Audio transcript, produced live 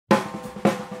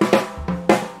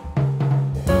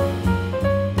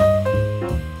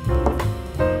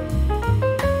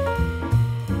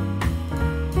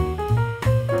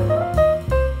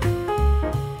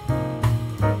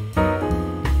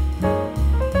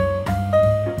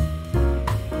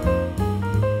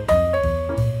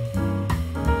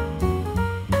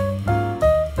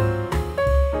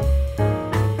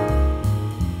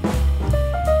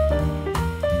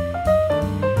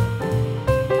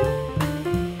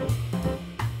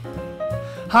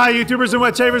Hi, YouTubers and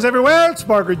wet shavers everywhere. It's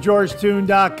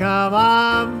MaggardGeorgeTune.com.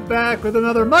 I'm back with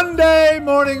another Monday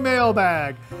Morning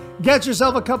Mailbag. Get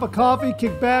yourself a cup of coffee,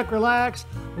 kick back, relax.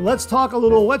 Let's talk a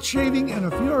little wet shaving and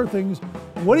a few other things.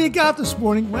 What do you got this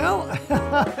morning? Well,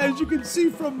 as you can see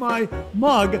from my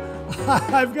mug,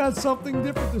 I've got something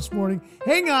different this morning.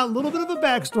 Hang on, a little bit of a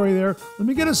backstory there. Let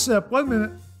me get a sip. 1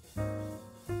 minute.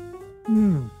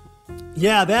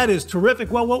 Yeah, that is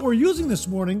terrific. Well, what we're using this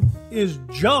morning is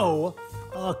Joe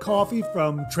coffee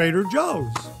from Trader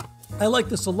Joe's. I like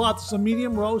this a lot. It's a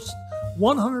medium roast,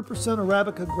 100%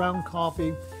 Arabica ground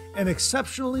coffee, an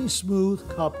exceptionally smooth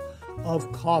cup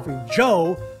of coffee.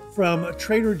 Joe from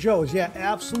Trader Joe's. Yeah,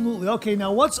 absolutely. Okay,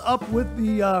 now what's up with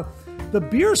the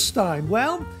beer stein?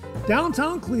 Well,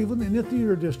 downtown Cleveland in the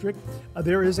theater district,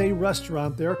 there is a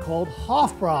restaurant there called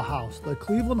Hofbrauhaus, the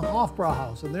Cleveland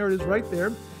Hofbrauhaus, and there it is right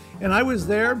there. And I was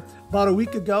there about a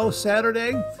week ago,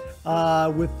 Saturday,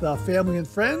 with family and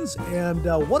friends, and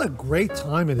what a great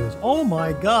time it is. Oh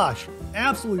my gosh,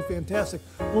 absolutely fantastic.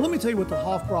 Well, let me tell you what the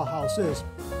Hofbrauhaus is.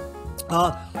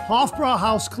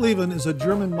 Hofbrauhaus Cleveland is a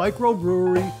German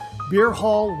microbrewery, beer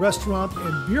hall, restaurant,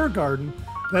 and beer garden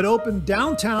that opened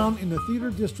downtown in the theater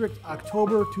district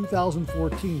October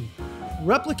 2014.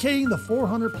 Replicating the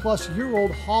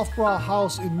 400-plus-year-old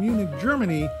Hofbrauhaus in Munich,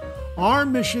 Germany, our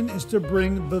mission is to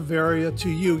bring Bavaria to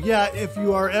you. Yeah, if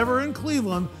you are ever in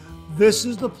Cleveland, this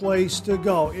is the place to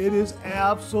go. It is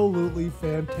absolutely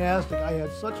fantastic. I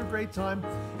had such a great time,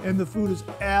 and the food is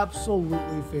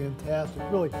absolutely fantastic,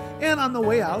 really. And on the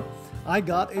way out, I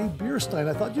got a beer stein.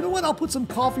 I thought, you know what, I'll put some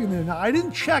coffee in there. Now, I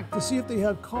didn't check to see if they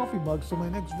had coffee mugs, so my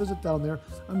next visit down there,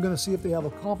 I'm going to see if they have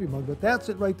a coffee mug. But that's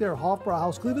it right there,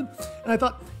 Hofbrauhaus Cleveland. And I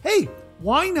thought, hey,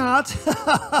 why not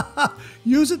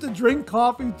use it to drink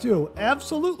coffee too?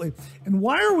 Absolutely. And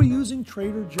why are we using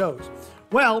Trader Joe's?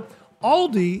 Well,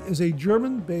 Aldi is a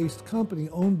German-based company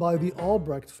owned by the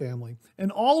Albrecht family.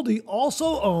 And Aldi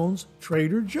also owns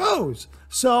Trader Joe's.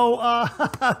 So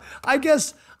I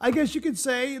guess you could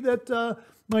say that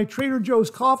my Trader Joe's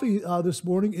coffee this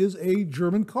morning is a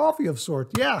German coffee of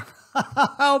sorts. Yeah,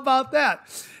 how about that?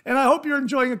 And I hope you're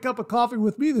enjoying a cup of coffee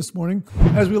with me this morning.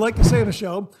 As we like to say in the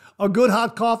show, a good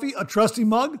hot coffee, a trusty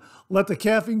mug. Let the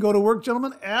caffeine go to work,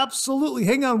 gentlemen. Absolutely.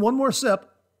 Hang on, one more sip.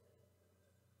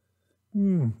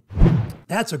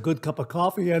 That's a good cup of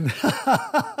coffee. And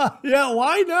yeah,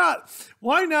 why not?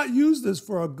 Why not use this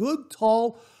for a good,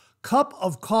 tall cup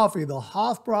of coffee? The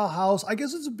Hofbrauhaus, I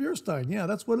guess it's a beer stein. Yeah,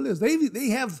 that's what it is. They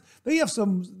have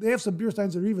some beer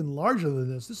steins that are even larger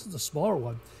than this. This is a smaller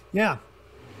one. Yeah,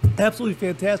 absolutely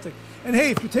fantastic. And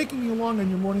hey, if you're taking me along on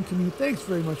your morning commute, thanks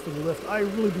very much for the lift. I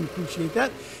really do appreciate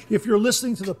that. If you're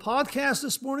listening to the podcast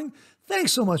this morning,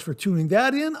 thanks so much for tuning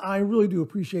that in. I really do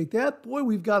appreciate that. Boy,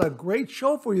 we've got a great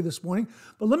show for you this morning.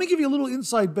 But let me give you a little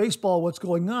inside baseball what's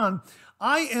going on.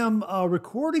 I am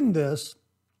recording this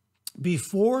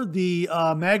before the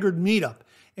Maggard Meetup,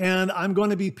 and I'm going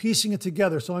to be piecing it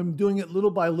together. So I'm doing it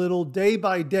little by little, day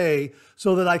by day,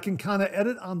 so that I can kind of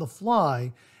edit on the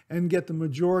fly and get the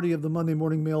majority of the Monday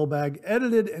Morning Mailbag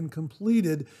edited and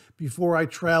completed before I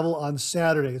travel on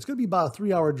Saturday. It's going to be about a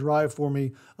 3-hour drive for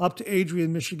me up to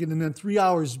Adrian, Michigan, and then 3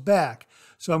 hours back.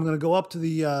 So I'm going to go up to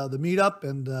the meetup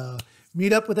and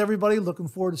meet up with everybody. Looking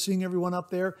forward to seeing everyone up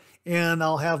there. And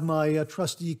I'll have my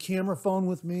trusty camera phone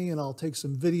with me, and I'll take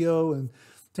some video and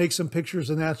take some pictures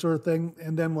and that sort of thing.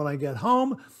 And then when I get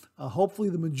home, hopefully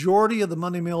the majority of the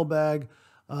Monday Mailbag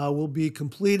will be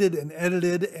completed and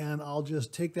edited, and I'll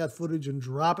just take that footage and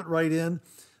drop it right in,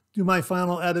 do my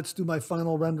final edits, do my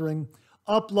final rendering,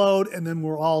 upload, and then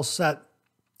we're all set.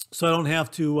 So I don't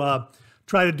have to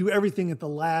try to do everything at the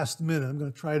last minute. I'm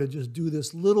going to try to just do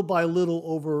this little by little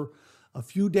over a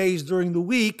few days during the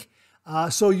week.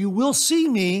 So you will see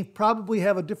me probably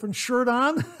have a different shirt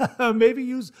on, maybe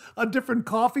use a different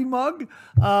coffee mug,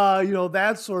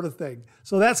 that sort of thing.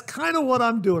 So that's kind of what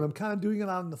I'm doing. I'm kind of doing it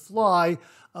on the fly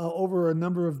over a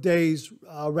number of days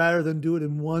rather than do it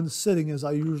in one sitting as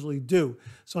I usually do.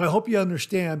 So I hope you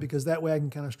understand, because that way I can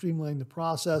kind of streamline the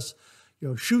process,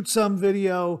 shoot some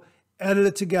video, edit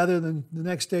it together, then the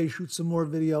next day shoot some more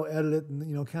video, edit it,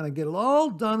 and kind of get it all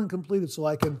done and completed so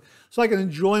I can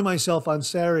enjoy myself on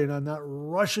Saturday, and I'm not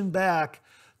rushing back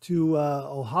to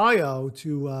Ohio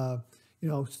to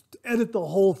edit the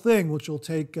whole thing, which will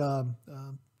takes a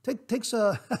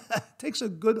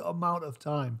good amount of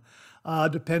time.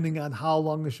 Depending on how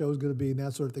long the show is going to be and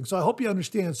that sort of thing. So I hope you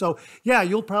understand. So yeah,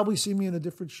 you'll probably see me in a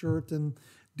different shirt and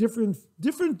different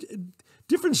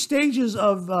stages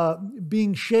of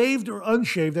being shaved or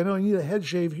unshaved. I know I need a head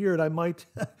shave here, and I might,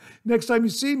 next time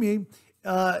you see me,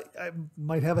 I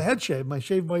might have a head shave.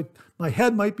 My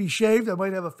head might be shaved. I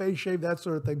might have a face shave, that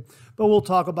sort of thing. But we'll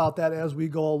talk about that as we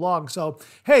go along. So,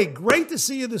 hey, great to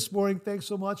see you this morning. Thanks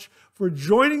so much for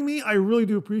joining me. I really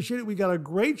do appreciate it. We got a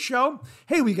great show.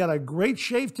 Hey, we got a great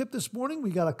shave tip this morning. We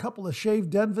got a couple of shave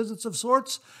den visits of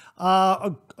sorts.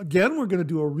 Again, we're going to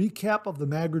do a recap of the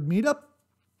Maggard Meetup.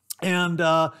 And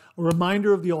a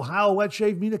reminder of the Ohio Wet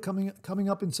Shave Meetup coming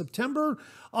up in September.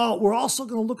 We're also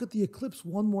going to look at the Eclipse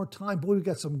one more time. Boy, we've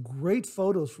got some great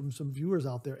photos from some viewers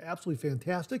out there. Absolutely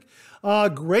fantastic.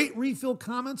 Great refill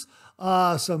comments.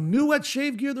 Some new wet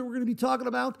shave gear that we're going to be talking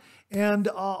about. And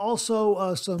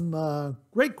also some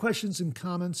great questions and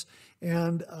comments.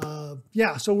 And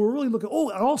yeah, so we're really looking. Oh,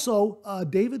 and also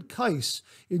David Keiss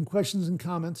in questions and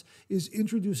comments is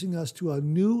introducing us to a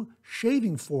new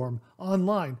shaving form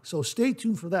online. So stay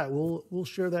tuned for that. We'll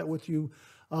share that with you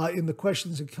in the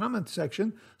questions and comments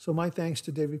section. So my thanks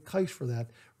to David Keiss for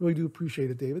that. Really do appreciate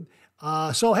it, David.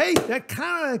 So hey, that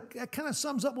kind of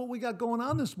sums up what we got going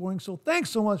on this morning. So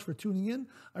thanks so much for tuning in.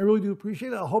 I really do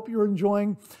appreciate it. I hope you're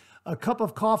enjoying a cup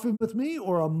of coffee with me,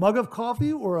 or a mug of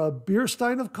coffee, or a beer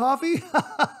stein of coffee,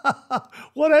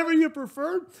 whatever you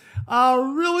prefer.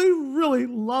 Really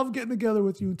love getting together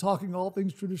with you and talking all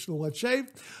things traditional wet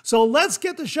shave. So let's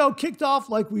get the show kicked off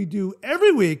like we do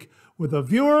every week with a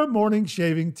viewer morning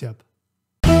shaving tip.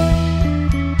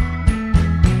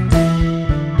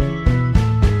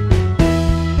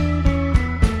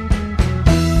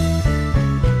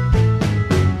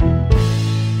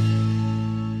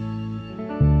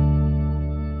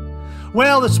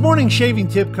 Well, this morning's shaving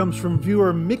tip comes from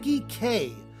viewer Mickey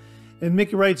K. And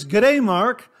Mickey writes, "G'day,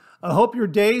 Mark. I hope your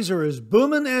days are as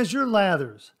booming as your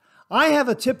lathers. I have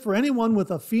a tip for anyone with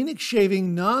a Phoenix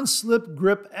Shaving non-slip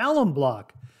grip alum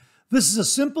block. This is a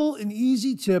simple and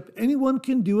easy tip anyone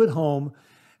can do at home.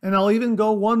 And I'll even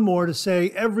go one more to say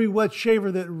every wet shaver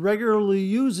that regularly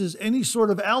uses any sort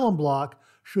of alum block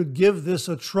should give this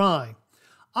a try.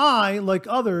 I, like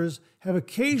others, have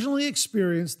occasionally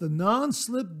experienced the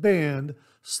non-slip band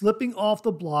slipping off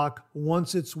the block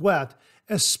once it's wet,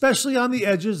 especially on the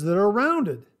edges that are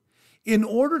rounded. In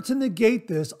order to negate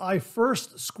this, I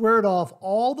first squared off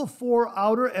all the 4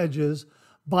 outer edges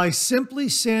by simply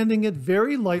sanding it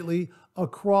very lightly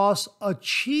across a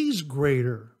cheese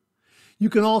grater. You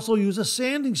can also use a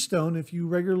sanding stone if you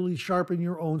regularly sharpen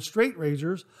your own straight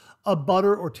razors, a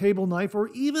butter or table knife, or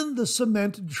even the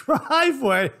cement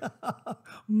driveway.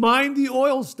 Mind the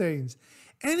oil stains.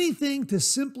 Anything to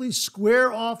simply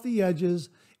square off the edges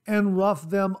and rough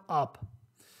them up.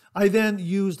 I then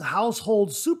used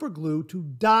household super glue to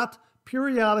dot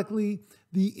periodically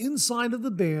the inside of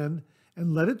the band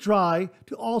and let it dry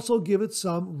to also give it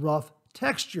some rough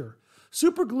texture.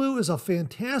 Super glue is a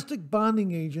fantastic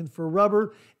bonding agent for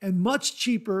rubber and much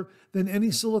cheaper than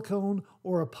any silicone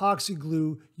or epoxy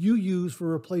glue you use for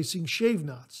replacing shave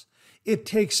knots. It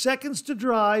takes seconds to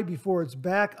dry before it's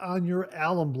back on your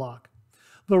alum block.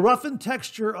 The roughened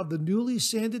texture of the newly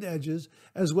sanded edges,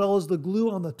 as well as the glue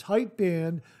on the tight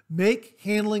band, make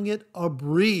handling it a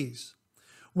breeze.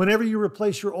 Whenever you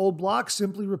replace your old block,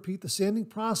 simply repeat the sanding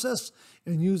process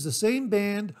and use the same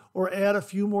band or add a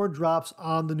few more drops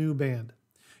on the new band.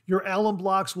 Your alum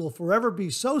blocks will forever be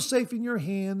so safe in your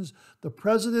hands, the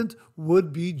president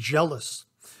would be jealous.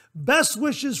 Best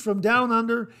wishes from down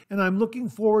under, and I'm looking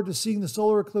forward to seeing the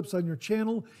solar eclipse on your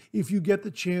channel if you get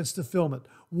the chance to film it.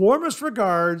 Warmest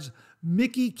regards,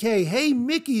 Mickey K. Hey,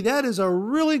 Mickey, that is a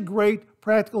really great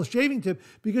practical shaving tip,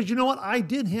 because you know what? I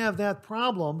did have that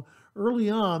problem early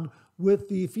on with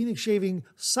the Phoenix Shaving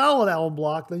solid alum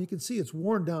block. Now you can see it's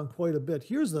worn down quite a bit.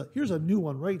 Here's a new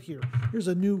one right here. Here's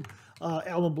a new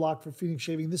alum block for Phoenix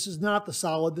Shaving. This is not the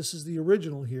solid. This is the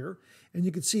original here. And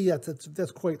you can see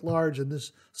that's quite large. And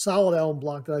this solid alum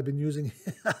block that I've been using,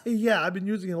 yeah, I've been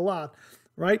using it a lot,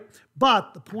 right?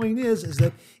 But the point is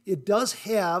that it does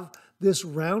have this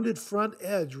rounded front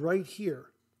edge right here.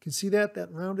 You can see that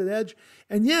rounded edge?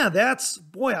 And yeah, that's,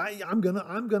 boy, I'm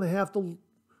gonna have to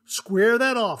square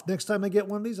that off. Next time I get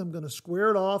one of these, I'm going to square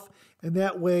it off, and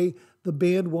that way the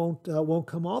band won't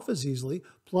come off as easily.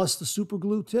 Plus the super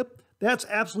glue tip, that's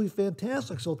absolutely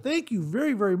fantastic. So thank you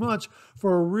very, very much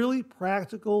for a really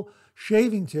practical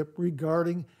shaving tip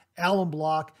regarding alum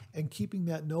block and keeping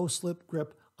that no-slip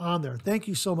grip on there. Thank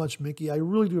you so much, Mickey. I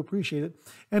really do appreciate it.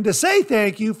 And to say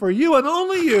thank you, for you and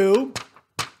only you,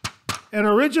 an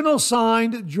original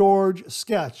signed George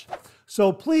sketch.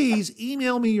 So please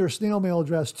email me your snail mail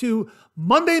address to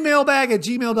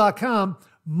mondaymailbag@gmail.com,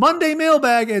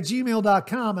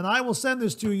 mondaymailbag@gmail.com, and I will send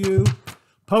this to you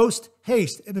post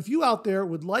haste. And if you out there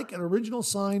would like an original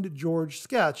signed George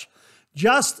sketch,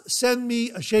 just send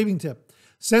me a shaving tip.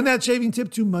 Send that shaving tip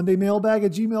to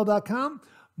mondaymailbag@gmail.com,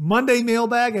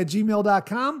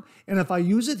 mondaymailbag@gmail.com. And if I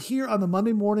use it here on the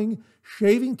Monday morning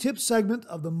shaving tip segment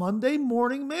of the Monday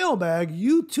Morning Mailbag,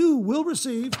 you too will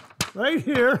receive right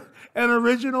here an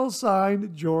original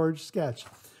signed George sketch.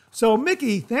 So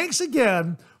Mickey, thanks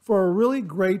again for a really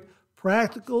great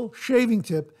practical shaving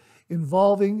tip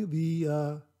involving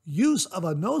the use of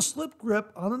a no-slip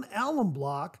grip on an alum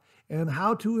block and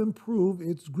how to improve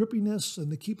its grippiness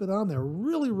and to keep it on there.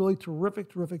 Really, really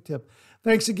terrific, terrific tip.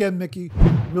 Thanks again, Mickey.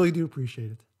 Really do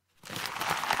appreciate it.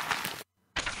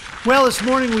 Well, this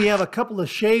morning we have a couple of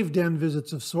shave den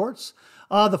visits of sorts.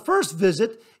 The first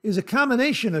visit is a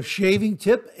combination of shaving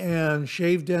tip and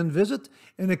shave den visit,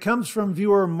 and it comes from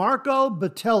viewer Marco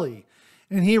Batelli.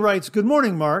 And he writes, "Good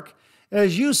morning, Mark.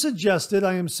 As you suggested,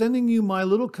 I am sending you my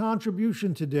little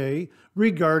contribution today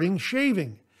regarding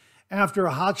shaving. After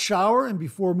a hot shower and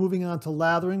before moving on to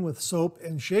lathering with soap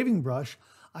and shaving brush,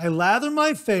 I lather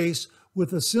my face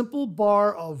with a simple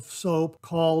bar of soap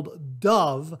called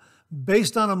Dove,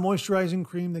 based on a moisturizing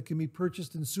cream that can be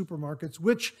purchased in supermarkets,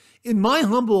 which, in my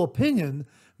humble opinion,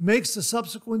 makes the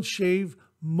subsequent shave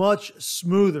much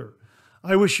smoother.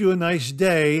 I wish you a nice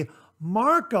day,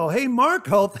 Marco." Hey,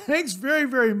 Marco, thanks very,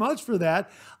 very much for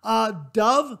that.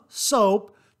 Dove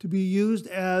soap to be used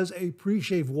as a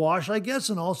pre-shave wash, I guess,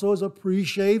 and also as a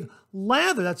pre-shave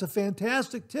lather. That's a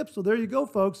fantastic tip. So there you go,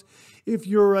 folks. If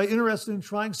you're interested in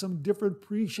trying some different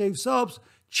pre-shave soaps,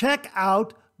 check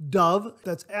out Dove.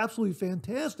 That's absolutely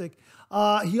fantastic.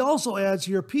 He also adds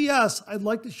here, "P.S. I'd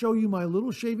like to show you my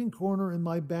little shaving corner in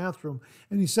my bathroom."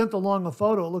 And he sent along a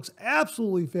photo. It looks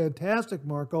absolutely fantastic,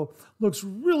 Marco. Looks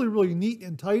really, really neat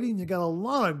and tidy. And you got a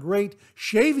lot of great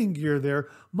shaving gear there.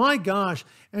 My gosh.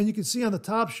 And you can see on the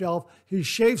top shelf his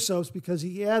shave soaps, because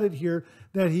he added here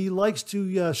that he likes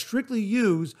to strictly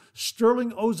use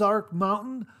Stirling Ozark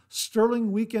Mountain,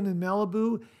 Stirling Weekend in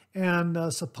Malibu, and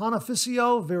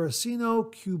Saponificio Veracino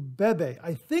Cubebe.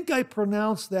 I think I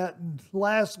pronounced that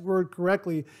last word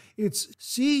correctly. It's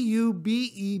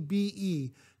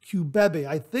Cubebe, Cubebe.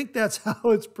 I think that's how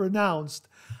it's pronounced.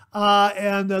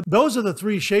 Those are the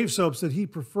three shave soaps that he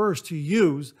prefers to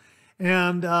use,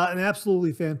 and an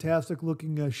absolutely fantastic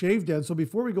looking shave den. So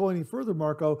before we go any further,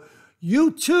 Marco,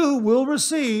 you too will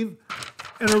receive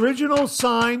an original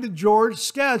signed George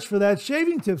sketch for that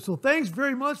shaving tip. So thanks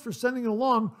very much for sending it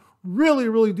along. Really,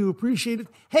 really do appreciate it.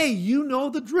 Hey, you know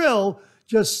the drill.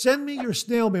 Just send me your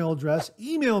snail mail address.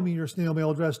 Email me your snail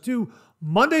mail address to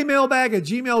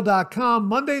mondaymailbag@gmail.com,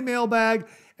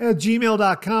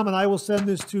 mondaymailbag@gmail.com, and I will send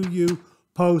this to you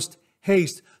post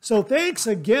haste. So thanks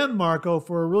again, Marco,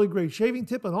 for a really great shaving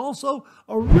tip and also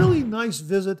a really nice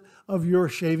visit of your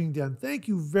shaving den. Thank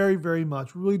you very, very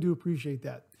much. Really do appreciate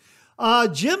that.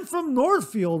 Jim from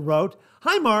Northfield wrote,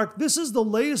 "Hi, Mark. This is the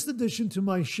latest addition to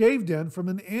my shave den from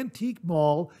an antique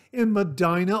mall in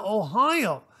Medina,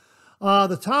 Ohio.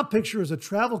 The top picture is a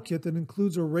travel kit that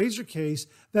includes a razor case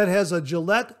that has a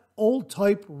Gillette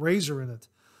old-type razor in it.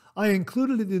 I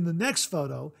included it in the next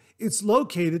photo. It's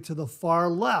located to the far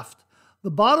left.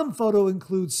 The bottom photo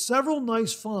includes several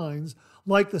nice finds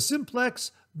like the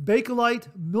Simplex Bakelite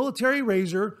military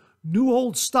razor, new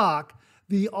old stock,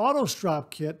 the Auto Strop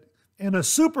kit, and a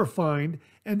super find,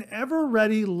 an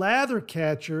ever-ready lather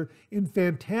catcher in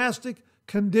fantastic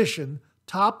condition,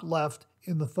 top left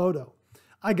in the photo.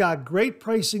 I got great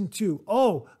pricing too.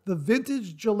 Oh, the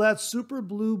vintage Gillette Super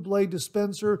Blue Blade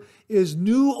dispenser is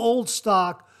new old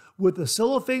stock with a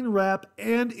cellophane wrap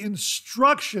and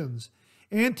instructions.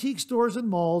 Antique stores and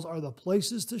malls are the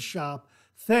places to shop.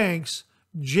 Thanks,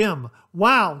 Jim."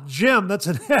 Wow, Jim, that's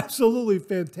an absolutely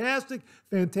fantastic,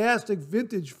 fantastic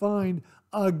vintage find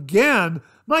again.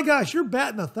 My gosh, you're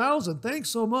batting 1,000. Thanks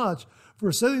so much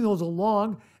for sending those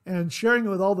along and sharing it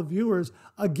with all the viewers.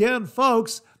 Again,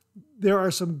 folks, there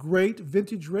are some great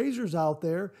vintage razors out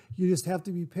there. You just have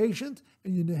to be patient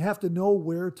and you have to know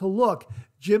where to look.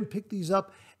 Jim picked these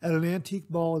up at an antique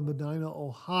mall in Medina,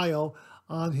 Ohio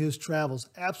on his travels.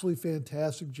 Absolutely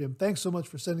fantastic, Jim. Thanks so much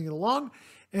for sending it along.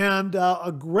 And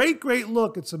a great, great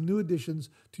look at some new additions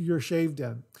to your shave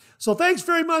den. So thanks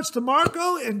very much to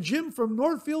Marco and Jim from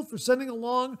Northfield for sending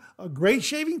along a great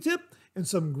shaving tip and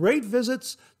some great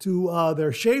visits to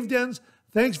their shave dens.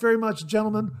 Thanks very much,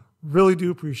 gentlemen. Really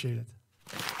do appreciate it.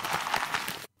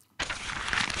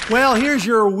 Well, here's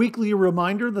your weekly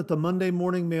reminder that the Monday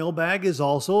Morning Mailbag is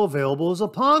also available as a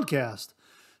podcast.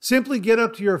 Simply get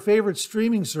up to your favorite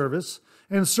streaming service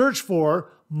and search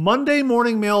for Monday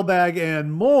Morning Mailbag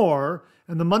and more,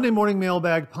 and the Monday Morning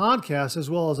Mailbag podcast, as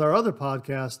well as our other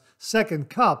podcast, Second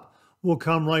Cup, will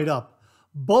come right up.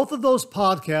 Both of those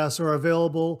podcasts are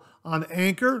available on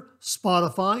Anchor,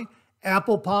 Spotify,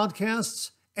 Apple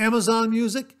Podcasts, Amazon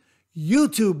Music,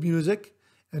 YouTube Music,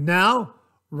 and now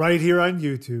right here on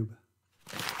YouTube.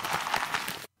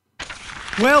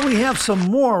 Well, we have some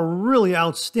more really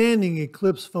outstanding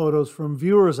Eclipse photos from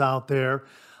viewers out there.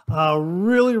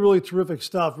 Really terrific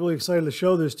stuff. Really excited to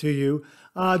show this to you.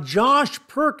 Josh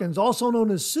Perkins, also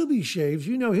known as Subi Shaves,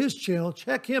 you know his channel.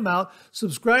 Check him out.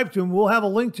 Subscribe to him. We'll have a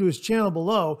link to his channel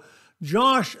below.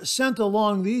 Josh sent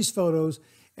along these photos,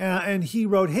 and he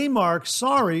wrote, "Hey, Mark,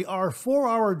 sorry, our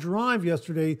 4-hour drive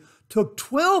yesterday took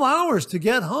 12 hours to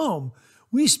get home.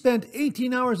 We spent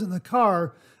 18 hours in the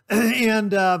car,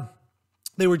 and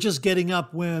they were just getting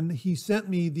up when he sent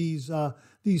me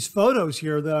these photos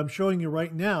here that I'm showing you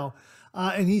right now."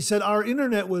 And he said, "Our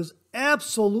internet was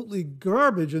absolutely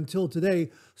garbage until today.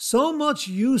 So much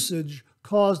usage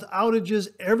caused outages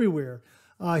everywhere."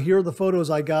 Here are the photos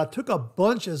I got. Took a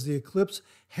bunch as the eclipse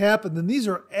happened. And these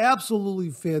are absolutely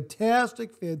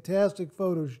fantastic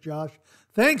photos, Josh.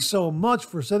 Thanks so much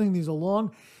for sending these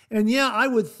along. And yeah, I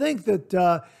would think that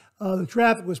the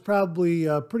traffic was probably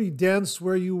pretty dense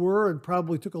where you were and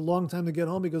probably took a long time to get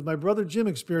home, because my brother Jim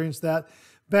experienced that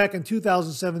back in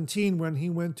 2017 when he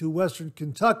went to Western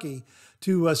Kentucky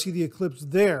to see the eclipse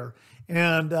there.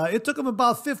 And it took him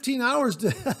about 15 hours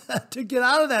to get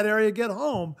out of that area, get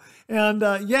home. And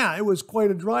yeah, it was quite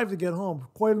a drive to get home,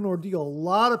 quite an ordeal. A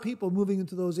lot of people moving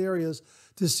into those areas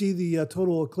to see the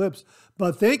total eclipse.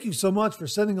 But thank you so much for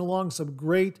sending along some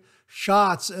great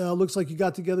shots. Looks like you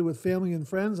got together with family and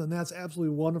friends, and that's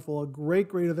absolutely wonderful. A great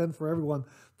event for everyone.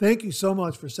 Thank you so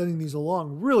much for sending these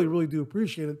along. Really do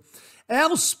appreciate it.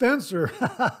 Al Spencer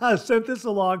sent this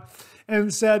along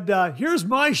and said, "Here's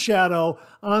my shadow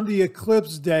on the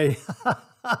eclipse day."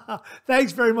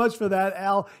 Thanks very much for that,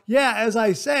 Al. Yeah, as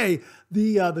I say,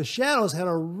 the shadows had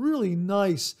a really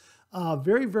nice,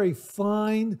 very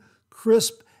fine,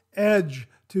 crisp edge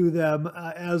to them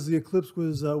as the eclipse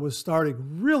was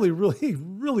starting. Really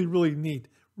neat.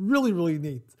 Really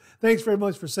neat. Thanks very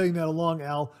much for sending that along,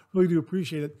 Al. Really do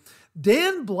appreciate it.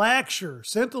 Dan Blacksher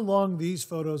sent along these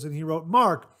photos, and he wrote,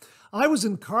 "Mark, I was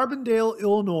in Carbondale,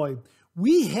 Illinois.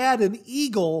 We had an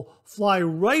eagle fly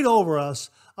right over us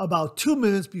about 2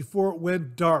 minutes before it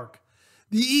went dark.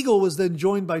 The eagle was then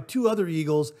joined by 2 other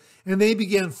eagles, and they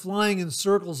began flying in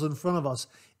circles in front of us.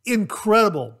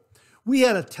 Incredible. We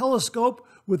had a telescope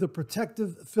with a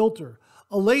protective filter.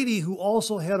 A lady who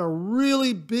also had a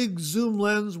really big zoom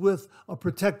lens with a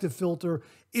protective filter.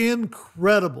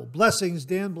 Incredible. Blessings,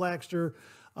 Dan Blackster,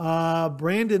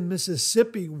 Brandon,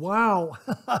 Mississippi." Wow.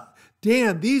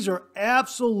 Dan, these are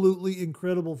absolutely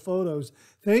incredible photos.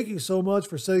 Thank you so much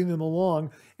for sending them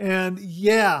along. And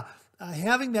yeah,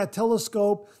 having that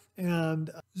telescope and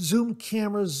zoom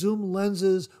cameras, zoom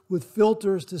lenses with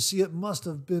filters to see it must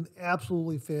have been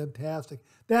absolutely fantastic.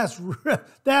 That's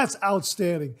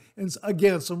outstanding. And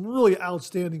again, some really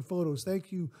outstanding photos.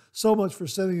 Thank you so much for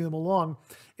sending them along.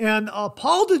 And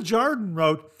Paul Desjardins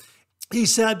wrote, he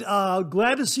said,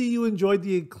 "Glad to see you enjoyed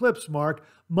the eclipse, Mark.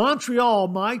 Montreal,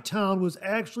 my town, was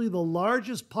actually the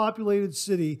largest populated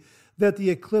city that the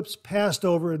eclipse passed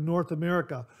over in North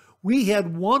America. We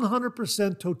had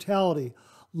 100% totality.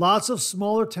 Lots of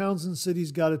smaller towns and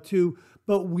cities got it too,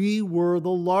 but we were the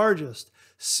largest.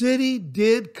 City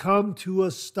did come to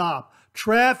a stop.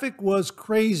 Traffic was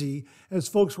crazy as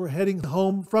folks were heading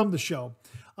home from the show.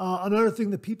 Another thing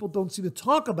that people don't seem to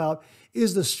talk about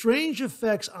is the strange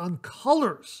effects on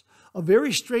colors. A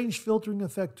very strange filtering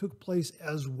effect took place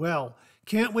as well.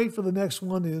 Can't wait for the next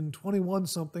one in 21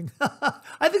 something.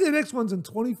 I think the next one's in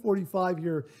 2045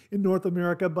 here in North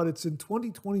America, but it's in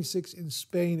 2026 in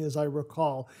Spain, as I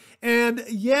recall. And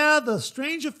yeah, the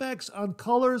strange effects on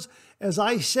colors, as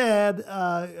I said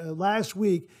last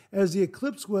week, as the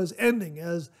eclipse was ending,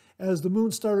 as the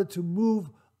moon started to move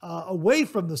away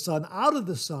from the sun, out of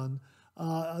the sun,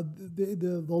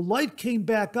 the light came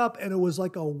back up, and it was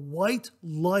like a white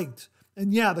light.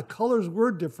 And yeah, the colors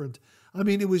were different. I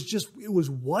mean, it was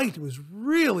white. It was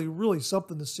really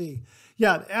something to see.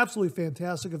 Yeah, an absolutely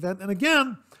fantastic event. And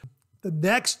again, the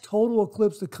next total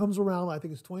eclipse that comes around, I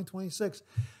think it's 2026,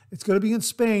 it's going to be in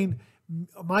Spain.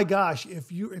 My gosh,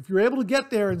 if you're able to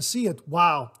get there and see it,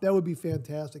 wow, that would be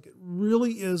fantastic. It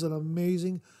really is an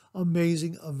amazing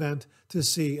event to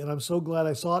see, and I'm so glad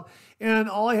I saw it. And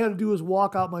all I had to do was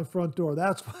walk out my front door.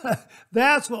 That's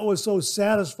what was so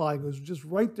satisfying. It was just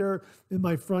right there in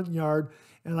my front yard,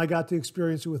 and I got to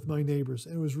experience it with my neighbors,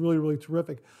 and it was really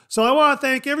terrific. So I want to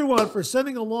thank everyone for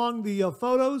sending along the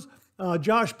photos.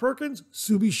 Josh Perkins,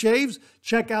 Subi Shaves,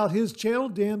 check out his channel,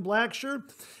 Dan Blacksher,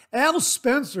 Al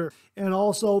Spencer, and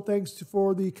also thanks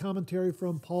for the commentary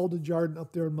from Paul Desjardins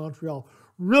up there in Montreal.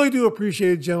 Really do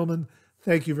appreciate it, gentlemen.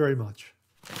 Thank you very much.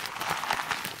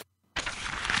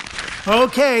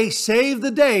 Okay, save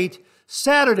the date.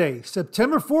 Saturday,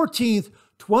 September 14th,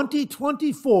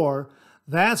 2024.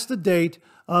 That's the date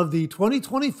of the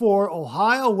 2024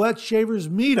 Ohio Wet Shavers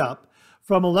Meetup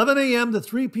from 11 a.m. to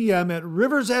 3 p.m. at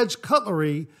River's Edge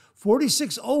Cutlery,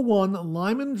 4601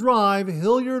 Lyman Drive,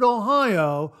 Hilliard,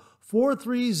 Ohio,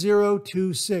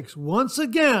 43026. Once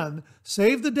again,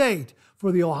 save the date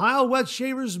for the Ohio Wet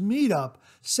Shavers Meetup,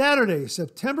 Saturday,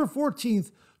 September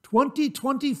 14th,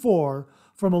 2024,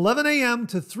 from 11 a.m.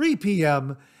 to 3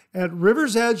 p.m. at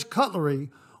River's Edge Cutlery.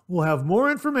 We'll have more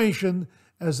information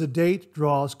as the date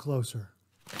draws closer.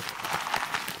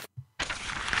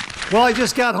 Well, I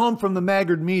just got home from the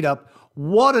Maggard Meetup.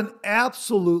 What an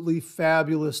absolutely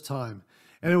fabulous time.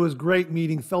 And it was great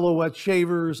meeting fellow wet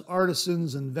shavers,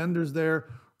 artisans, and vendors there.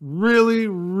 Really,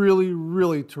 really,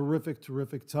 really terrific,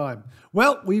 terrific time.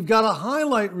 Well, we've got a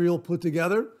highlight reel put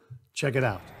together. Check it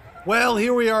out. Well,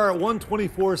 here we are at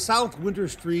 124 South Winter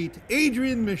Street,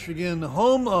 Adrian, Michigan,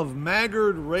 home of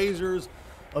Maggard Razors.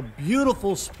 A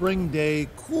beautiful spring day,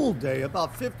 cool day,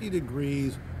 about 50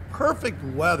 degrees. Perfect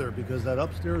weather because that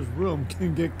upstairs room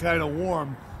can get kind of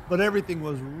warm, but everything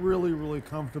was really, really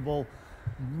comfortable.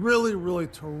 Really, really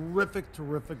terrific,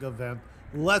 terrific event.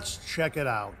 Let's check it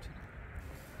out.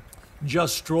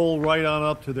 Just stroll right on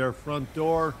up to their front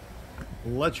door.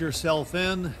 Let yourself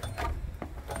in.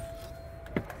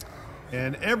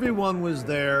 And everyone was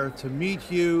there to meet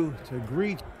you, to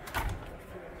greet you.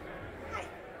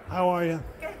 How are you?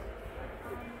 Good.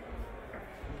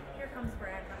 Here comes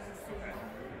Brad.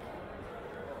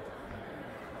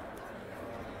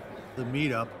 The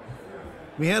meetup.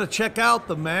 We had to check out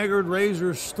the Maggard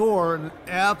Razors store, an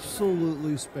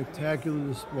absolutely spectacular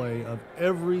display of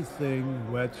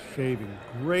everything wet shaving.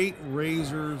 Great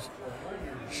razors,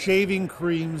 shaving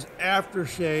creams,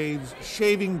 aftershaves,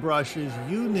 shaving brushes,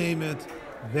 you name it,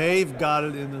 they've got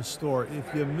it in the store.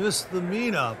 If you missed the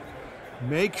meetup,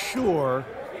 make sure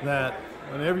that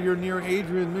whenever you're near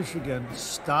Adrian, Michigan,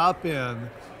 stop in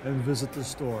and visit the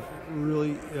store. It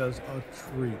really is a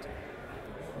treat.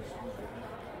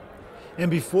 And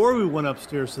before we went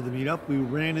upstairs to the meetup, we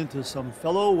ran into some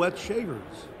fellow wet shavers.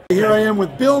 Here I am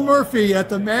with Bill Murphy at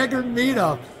the Maggard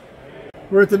Meetup.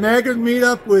 We're at the Maggard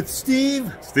Meetup with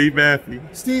Steve. Steve Maffey.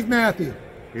 Steve Maffey.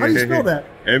 How do you spell that?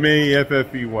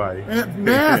 M-A-F-F-E-Y.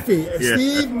 Maffey. Yeah.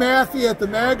 Steve Maffey at the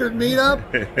Maggard Meetup.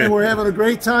 And we're having a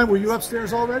great time. Were you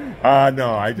upstairs already?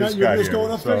 No, I just got You're just here.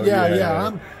 going upstairs? So,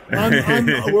 yeah.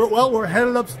 We're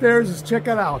headed upstairs. Let's check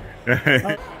it out.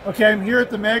 Okay, I'm here at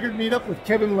the Maggard Meetup with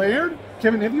Kevin Laird.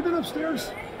 Kevin, have you been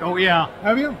upstairs? Oh, yeah.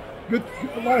 Have you? Good,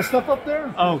 a lot of stuff up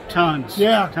there? Oh, tons.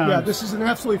 Yeah, tons. yeah. This is an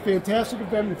absolutely fantastic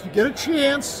event. If you get a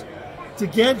chance to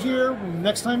get here,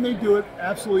 next time they do it,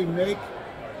 absolutely make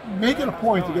it a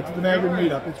point to get to the Maggard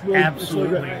Meetup. It's really,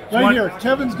 Absolutely. It's really great. Right here,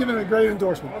 Kevin's giving a great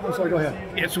endorsement. I'm sorry, go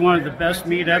ahead. It's one of the best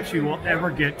meetups you will ever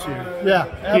get to. Yeah,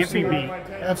 Can't absolutely. be beat.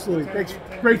 Absolutely. Thanks.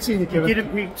 Great seeing you, Kevin. You get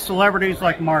to meet celebrities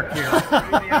like Mark here.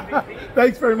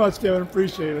 Thanks very much, Kevin.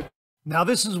 Appreciate it. Now,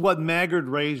 this is what Maggard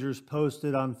Razors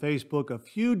posted on Facebook a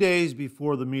few days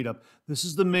before the meetup. This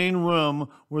is the main room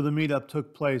where the meetup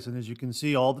took place. And as you can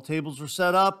see, all the tables are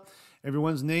set up.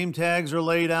 Everyone's name tags are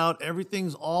laid out.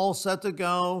 Everything's all set to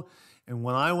go. And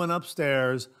when I went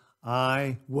upstairs,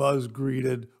 I was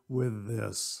greeted with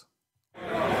this.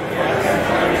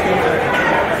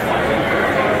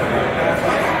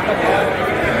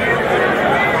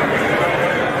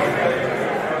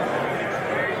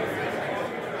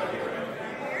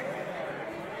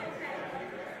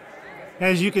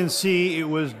 As you can see, it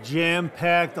was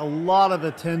jam-packed, a lot of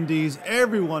attendees,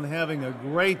 everyone having a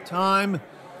great time.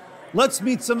 Let's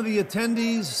meet some of the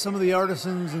attendees, some of the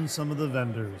artisans, and some of the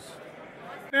vendors.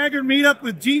 Maggard Meetup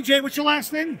with DJ, what's your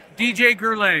last name? DJ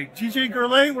Gourlay. DJ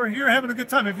Gourlay, we're here having a good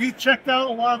time. Have you checked out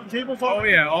a lot of the tables already?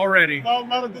 Oh yeah, already. A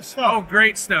lot of good stuff. Oh,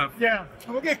 great stuff. Yeah.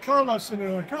 We'll get Carlos in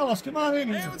there. Carlos, come on in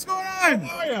here. Hey, what's going on?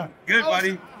 How are you? Good,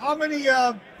 buddy. How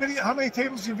many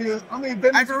tables have you, how many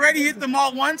vendors? I've already hit them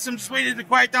all once. I'm just waiting to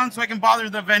quiet down so I can bother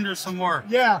the vendors some more.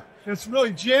 Yeah, it's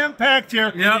really jam-packed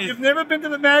here. Yep. If you've never been to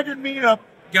the Maggard Meetup,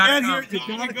 Gotta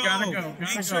go.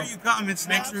 Make sure you come. Make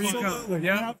sure you come.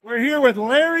 Yeah. We're here with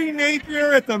Larry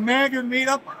Napier at the Maggard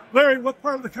Meetup. Larry, what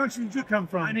part of the country did you come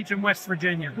from? I'm from West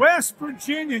Virginia. West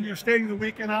Virginia. You're staying the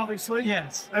weekend, obviously.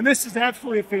 Yes. And this is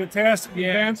absolutely a fantastic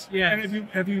event. Yeah. And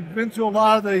have you been to a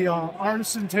lot of the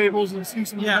artisan tables and seen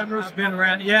some of the vendors? I've been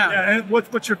around. Yeah. And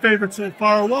what's your favorite so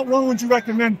far? What one would you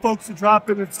recommend folks to drop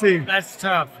in and see? That's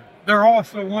tough. They're all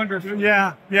so wonderful.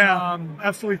 Yeah.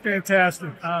 Absolutely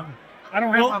fantastic. I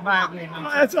don't have my Bible.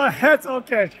 That's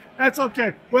okay. That's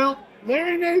okay. Well,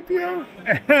 Larry Napier.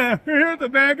 We're here at the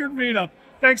Maggard Meetup.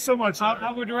 Thanks so much.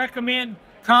 I would recommend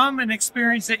come and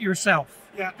experience it yourself.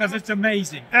 Yeah, because it's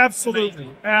amazing. Absolutely,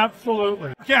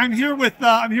 absolutely. Okay, I'm here with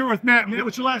Matt. Matt,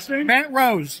 what's your last name? Matt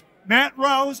Rose. Matt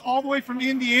Rose, all the way from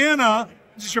Indiana.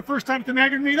 Is this your first time at the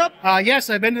Maggard Meetup? Yes,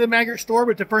 I've been to the Maggard store,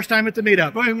 but the first time at the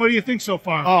meetup. And what do you think so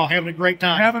far? Oh, having a great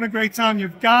time. Having a great time.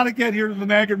 You've got to get here to the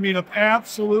Maggard Meetup.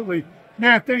 Absolutely.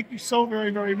 Matt, thank you so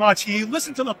very, very much. He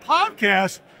listened to the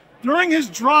podcast during his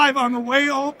drive on the way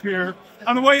up here.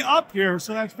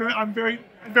 So that's I'm very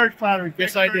flattered.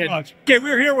 Yes, Thank I you very did. much. Okay,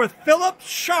 we're here with Philip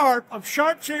Sharp of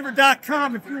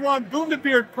Sharpeshaver.com. If you want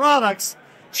Bundabeard products,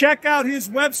 check out his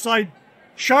website,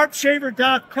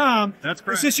 Sharpeshaver.com. That's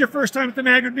correct. Is this your first time at the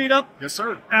Maggard Meetup? Yes,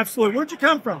 sir. Absolutely. Where'd you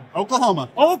come from? Oklahoma.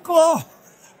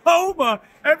 Oklahoma.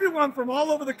 Everyone from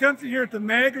all over the country here at the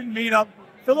Maggard Meetup.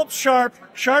 Philip Sharp,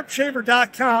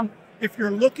 Sharpeshaver.com. If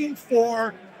you're looking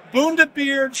for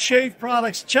Bundabeard shave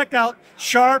products, check out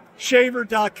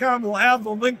Sharpeshaver.com. We'll have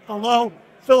the link below.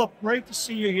 Philip, great to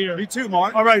see you here. Me too,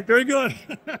 Mark. All right, very good.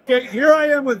 Okay, here I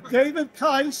am with David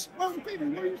Keiss. Well,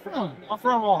 David, where are you from? I'm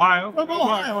from Ohio. From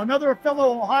Ohio. Another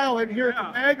fellow Ohioan here at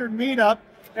the Maggard Meetup.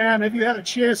 And have you had a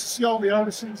chance to see all the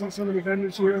artisans and some of the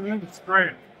vendors here? It's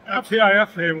great. That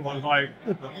PIF table was like,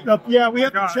 Yeah, we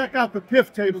have to check out the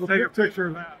PIF table. The take a PIF picture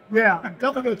of that. Yeah, I'm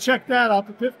definitely going to check that out,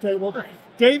 the PIF table.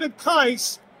 David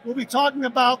Keiss will be talking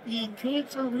about the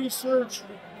cancer research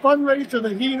fundraiser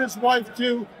that he and his wife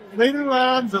do later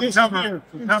on this year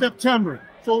in September.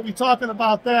 So we'll be talking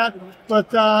about that,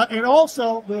 but and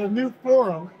also the new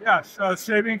forum. Yes,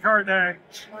 Shaving Card Day.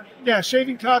 Yeah,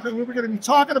 shaving carpet. We're going to be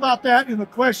talking about that in the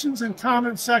questions and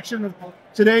comments section of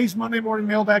today's Monday Morning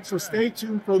Mailbag, so stay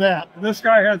tuned for that. This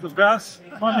guy has the best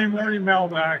Monday morning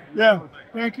mailbag. Yeah,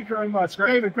 thank you very much.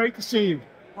 David, great to see you.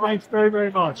 Thanks very,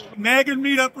 very much. Maggard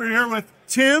Meetup, we're here with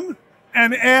Tim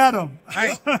and Adam.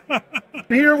 Hi.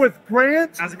 Here with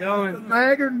Grant. How's it going?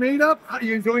 Maggard Meetup. How are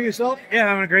you enjoying yourself? Yeah,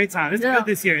 having a great time. It's good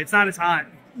this year. It's not as hot.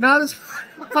 Not as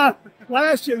hot.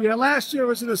 Last year. Yeah, last year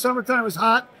was in the summertime. It was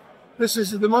hot. This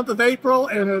is the month of April,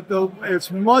 and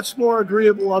it's much more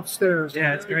agreeable upstairs.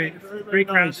 Yeah, it's great. Great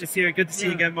crowd this year. Good to see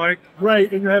you again, Mark.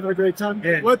 Great, and you're having a great time.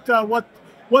 Yeah.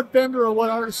 What vendor or what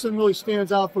artisan really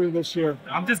stands out for you this year?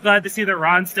 I'm just glad to see that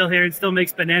Ron's still here and still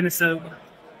makes banana soap.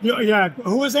 Yeah,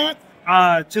 who is that?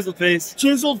 Chiseled Face.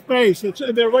 Chiseled Face.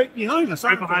 They're right behind us. Right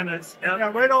aren't they? behind us. Yep.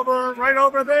 Yeah, right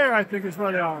over there, I think is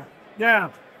where they are.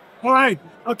 Yeah. All right.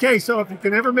 Okay, so if you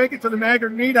can ever make it to the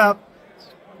Maggard Meetup,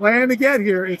 plan to get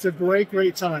here. It's a great,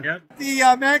 great time. Yep.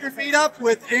 The Maggard Meetup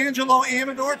with Angelo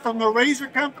Amador from the Razor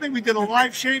Company. We did a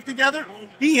live shave together.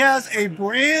 He has a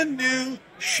brand new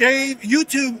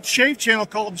YouTube shave channel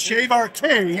called Shave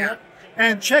Arcade. Yep.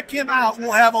 And check him out.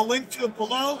 We'll have a link to it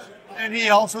below. And he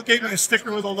also gave me a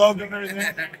sticker with a logo and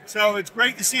everything. So it's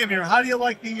great to see him here. How do you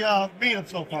like the meetup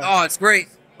so far? Oh, it's great.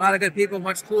 A lot of good people,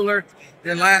 much cooler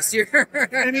than last year.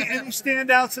 Any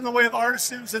standouts in the way of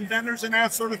artisans and vendors and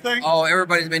that sort of thing? Oh,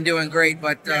 everybody's been doing great,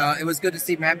 but it was good to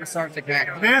see Matt Masarczyk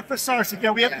back. Matt Masarczyk,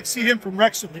 yeah, we have to see him from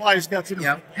Rex Supply. He's got some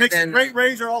makes a great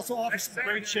razor, also offers some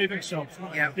great shaving soap.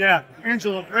 Yeah,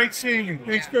 Angela, great seeing you.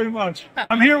 Thanks very much.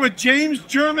 I'm here with James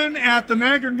German at the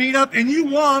Maggard Meetup, and you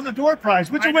won a door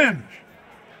prize. What'd you win?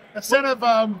 A set of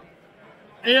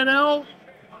A&L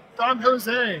Don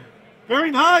Jose.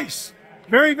 Very nice.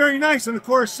 Very, very nice. And of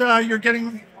course, you're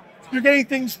getting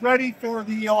things ready for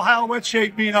the Ohio Wet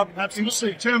Shave Meetup in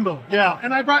September. Yeah.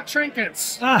 And I brought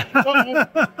trinkets. Wait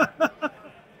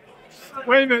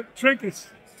a minute, trinkets.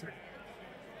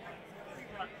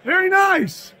 Very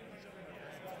nice.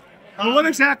 Well, what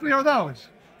exactly are those?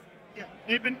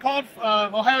 They've been called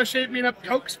Ohio Shave Meetup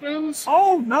Coke Spoons.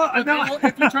 Oh, no.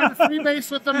 If you try to freebase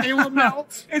with them, they will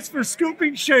melt. It's for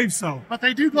scooping shave soap. But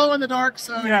they do glow in the dark,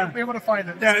 so you'll be able to find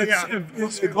it. Yeah,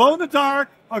 it's a glow-in-the-dark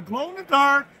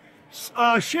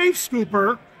shave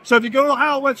scooper. So if you go to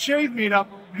Ohio Wet Shave Meetup,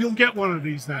 you'll get one of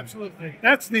these then. Absolutely.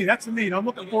 That's neat. That's neat. I'm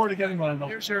looking forward to getting one of those.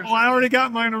 Here's yours. Oh, I already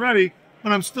got mine already,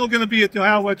 but I'm still going to be at the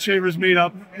Ohio Wet Shavers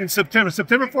Meetup in September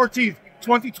 14th.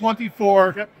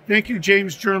 2024. Yep. Thank you,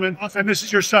 James German. Awesome. And this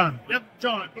is your son. Yep,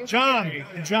 John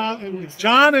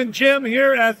and Jim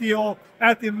here at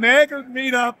the Maggard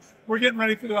Meetup. We're getting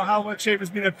ready for the Ohio Wet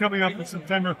Shavers Meetup coming up in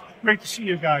September. Great to see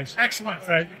you guys. Excellent.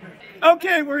 Right.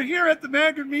 Okay, we're here at the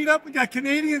Maggard Meetup. We got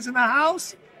Canadians in the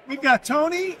house. We've got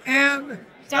Tony and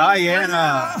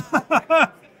Diana.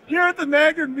 Here at the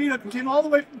Maggard Meetup. You came all the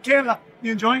way from Canada.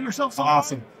 You enjoying yourself so far?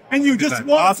 Awesome. And you just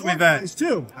won awesome event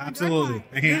too. Absolutely.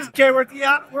 Yeah. Okay, we're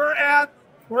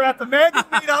at the Maggard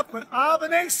Meetup with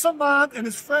Avane Samant and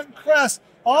his friend Cress,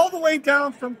 all the way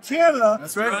down from Canada.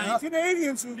 That's right.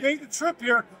 Canadians who made the trip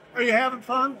here. Are you having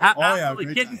fun?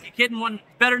 Absolutely. Kidding one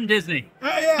better than Disney.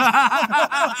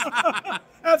 Yeah.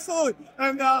 Absolutely.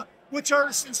 And which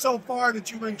artists so far did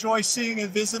you enjoy seeing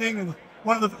and visiting? And who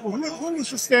was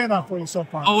the standout for you so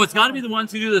far? Oh, it's got to be the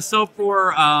ones who do the soap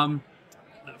for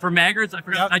Maggards. I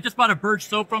forgot. Yep. I just bought a Birch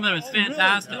soap from them. It's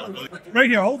fantastic. Really? Right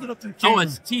here, hold it up to the camera. Oh,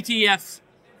 it's TTS.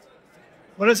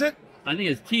 What is it? I think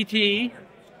it's TTIC.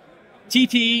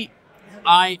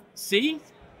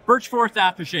 Birch Forest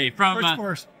Aftershave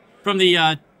from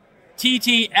the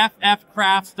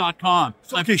TTFFcrafts.com.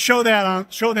 Okay, show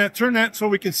that, turn that so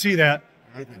we can see that.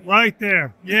 Right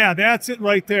there. Yeah, that's it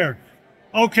right there.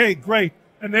 Okay, great.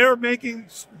 And they're making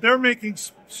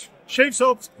shave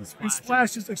soaps and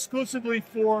splashes exclusively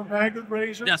for Maggard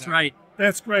Razors. That's right.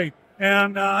 That's great.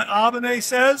 And Abene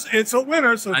says it's a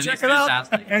winner, so check it out.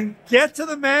 And get to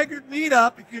the Maggard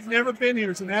Meetup if you've never been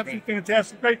here. It's an absolutely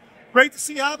fantastic, great to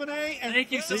see Abene. And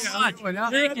thank you so much.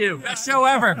 Thank you. Best show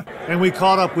ever. And we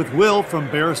caught up with Will from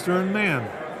Barrister and Mann.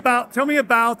 Tell me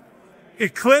about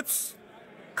Eclipse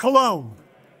Cologne.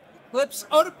 Eclipse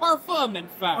Eau de Parfum, in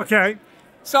fact. Okay.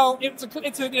 So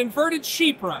it's an inverted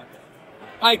sheep rug.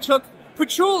 I took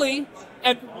patchouli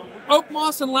and oak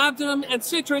moss and labdanum and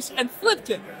citrus and flipped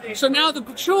it. So now the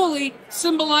patchouli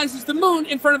symbolizes the moon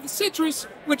in front of the citrus,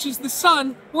 which is the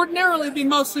sun. Ordinarily it'd be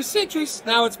mostly citrus,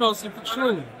 now it's mostly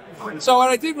patchouli. So what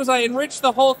I did was I enriched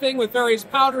the whole thing with various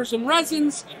powders and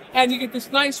resins, and you get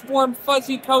this nice, warm,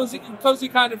 fuzzy, cozy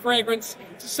kind of fragrance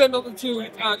to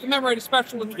commemorate a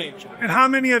special occasion. And how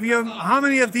many of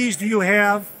these do you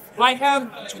have? I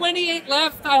have 28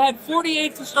 left. I had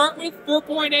 48 to start with,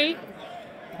 4.8.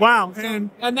 Wow. And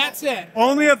that's it.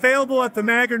 Only available at the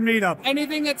Maggard Meetup.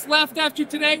 Anything that's left after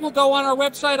today will go on our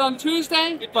website on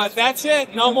Tuesday, but that's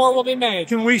it. No more will be made.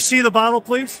 Can we see the bottle,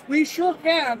 please? We sure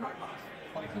can.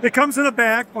 It comes in a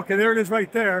bag. Okay, there it is right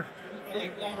there.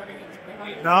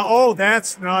 Now, oh,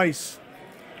 that's nice.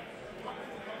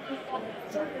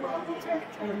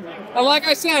 And like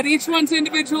I said, each one's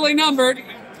individually numbered.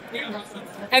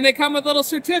 And they come with little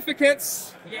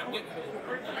certificates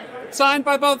signed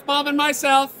by both Mom and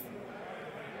myself.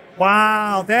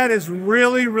 Wow, that is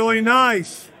really, really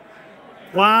nice.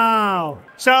 Wow.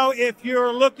 So if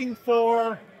you're looking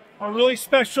for a really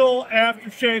special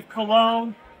aftershave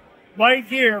cologne, right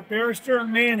here, Barrister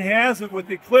and Mann has it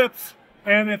with Eclipse.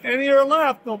 And if any are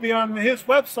left, they'll be on his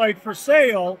website for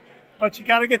sale. But you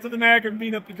got to get to the Maggard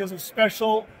Meetup because of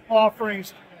special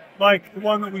offerings like the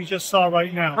one that we just saw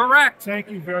right now. Correct. Thank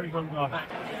you very, very much.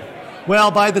 Well,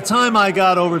 by the time I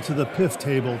got over to the PIF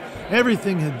table,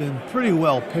 everything had been pretty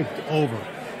well picked over.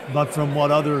 But from what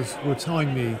others were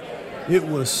telling me, it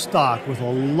was stocked with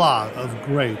a lot of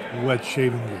great wet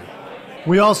shaving gear.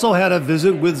 We also had a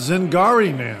visit with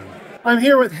Zingari Man. I'm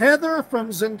here with Heather from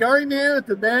Zingari Man at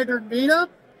the Maggard Meetup.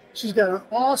 She's got an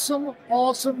awesome,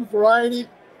 awesome variety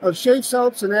of shave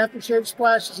soaps and aftershave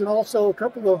splashes, and also a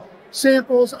couple of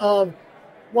samples of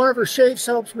one of her shave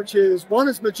soaps, which is, one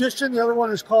is Magician, the other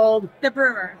one is called The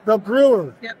Brewer. The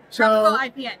Brewer. Yep. Tropical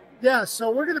IPA. Yeah,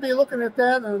 so we're going to be looking at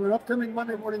that in an upcoming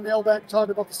Monday Morning Mailbag, talk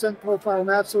about the scent profile and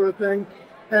that sort of thing.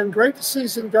 And great to see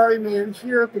Zingari Man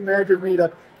here at the Maggard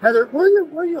Meetup. Heather, where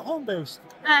are you home based?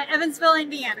 Evansville,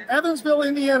 Indiana. Evansville,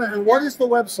 Indiana. And what is the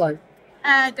website?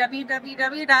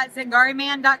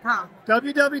 www.zingariman.com.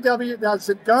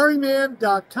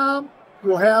 www.zingariman.com.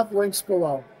 We'll have links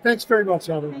below. Thanks very much,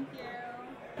 Heather. Thank you.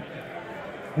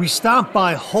 We stopped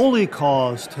by Holy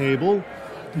Cause table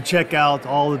to check out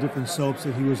all the different soaps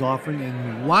that he was offering,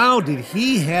 and wow, did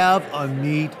he have a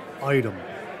neat item.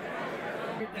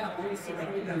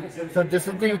 So this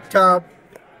is the top.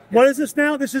 What is this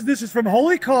now? This is from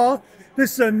Holy Cause.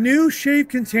 This is a new shave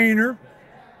container.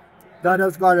 That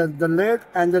has got the lid,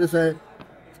 and there's an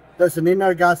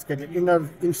inner gasket,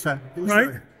 inside.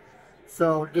 Right.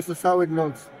 So this is how it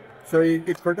looks. So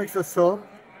it protects the soap,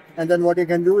 and then what you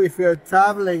can do if you're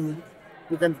traveling,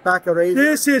 you can pack a razor.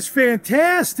 This is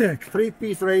fantastic.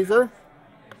 3-piece razor.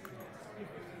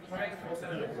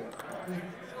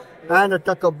 And a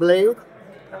tuck-up blade.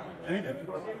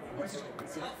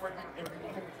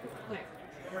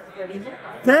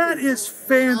 That is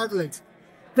fantastic.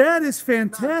 That is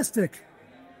fantastic.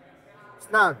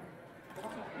 Snug.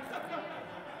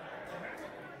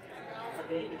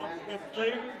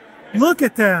 Look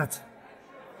at that.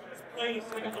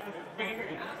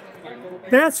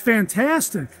 That's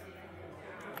fantastic.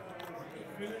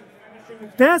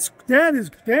 That's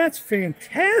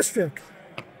fantastic.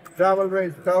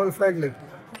 Travel friendly.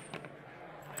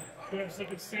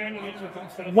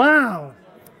 Wow.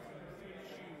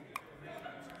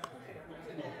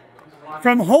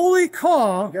 From Holy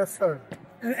Cause. Yes, sir.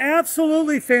 And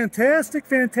absolutely fantastic,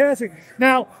 fantastic.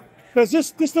 Now, does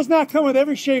this does not come with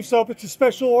every shave soap? It's a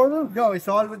special order. No, it's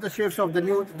all with the shave soap. The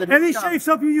new Any stuff. shave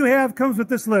soap you have comes with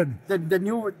this lid. The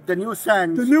new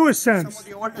scents. The newest scents. Some of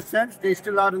the older scents, they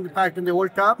still are in the pack in the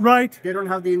old tub. Right. They don't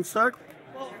have the insert,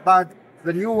 but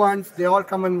the new ones, they all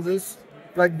come in this.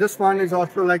 Like this one is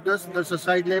also like this. There's a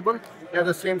side label. They're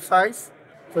the same size,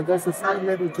 so there's a side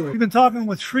label to it. We've been talking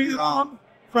with Sriram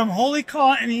from Holy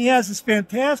Caw, and he has this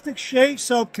fantastic shave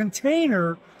soap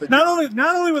container. Not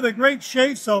only with a great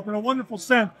shave soap and a wonderful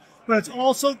scent, but it's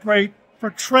also great for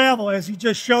travel, as he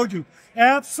just showed you.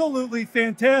 Absolutely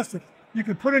fantastic. You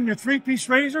can put in your 3-piece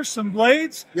razor, some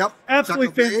blades. Yep. Absolutely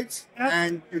blades,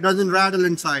 and it doesn't rattle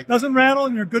inside. Doesn't rattle,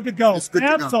 and you're good to go. It's good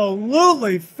to go.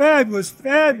 Absolutely fabulous,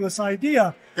 fabulous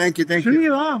idea. Thank you, thank you.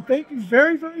 Sriram, thank you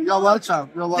very, very much. You're welcome.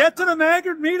 You're welcome. Get to the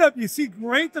Maggard Meetup. You see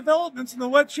great developments in the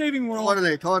wet shaving world.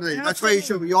 Totally. Absolutely. That's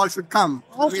why you all should come.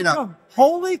 Also come.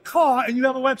 Holy Caw, and you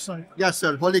have a website. Yes,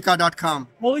 sir. holycaw.com.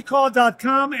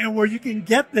 holycaw.com, and where you can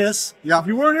get this. Yep. If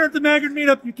you weren't here at the Maggard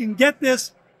Meetup, you can get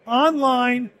this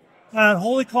online at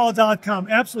holycaw.com.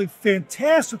 Absolutely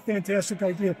fantastic, fantastic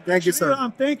idea. Thank you,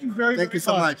 sir. Thank you very, Thank you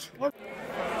so much.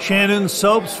 Shannon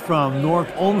Soaps from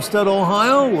North Olmsted,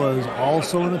 Ohio was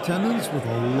also in attendance with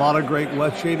a lot of great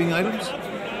wet shaving items.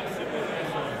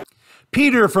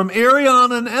 Peter from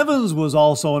Arion and Evans was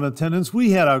also in attendance.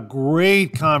 We had a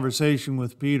great conversation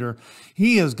with Peter.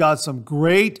 He has got some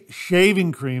great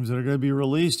shaving creams that are going to be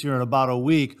released here in about a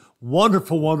week.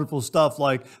 Wonderful, wonderful stuff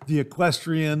like the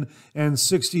Equestrian and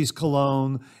 60s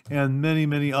Cologne and many,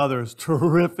 many others.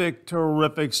 Terrific,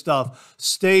 terrific stuff.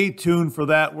 Stay tuned for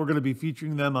that. We're going to be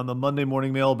featuring them on the Monday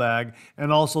Morning Mailbag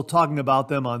and also talking about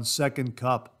them on Second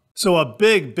Cup. So a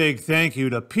big, big thank you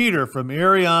to Peter from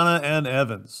Ariana and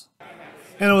Evans.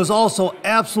 And it was also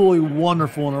absolutely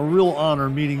wonderful and a real honor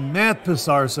meeting Matt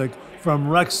Pisarsik from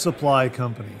Rex Supply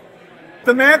Company.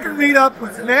 The Maggard Meetup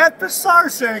with Matt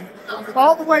Pisarsik,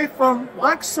 all the way from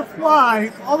Rex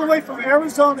Supply, all the way from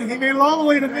Arizona. He made it all the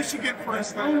way to Michigan for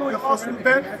this really awesome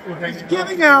event. He's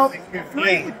giving out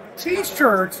free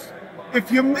t-shirts.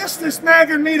 If you missed this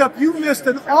Maggard Meetup, you missed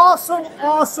an awesome,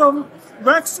 awesome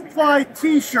Rex Supply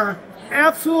t-shirt.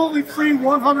 Absolutely free,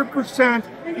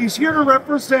 100%. He's here to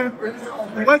represent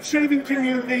the wet shaving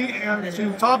community and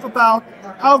to talk about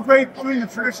how great doing the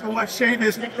traditional wet shave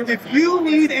is. If you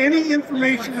need any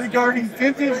information regarding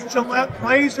vintage Gillette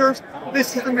razors,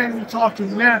 this is the man to talk to.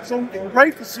 Matt, so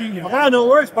great to see you. Yeah, no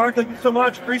worries, Mark. Thank you so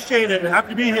much. Appreciate it. Happy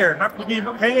to be here. Happy to be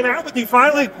hanging out with you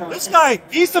finally. This guy,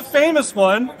 he's the famous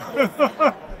one.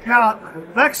 Yeah,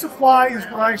 Rex Supply is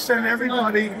what I send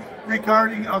everybody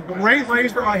regarding a great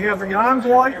razor. I have the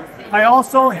Envoy. I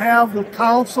also have the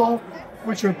Council,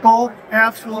 which are both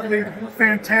absolutely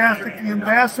fantastic. The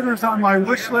Ambassador's on my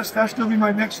wish list. That's going to be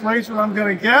my next razor I'm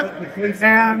going to get.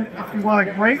 And if you want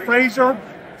a great razor,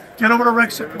 get over to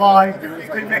Rex Supply.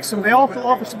 They make some. They also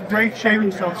offer some great shaving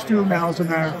soaps too now, as a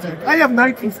matter of fact. I have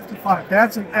 1955.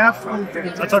 That's an absolute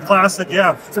fantastic. That's a classic,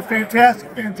 yeah. It's a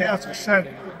fantastic, fantastic set.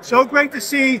 So great to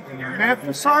see Matt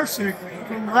Pisarsik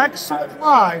from Rex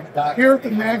Supply here at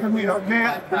the Maggard Meetup.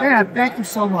 Matt, thank you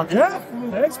so much. Yeah,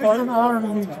 thanks, man.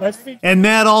 Nice to meet you. And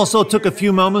Matt also took a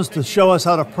few moments to show us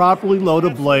how to properly load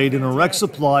a blade in a Rex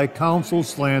Supply Council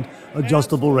Slant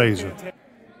adjustable razor.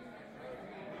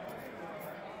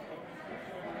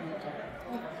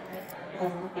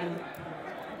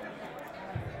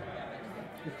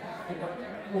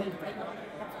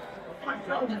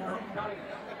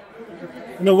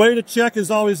 And the way to check is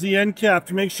always the end cap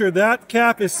to make sure that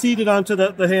cap is seated onto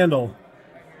the handle.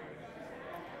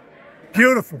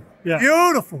 Beautiful. Yeah.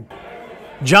 Beautiful.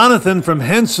 Jonathan from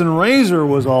Henson Razor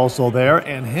was also there,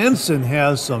 and Henson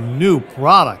has some new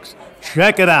products.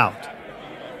 Check it out.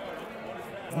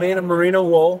 It's made of merino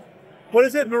wool. What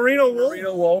is it, merino wool?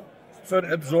 Merino wool. So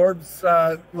it absorbs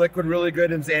liquid really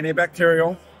good and it's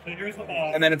antibacterial.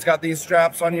 And then it's got these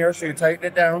straps on here so you tighten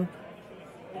it down.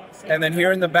 And then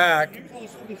here in the back,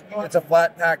 it's a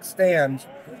flat pack stand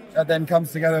that then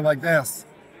comes together like this.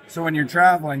 So when you're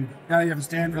traveling, now you have a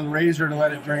stand for the razor to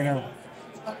let it drain out.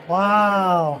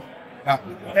 Wow. Yeah.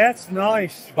 That's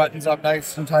nice. Buttons up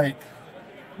nice and tight.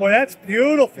 Well, that's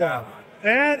beautiful. Yeah.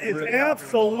 That is really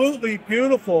absolutely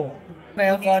beautiful.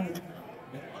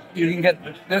 You can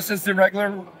get, this is the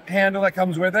regular handle that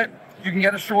comes with it. You can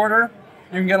get a shorter,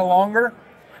 you can get a longer,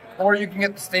 or you can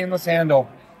get the stainless handle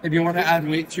if you want to add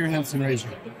weight to your Henson razor.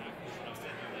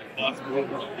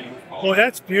 Well,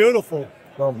 that's beautiful.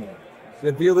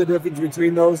 You feel the difference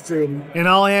between those two. And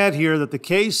I'll add here that the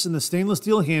case and the stainless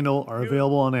steel handle are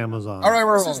available on Amazon. All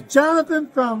right, This is Jonathan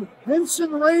from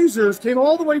Henson Razors. Came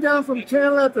all the way down from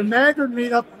Canada at the Maggard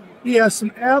Meetup. He has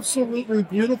some absolutely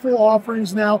beautiful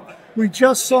offerings now. We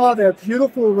just saw that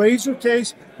beautiful razor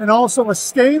case and also a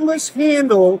stainless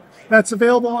handle that's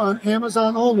available on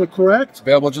Amazon only, correct?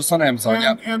 Available just on Amazon,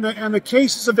 yeah. And the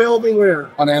case is available where?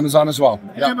 On Amazon as well.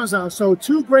 Yep. Amazon. So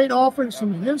 2 great offerings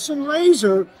from Henson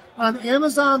Razor on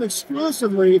Amazon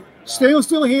exclusively. Stainless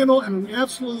steel handle and an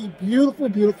absolutely beautiful,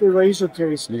 beautiful razor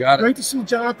case. You got it. Great to see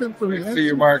Jonathan from Henson see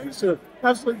you, Mark. Razor.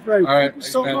 Absolutely great. All right. Thank you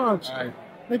so much. All right.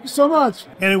 Thank you so much.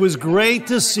 And it was great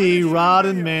to see Rod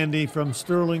and Mandy from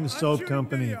Stirling Soap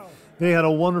Company. They had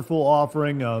a wonderful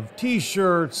offering of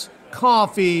T-shirts,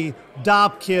 coffee,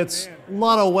 DOP kits, a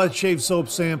lot of wet shave soap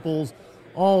samples.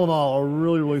 All in all, a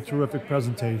really, really terrific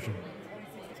presentation.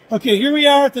 Okay, here we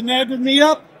are at the Maggard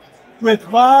Meetup with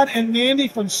Rod and Mandy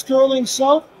from Stirling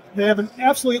Soap. They have an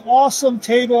absolutely awesome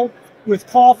table with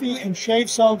coffee and shave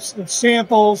soaps and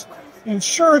samples and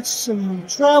shirts and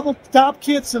travel DOP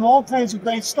kits and all kinds of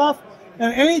great stuff.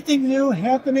 And anything new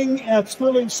happening at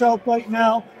Stirling Soap right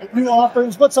now? New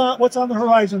offerings. What's on the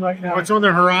horizon right now? What's on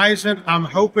the horizon? I'm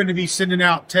hoping to be sending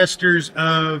out testers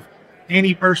of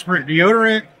antiperspirant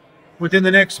deodorant within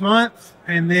the next month,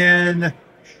 and then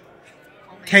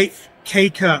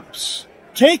K-cups.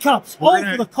 K-cups.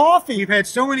 For the coffee. We've had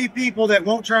so many people that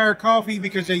won't try our coffee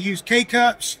because they use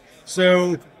K-cups.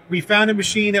 So we found a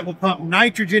machine that will pump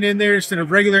nitrogen in there instead of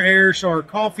regular air, so our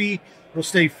coffee will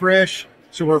stay fresh.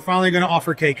 So we're finally going to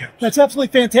offer K-cups. That's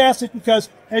absolutely fantastic because,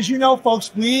 as you know,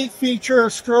 folks, we feature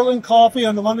Stirling Coffee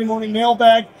on the Monday Morning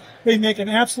Mailbag. They make an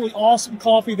absolutely awesome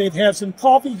coffee. They've had some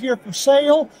coffee here for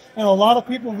sale, and a lot of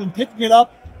people have been picking it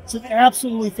up. It's an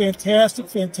absolutely fantastic,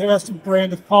 fantastic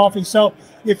brand of coffee. So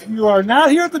if you are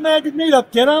not here at the Maggard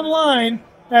Meetup, get online.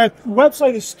 The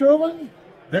website is Stirling.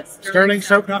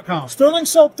 StirlingSoap.com.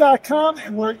 StirlingSoap.com,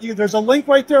 and there's a link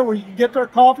right there where you can get their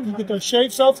coffee, you can get their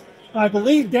shave soaps. I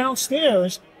believe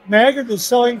downstairs, Maggard is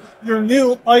selling your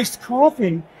new iced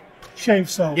coffee shave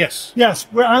soap. Yes. Yes.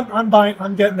 I'm buying.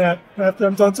 I'm getting that after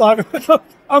I'm done talking.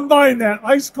 I'm buying that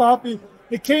iced coffee.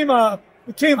 It came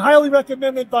highly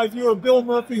recommended by viewer Bill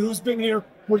Murphy, who's been here.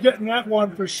 We're getting that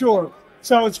one for sure.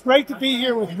 So it's great to be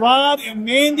here with Rod and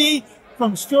Mandy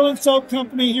from Stirling Soap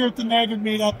Company here at the Maggard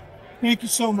Meetup. Thank you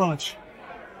so much.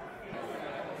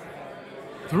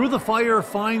 Through the Fire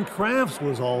Fine Crafts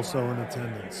was also in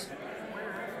attendance.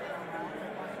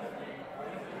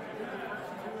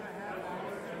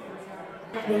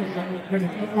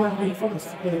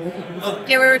 Yeah,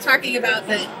 we were talking about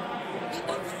that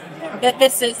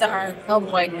this is our, oh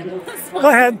boy. Go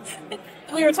ahead.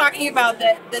 We were talking about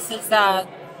that this is the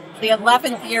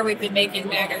 11th year we've been making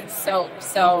Maggard soap.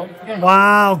 So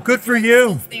wow, good for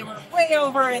you. They were way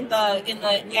over in the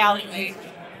alleyway.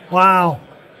 Wow.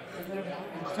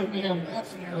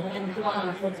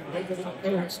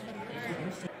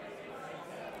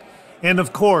 And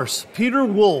of course, Peter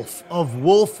Wolf of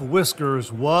Wolf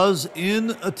Whiskers was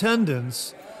in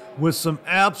attendance with some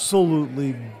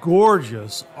absolutely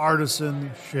gorgeous artisan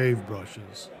shave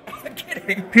brushes.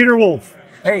 Peter Wolf.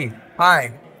 Hey,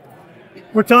 hi.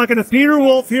 We're talking to Peter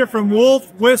Wolf here from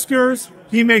Wolf Whiskers.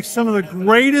 He makes some of the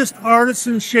greatest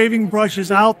artisan shaving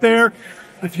brushes out there.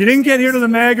 If you didn't get here to the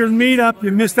Maggard Meetup, you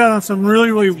missed out on some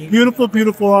really, really beautiful,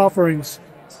 beautiful offerings.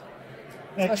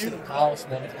 Especially the polished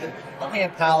one.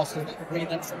 Hand polished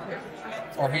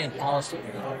or hand polished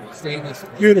stainless.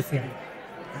 Beautiful.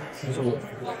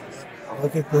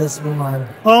 Look at this one.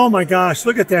 Oh my gosh,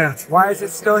 look at that. Why is it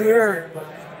still here?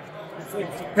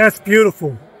 That's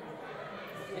beautiful.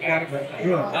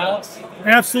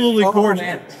 Absolutely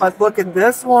gorgeous. But look at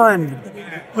this one.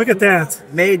 Look at that.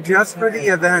 Made just for the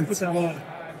event.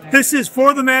 This is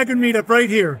for the Maggard Meetup right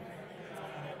here.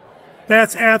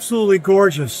 That's absolutely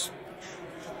gorgeous.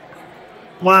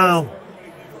 Wow.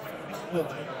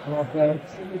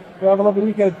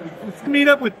 Meet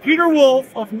up with Peter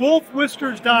Wolf of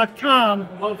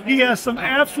wolfwhiskers.com. He has some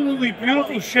absolutely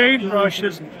beautiful shave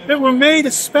brushes that were made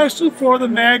especially for the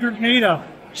Maggard Meetup.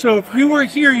 So if you were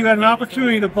here, you had an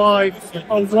opportunity to buy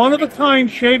a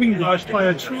one-of-a-kind shaving brush by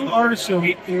a true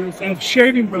artisan of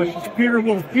shaving brushes, Peter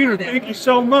Wolf. Peter, thank you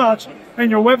so much.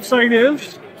 And your website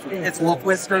is? It's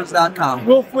wolfwhiskers.com.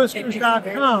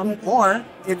 Wolfwhiskers.com. Or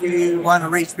if you want to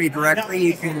reach me directly,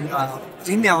 you can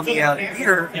email me at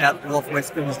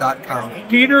peter@wolfwhiskers.com.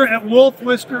 Peter at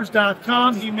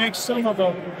wolfwhiskers.com. He makes some of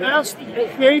the best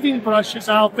shaving brushes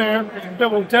out there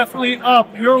that will definitely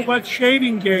up your wet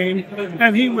shaving game.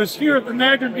 And he was here at the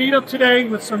Maggard Meetup today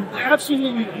with some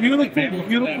absolutely beautiful,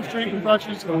 beautiful shaving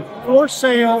brushes for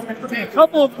sale, a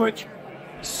couple of which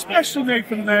specially made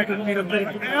for the Maggard Meetup.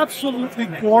 They're absolutely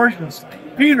gorgeous.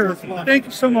 Peter, thank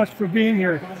you so much for being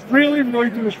here. Really, really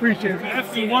do appreciate it.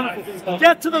 Absolutely wonderful.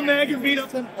 Get to the Maggard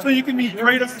Meetup so you can meet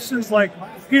great artisans like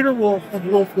Peter Wolf of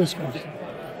Wolf Whiskers.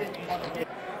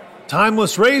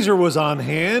 Timeless Razor was on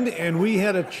hand, and we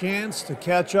had a chance to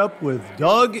catch up with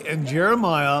Doug and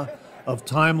Jeremiah of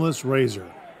Timeless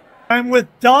Razor. I'm with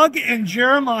Doug and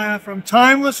Jeremiah from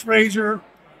Timeless Razor,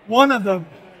 one of the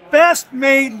best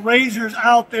made razors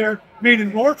out there, made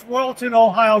in North Royalton,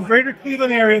 Ohio, greater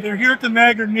Cleveland area. They're here at the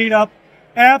Maggard Meetup.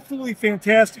 Absolutely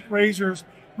fantastic razors.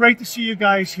 Great to see you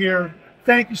guys here.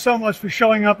 Thank you so much for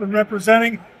showing up and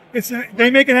representing. They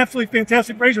make an absolutely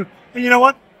fantastic razor. And you know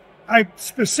what? I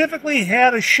specifically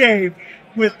had a shave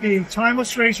with the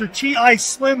Timeless Razor TI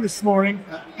Slim this morning,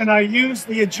 and I used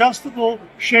the adjustable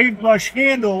shave brush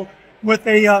handle with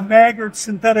a Maggard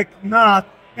synthetic knot,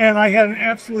 and I had an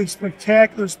absolutely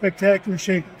spectacular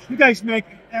shave. You guys make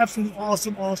absolutely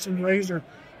awesome razor.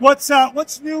 What's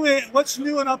new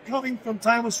and upcoming from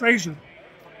Timeless Razor?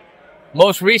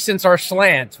 Most recent's our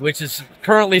slant, which is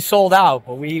currently sold out,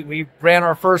 but we ran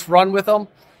our first run with them,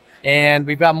 and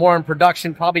we've got more in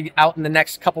production, probably out in the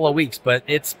next couple of weeks. But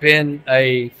it's been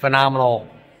a phenomenal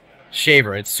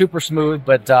shaver. It's super smooth,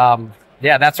 but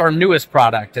yeah, that's our newest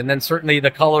product. And then certainly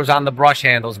the colors on the brush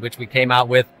handles, which we came out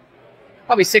with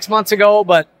probably 6 months ago.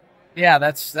 But yeah,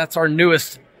 that's our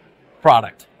newest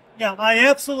product. Yeah, I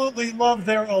absolutely love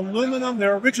their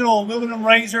original aluminum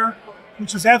razor,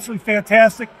 which is absolutely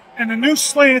fantastic. And the new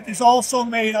slant is also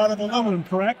made out of aluminum,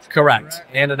 correct? Correct.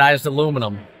 Anodized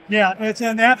aluminum. Yeah, it's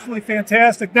absolutely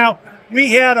fantastic. Now,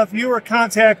 we had a viewer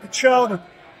contact the show that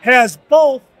has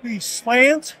both the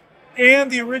slant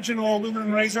and the original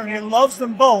aluminum razor, and he loves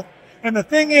them both. And the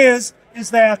thing is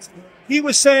that he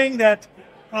was saying that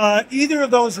either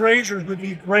of those razors would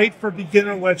be great for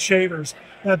beginner wet shavers,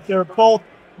 that they're both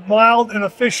mild and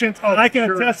efficient. And I can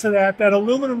attest to that. That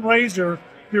aluminum razor,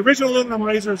 the original aluminum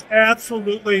razor, is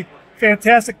absolutely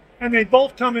fantastic. And they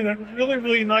both come in at really,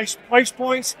 really nice price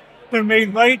points. They're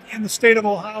made right in the state of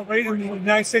Ohio, right in the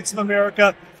United States of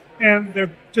America. And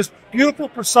they're just beautiful,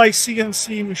 precise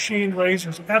CNC machined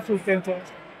razors. Absolutely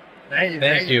fantastic.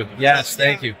 Thank you. Yes,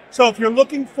 thank you. So if you're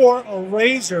looking for a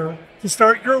razor to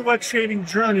start your wet shaving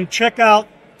journey, check out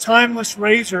Timeless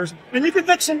Razors. And you can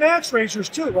mix and match razors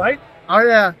too, right? Oh,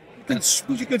 yeah.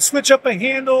 You can switch up a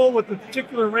handle with a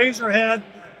particular razor head.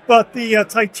 But the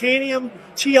titanium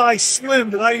TI Slim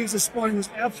that I used this morning was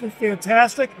absolutely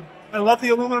fantastic. I love the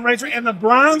aluminum razor. And the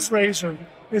bronze razor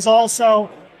is also,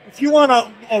 if you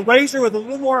want a razor with a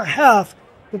little more heft,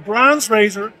 the bronze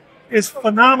razor is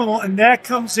phenomenal, and that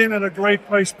comes in at a great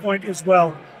price point as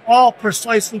well. All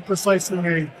precisely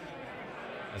made.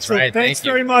 That's right. Thanks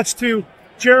very much to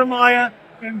Jeremiah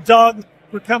and Doug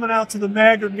for coming out to the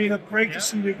Maggard Meetup. Great to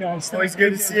see you guys. Always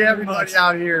good to see everybody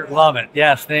out here. Love it.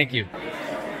 Yes, thank you.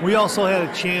 We also had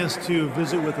a chance to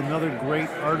visit with another great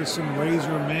artisan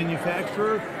razor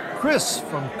manufacturer, Chris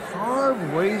from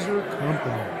Carve Razor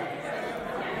Company.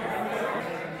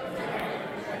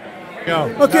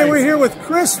 Okay, we're here with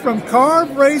Chris from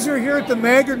Carve Razor here at the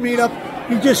Maggard Meetup.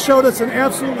 He just showed us an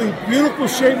absolutely beautiful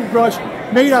shaving brush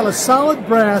made out of solid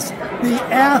brass, the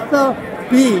Atha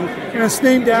B, and it's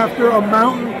named after a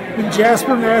mountain in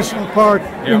Jasper National Park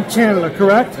in Canada,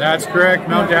 correct? That's correct,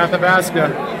 Mount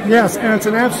Athabasca. Yes, and it's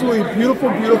an absolutely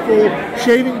beautiful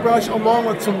shaving brush along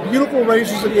with some beautiful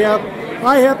razors that you have.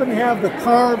 I happen to have the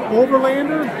Carve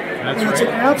Overlander, and it's an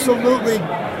absolutely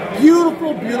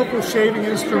beautiful shaving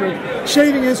instrument.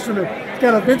 It's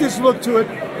got a vintage look to it.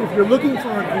 If you're looking for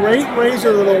a great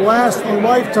razor that'll last a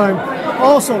lifetime,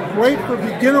 also great for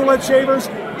beginner wet shavers,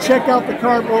 check out the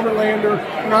Carve Overlander.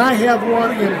 And I have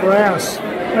one in brass.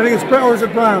 I think it's brass, or is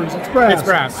it bronze? It's brass. It's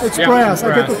brass. It's yep, brass. It's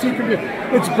brass. I get the two confused.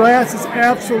 It's brass. It's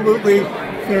absolutely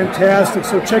fantastic.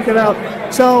 So check it out.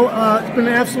 So it's been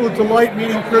an absolute delight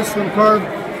meeting Chris from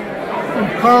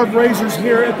Carve Razors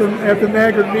here at the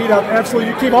Maggard Meetup.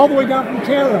 Absolutely. You came all the way down from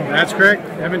Canada. That's correct.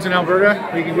 Edmonton, Alberta.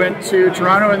 We went to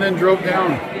Toronto and then drove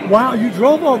down. Wow, you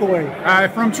drove all the way?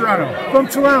 From Toronto. From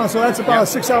Toronto, so that's about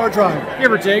a 6-hour drive.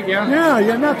 Give or take, yeah.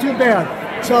 Yeah, not too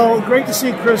bad. So great to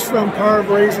see Chris from Carve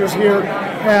Razors here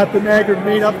at the Maggard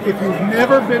Meetup. If you've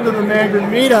never been to the Maggard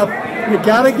Meetup, you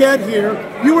got to get here.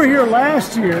 You were here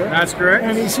last year. That's correct.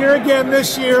 And he's here again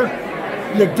this year.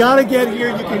 You got to get here.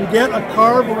 You can get a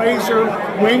Carve Razor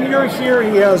when you're here.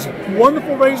 He has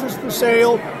wonderful razors for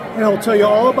sale, and he'll tell you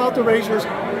all about the razors.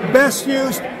 Best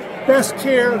use, best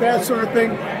care, that sort of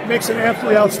thing. Makes an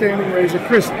absolutely outstanding razor.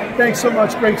 Chris, thanks so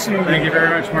much. Great seeing you. Thank you very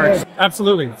much, Mark.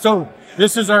 Absolutely. So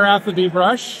this is our Atha B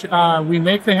brush. We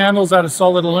make the handles out of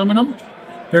solid aluminum.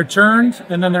 They're turned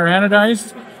and then they're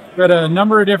anodized. We've got a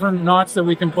number of different knots that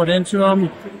we can put into them.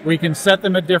 We can set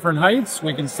them at different heights.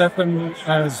 We can set them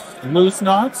as loose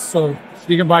knots, so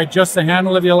you can buy just the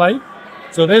handle if you like.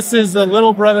 So this is the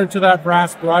little brother to that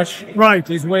brass brush. Right.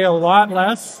 These weigh a lot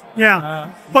less.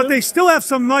 Yeah, but they still have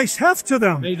some nice heft to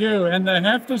them. They do, and the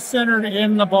heft is centered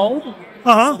in the bulb.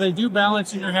 Uh-huh. So they do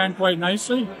balance in your hand quite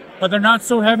nicely, but they're not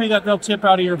so heavy that they'll tip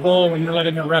out of your bowl when you're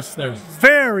letting it rest there.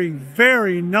 Very,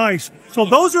 very nice. So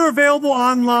those are available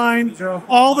online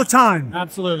all the time.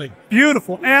 Absolutely.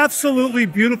 Beautiful. Absolutely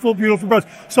beautiful, beautiful brush.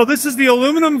 So this is the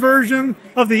aluminum version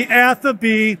of the Atha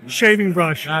B shaving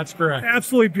brush. That's correct.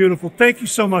 Absolutely beautiful. Thank you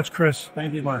so much, Chris.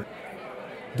 Thank you, Mark.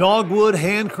 Dogwood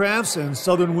Handcrafts and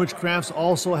Southern Witchcrafts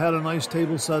also had a nice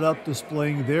table set up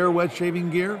displaying their wet shaving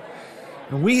gear.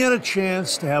 And we had a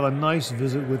chance to have a nice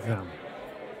visit with them.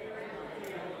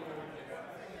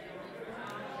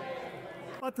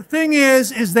 But the thing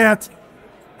is that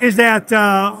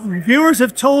reviewers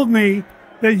have told me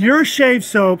that your shave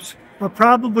soaps are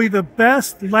probably the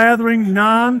best lathering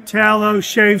non-tallow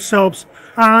shave soaps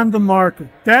on the market.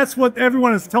 That's what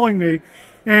everyone is telling me,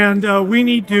 and we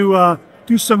need to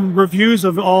do some reviews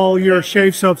of all your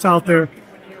shave soaps out there.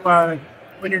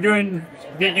 When you're doing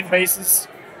vegan bases,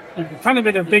 you're kind of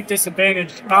at a big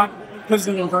disadvantage, not because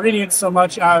of the ingredients so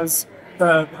much as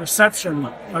the perception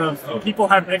of people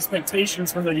have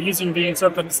expectations when they're using vegan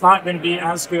soap that it's not going to be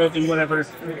as good and whatever.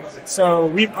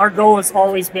 So our goal has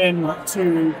always been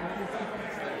to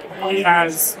be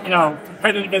as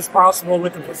competitive as possible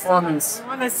with the performance. We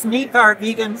want to sneak our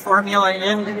vegan formula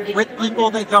in with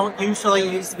people that don't usually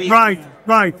use vegan.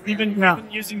 Right. We've been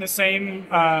using the same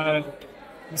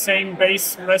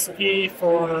base recipe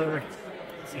for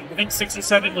I think 6 or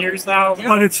 7 years now. We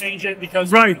don't change it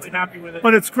because we're really happy with it.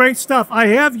 But it's great stuff. I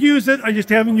have used it. I just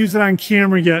haven't used it on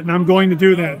camera yet, and I'm going to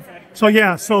do that. Okay. So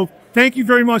yeah. So thank you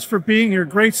very much for being here.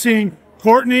 Great seeing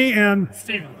Courtney and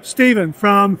Stephen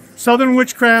from Southern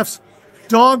Witchcrafts,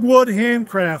 Dogwood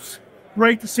Handcrafts.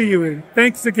 Great to see you in.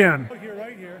 Thanks again.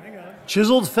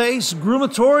 Chiseled Face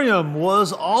Grumatorium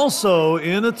was also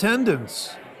in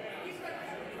attendance.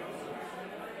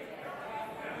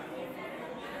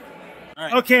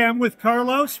 Okay, I'm with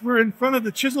Carlos. We're in front of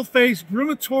the Chiseled Face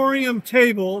Grumatorium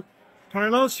table.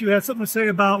 Carlos, you had something to say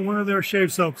about one of their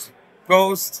shave soaps.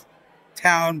 Ghost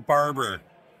Town Barber,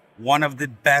 one of the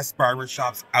best barber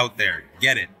shops out there.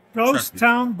 Get it. Ghost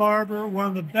Town Barber, one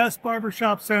of the best barber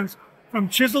shop scents from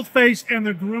Chiseled Face and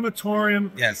the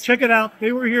Grumatorium. Yes. Check it out.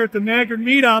 They were here at the Maggard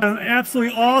Meetup, an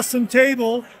absolutely awesome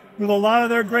table with a lot of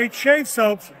their great shave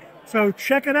soaps. So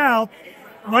check it out.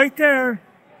 Right there,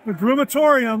 the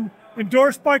Grumatorium,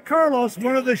 endorsed by Carlos,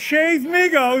 one of the Shave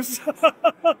Migos.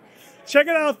 Check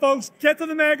it out, folks. Get to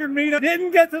the Maggard Meetup.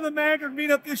 Didn't get to the Maggard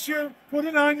Meetup this year. Put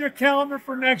it on your calendar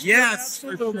for next year. Yes,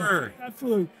 for sure.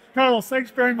 Absolutely. Carlos,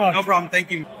 thanks very much. No problem.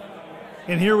 Thank you.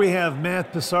 And here we have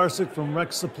Matt Pisarcik from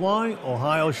Rex Supply,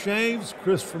 Ohio Shaves,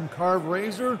 Chris from Carve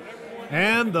Razor,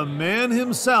 and the man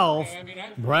himself,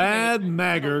 Brad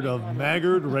Maggard of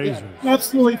Maggard Razors.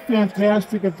 Absolutely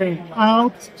fantastic event.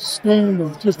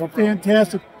 Outstanding. Just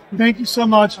fantastic. Thank you so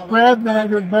much. Brad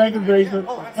Maggard, Maggard Razor.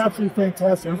 Absolutely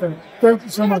fantastic event. Thank you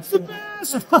so much.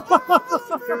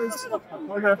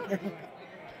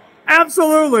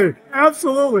 Absolutely.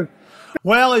 Absolutely.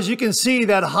 Well, as you can see,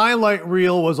 that highlight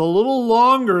reel was a little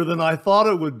longer than I thought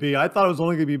it would be. I thought it was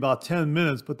only going to be about 10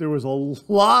 minutes, but there was a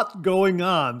lot going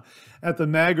on at the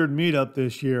Maggard Meetup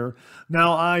this year.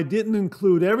 Now, I didn't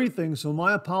include everything, so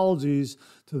my apologies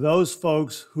to those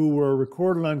folks who were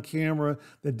recorded on camera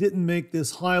that didn't make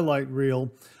this highlight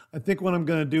reel. I think what I'm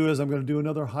going to do is I'm going to do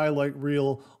another highlight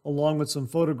reel along with some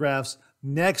photographs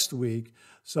next week.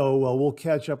 So we'll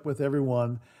catch up with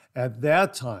everyone at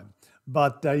that time.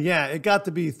 But yeah, it got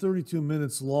to be 32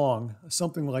 minutes long,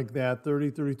 something like that,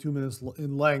 32 minutes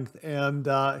in length, and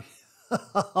a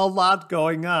lot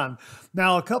going on.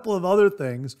 Now, a couple of other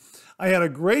things. I had a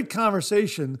great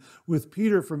conversation with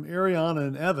Peter from Ariana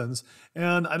and Evans,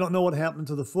 and I don't know what happened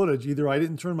to the footage. Either I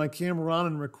didn't turn my camera on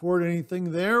and record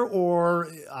anything there, or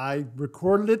I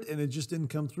recorded it and it just didn't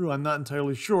come through. I'm not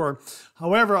entirely sure.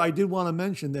 However, I did want to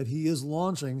mention that he is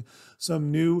launching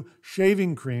some new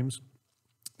shaving creams.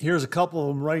 Here's a couple of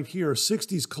them right here.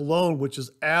 60s Cologne, which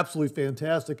is absolutely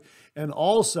fantastic, and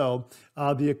also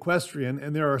the Equestrian,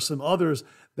 and there are some others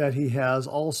that he has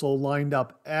also lined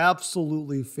up.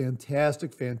 Absolutely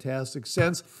fantastic, fantastic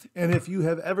scents. And if you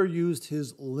have ever used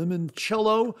his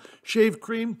Limoncello shave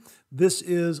cream, this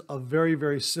is a very,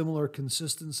 very similar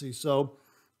consistency. So,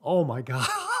 oh my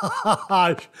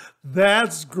gosh,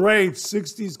 that's great.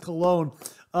 60s Cologne,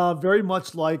 very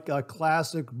much like a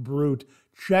classic Brute.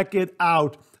 Check it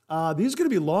out. These are going to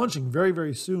be launching very,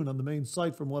 very soon on the main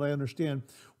site, from what I understand.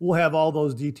 We'll have all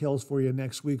those details for you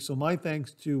next week. So my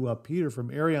thanks to Peter from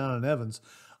Ariana and Evans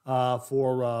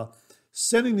for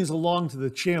sending these along to the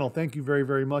channel. Thank you very,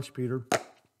 very much, Peter.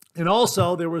 And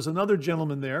also, there was another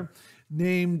gentleman there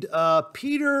named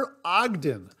Peter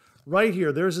Ogden. Right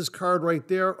here, there's his card right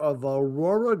there of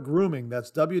Aurora Grooming.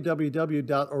 That's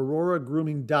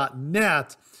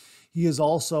www.auroragrooming.net. He is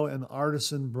also an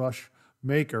artisan brush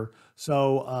maker.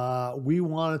 So we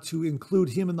wanted to include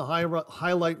him in the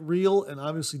highlight reel, and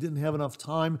obviously didn't have enough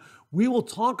time. We will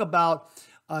talk about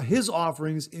his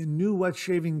offerings in new wet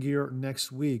shaving gear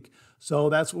next week.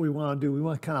 So that's what we want to do. We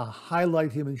want to kind of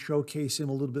highlight him and showcase him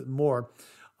a little bit more.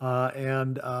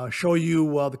 And show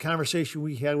you the conversation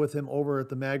we had with him over at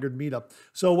the Maggard Meetup.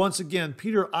 So once again,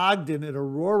 Peter Ogden at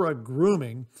Aurora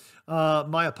Grooming.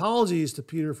 My apologies to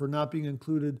Peter for not being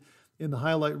included in the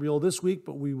highlight reel this week,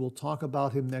 but we will talk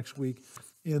about him next week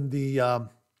in the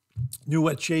new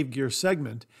wet shave gear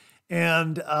segment.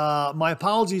 And my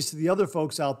apologies to the other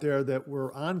folks out there that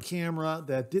were on camera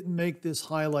that didn't make this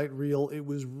highlight reel. It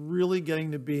was really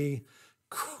getting to be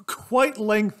quite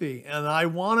lengthy, and I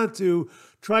wanted to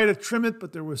try to trim it,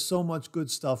 but there was so much good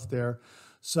stuff there.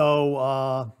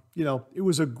 So, you know, it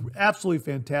was an absolutely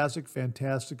fantastic,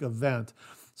 fantastic event.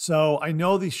 So I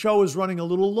know the show is running a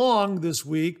little long this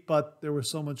week, but there was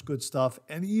so much good stuff,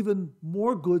 and even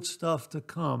more good stuff to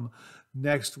come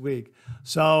next week.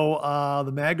 So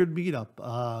the Maggard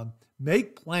Meetup,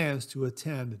 make plans to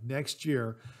attend next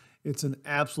year. It's an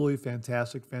absolutely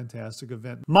fantastic, fantastic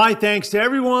event. My thanks to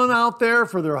everyone out there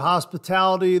for their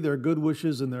hospitality, their good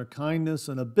wishes, and their kindness.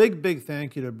 And a big, big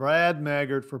thank you to Brad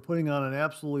Maggard for putting on an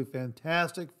absolutely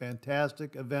fantastic,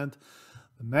 fantastic event,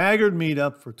 the Maggard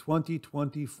Meetup for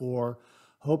 2024.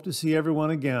 Hope to see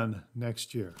everyone again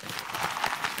next year.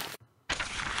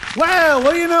 Well,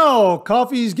 what do you know?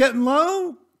 Coffee's getting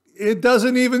low? It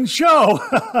doesn't even show.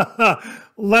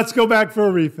 Let's go back for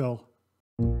a refill.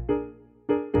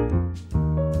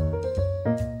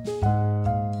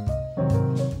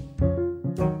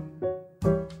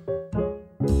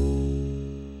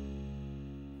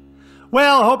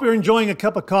 Well, I hope you're enjoying a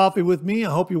cup of coffee with me.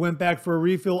 I hope you went back for a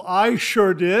refill. I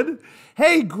sure did.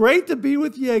 Hey, great to be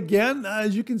with you again.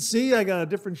 As you can see, I got a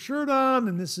different shirt on,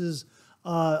 and this is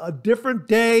a different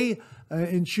day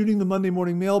in shooting the Monday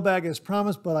Morning Mailbag as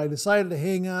promised, but I decided to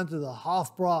hang on to the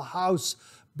Hofbrauhaus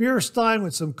beer stein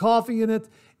with some coffee in it,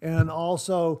 and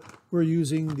also we're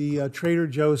using the Trader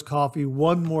Joe's coffee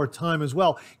one more time as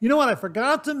well. You know what? I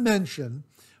forgot to mention,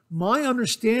 my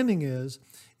understanding is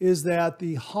that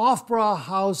the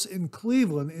Hofbrauhaus in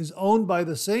Cleveland is owned by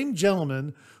the same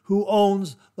gentleman who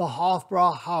owns the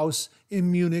Hofbrauhaus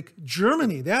in Munich,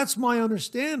 Germany. That's my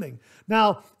understanding.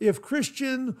 Now, if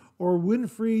Christian or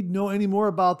Winfried know any more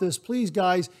about this, please,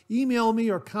 guys, email me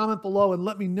or comment below and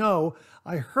let me know.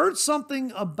 I heard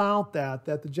something about that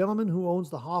the gentleman who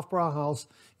owns the Hofbrauhaus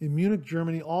in Munich,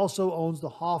 Germany also owns the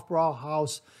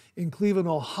Hofbrauhaus in Cleveland,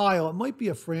 Ohio. It might be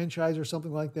a franchise or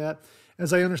something like that.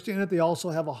 As I understand it, they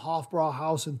also have a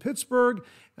Hofbrauhaus in Pittsburgh,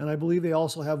 and I believe they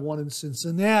also have one in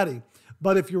Cincinnati.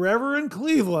 But if you're ever in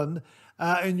Cleveland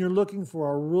and you're looking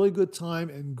for a really good time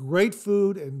and great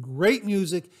food and great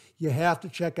music, you have to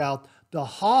check out the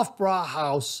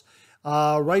Hofbrauhaus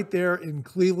right there in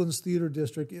Cleveland's Theater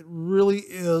District. It really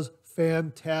is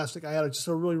fantastic. I had just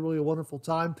a really, really wonderful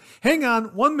time. Hang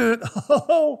on 1 minute.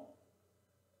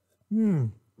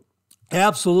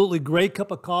 Absolutely great cup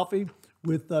of coffee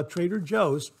with Trader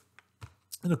Joe's.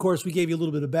 And of course, we gave you a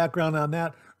little bit of background on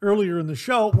that earlier in the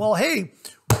show. Well, hey,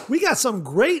 we got some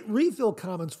great refill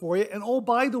comments for you. And oh,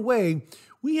 by the way,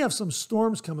 we have some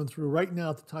storms coming through right now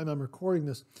at the time I'm recording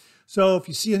this. So if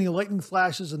you see any lightning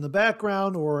flashes in the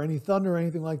background or any thunder or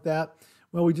anything like that,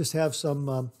 well, we just have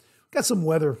some, got some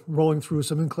weather rolling through,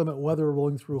 some inclement weather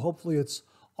rolling through. Hopefully it's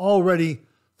already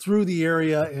through the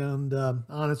area and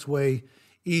on its way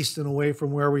east and away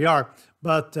from where we are.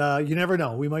 But you never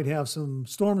know. We might have some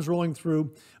storms rolling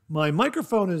through. My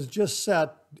microphone is just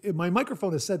set. My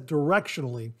microphone is set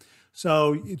directionally,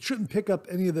 so it shouldn't pick up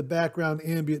any of the background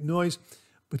ambient noise,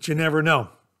 but you never know.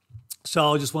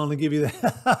 So I just wanted to give you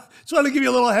that. Just wanted to give you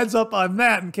a little heads up on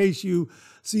that in case you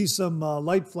see some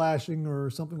light flashing or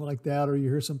something like that, or you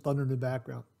hear some thunder in the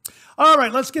background. All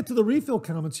right, let's get to the refill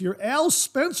comments here. Al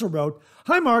Spencer wrote,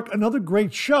 "Hi, Mark, another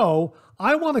great show.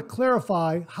 I want to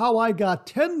clarify how I got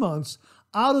 10 months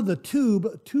out of the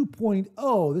Tube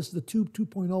 2.0. This is the Tube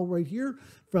 2.0 right here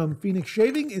from Phoenix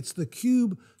Shaving. It's the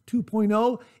Cube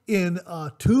 2.0 in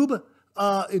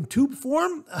tube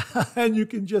form, and you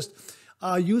can just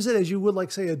use it as you would,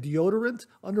 like, say, a deodorant,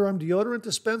 underarm deodorant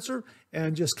dispenser,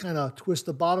 and just kind of twist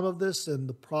the bottom of this, and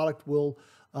the product will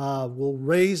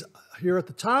raise here at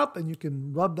the top, and you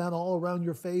can rub that all around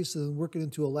your face and work it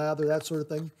into a lather, that sort of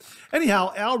thing.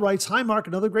 Anyhow, Al writes, "Hi, Mark,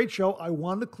 another great show. I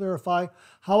wanted to clarify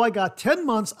how I got 10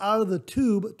 months out of the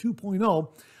Tube 2.0.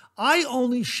 I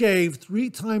only shave 3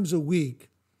 times a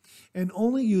week and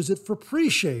only use it for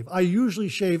pre-shave. I usually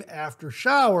shave after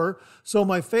shower, so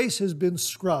my face has been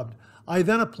scrubbed. I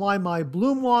then apply my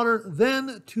Bloom water,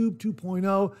 then Tube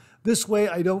 2.0. This way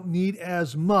I don't need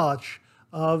as much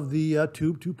of the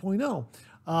Tube 2.0.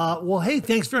 Well, hey,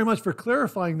 thanks very much for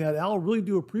clarifying that, Al. Really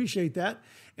do appreciate that.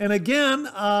 And again,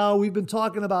 we've been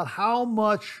talking about how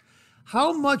much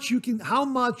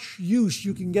use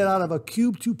you can get out of a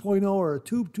Cube 2.0 or a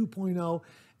Tube 2.0,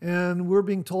 and we're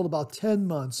being told about 10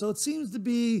 months. So it seems to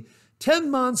be 10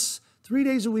 months, 3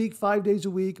 days a week, 5 days a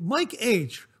week. Mike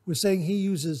H. was saying he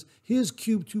uses his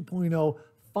Cube 2.0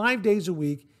 5 days a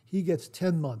week. He gets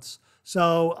 10 months.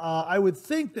 So I would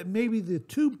think that maybe the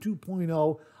Tube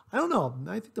 2.0, I don't know.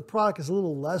 I think the product is a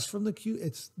little less from the Cube.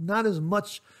 It's not as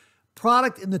much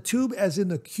product in the Tube as in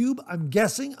the Cube, I'm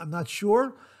guessing. I'm not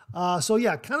sure. So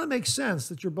yeah, it kind of makes sense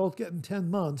that you're both getting 10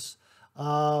 months.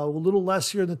 A little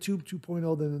less here in the Tube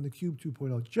 2.0 than in the Cube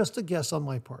 2.0. Just a guess on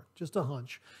my part, just a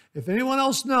hunch. If anyone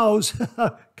else knows,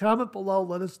 comment below,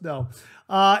 let us know.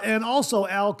 And also,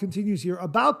 Al continues here,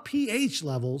 about pH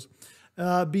levels.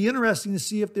 Be interesting to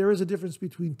see if there is a difference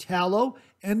between tallow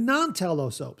and non-tallow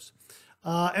soaps.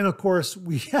 And of course,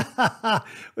 I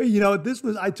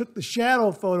took the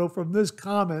shadow photo from this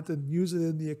comment and used it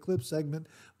in the Eclipse segment.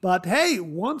 But hey,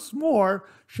 once more,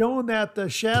 showing that the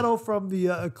shadow from the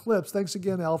Eclipse. Thanks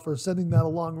again, Al, for sending that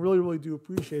along. Really, really do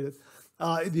appreciate it.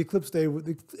 The Eclipse Day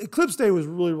was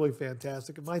really, really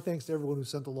fantastic. And my thanks to everyone who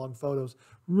sent along photos.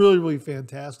 Really, really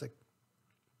fantastic.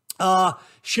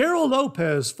 Cheryl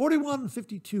Lopez,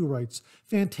 4152, writes,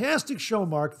 "Fantastic show,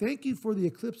 Mark. Thank you for the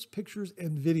Eclipse pictures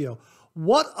and video.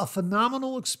 What a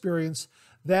phenomenal experience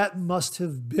that must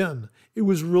have been. It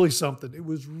was really something. It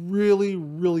was really,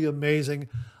 really amazing.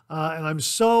 And I'm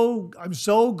so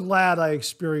glad I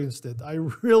experienced it. I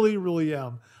really, really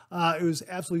am. It was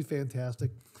absolutely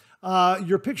fantastic.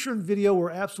 Your picture and video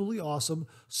were absolutely awesome.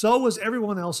 So was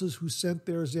everyone else's who sent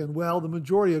theirs in. Well, the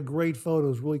majority of great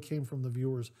photos really came from the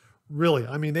viewers. Really.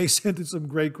 I mean, they sent in some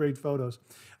great, great photos,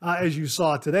 as you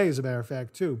saw today, as a matter of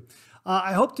fact, too.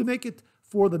 I hope to make it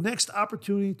for the next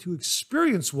opportunity to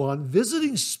experience one.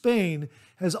 Visiting Spain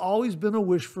has always been a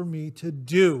wish for me to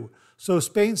do. So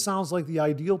Spain sounds like the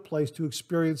ideal place to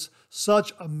experience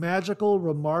such a magical,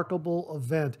 remarkable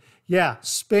event. Yeah,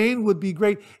 Spain would be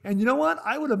great. And you know what?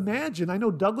 I would imagine, I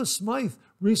know Douglas Smythe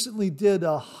recently did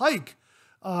a hike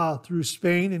through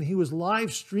Spain, and he was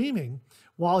live streaming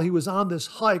while he was on this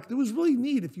hike. It was really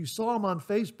neat. If you saw him on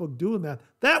Facebook doing that,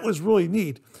 that was really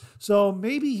neat. So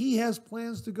maybe he has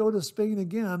plans to go to Spain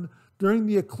again during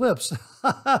the eclipse.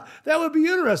 That would be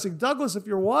interesting. Douglas, if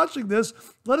you're watching this,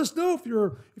 let us know if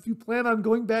you plan on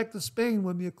going back to Spain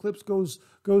when the eclipse goes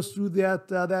through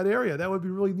that area. That would be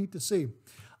really neat to see.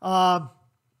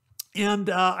 And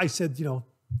I said,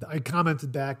 I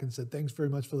commented back and said, thanks very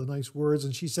much for the nice words.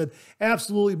 And she said,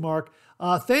 absolutely, Mark.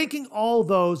 Thanking all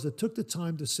those that took the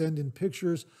time to send in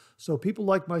pictures so people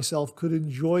like myself could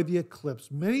enjoy the eclipse.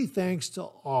 Many thanks to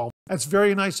all. That's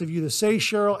very nice of you to say,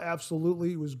 Cheryl.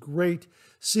 Absolutely. It was great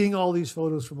seeing all these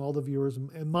photos from all the viewers.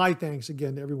 And my thanks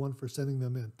again to everyone for sending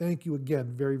them in. Thank you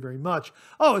again very, very much.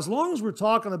 Oh, as long as we're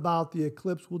talking about the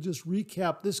eclipse, we'll just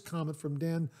recap this comment from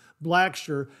Dan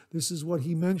Blacksher. This is what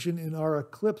he mentioned in our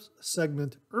eclipse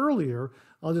segment earlier.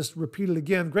 I'll just repeat it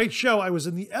again. Great show. I was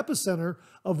in the epicenter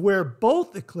of where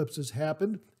both eclipses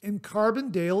happened in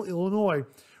Carbondale, Illinois.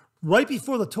 Right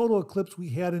before the total eclipse,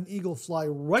 we had an eagle fly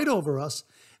right over us,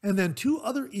 and then 2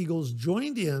 other eagles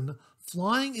joined in,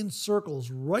 flying in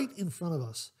circles right in front of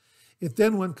us. It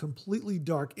then went completely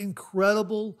dark.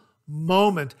 Incredible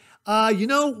moment. I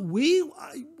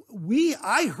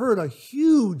heard a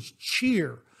huge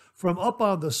cheer from up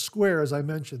on the square, as I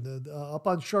mentioned, up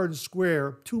on Chardon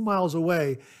Square, 2 miles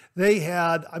away. They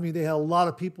had a lot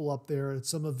of people up there at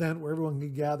some event where everyone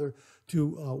could gather to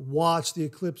watch the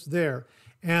eclipse there.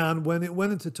 And when it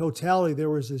went into totality,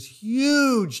 there was this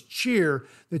huge cheer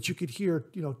that you could hear,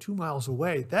 2 miles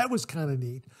away. That was kind of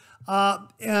neat.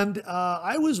 And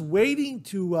I was waiting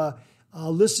to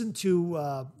listen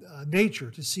to nature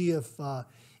to see if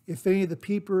any of the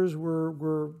peepers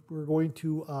were going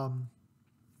to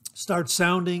start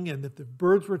sounding and that the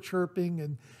birds were chirping.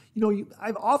 And,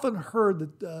 I've often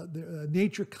heard that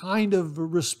nature kind of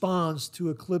responds to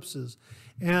eclipses.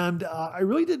 And I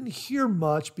really didn't hear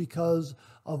much because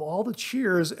of all the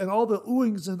cheers and all the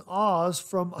oohings and ahs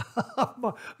from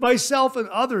myself and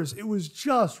others. It was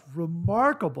just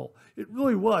remarkable. It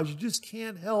really was. You just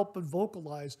can't help but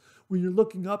vocalize when you're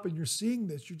looking up and you're seeing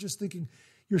this. You're just thinking,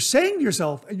 you're saying to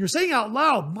yourself, and you're saying out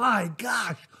loud, my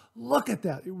gosh, look at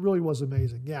that. It really was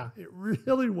amazing. Yeah, it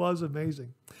really was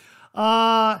amazing.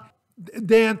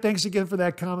 Dan, thanks again for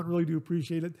that comment. Really do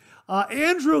appreciate it.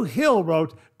 Andrew Hill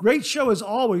wrote, great show as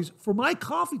always. For my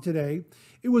coffee today,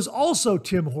 it was also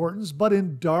Tim Hortons, but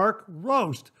in dark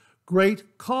roast.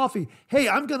 Great coffee. Hey,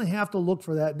 I'm going to have to look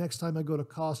for that next time I go to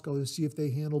Costco to see if they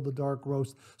handle the dark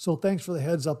roast. So thanks for the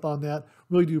heads up on that.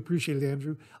 Really do appreciate it,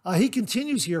 Andrew. He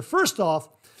continues here. First off,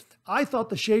 I thought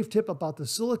the shave tip about the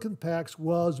silicone packs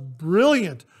was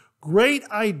brilliant. Great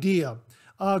idea.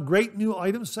 Great new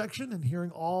item section and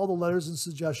hearing all the letters and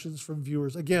suggestions from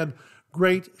viewers. Again,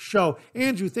 great show.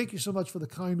 Andrew, thank you so much for the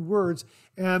kind words.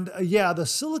 And yeah, the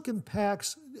silicone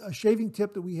packs shaving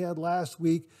tip that we had last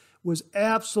week was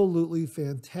absolutely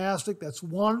fantastic. That's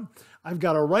one I've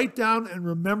got to write down and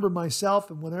remember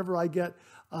myself. And whenever I get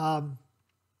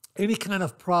any kind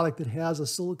of product that has a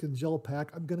silicone gel pack,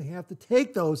 I'm going to have to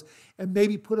take those and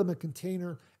maybe put them in a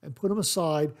container and put them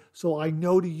aside so I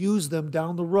know to use them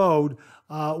down the road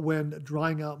when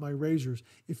drying out my razors.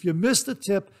 If you missed the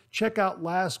tip, check out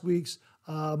last week's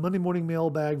Monday Morning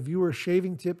Mailbag viewer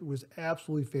shaving tip. It was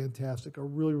absolutely fantastic. A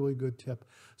really, really good tip.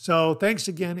 So thanks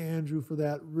again, Andrew, for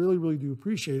that. Really, really do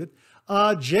appreciate it.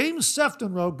 James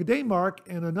Sefton wrote, good day, Mark,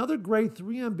 and another great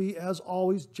 3MB as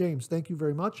always. James, thank you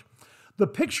very much. The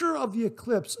picture of the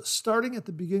eclipse starting at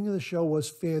the beginning of the show was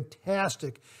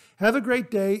fantastic. Have a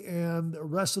great day and the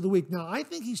rest of the week. Now, I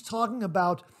think he's talking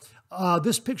about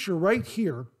this picture right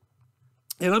here,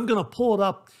 and I'm going to pull it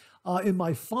up in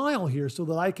my file here so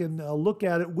that I can look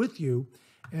at it with you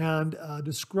and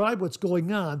describe what's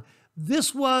going on.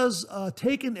 This was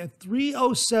taken at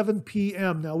 3:07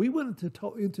 p.m. Now, we went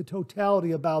into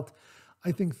totality about,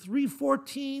 I think,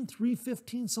 3:14,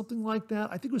 3:15, something like that.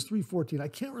 I think it was 3:14. I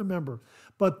can't remember.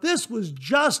 But this was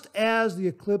just as the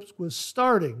eclipse was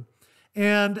starting.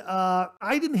 And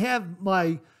I didn't have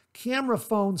my camera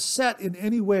phone set in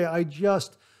any way. I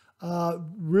just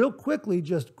real quickly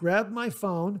just grabbed my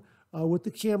phone with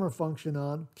the camera function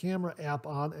on, camera app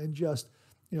on, and just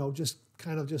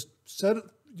set it,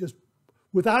 just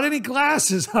without any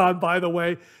glasses on, by the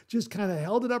way, just kind of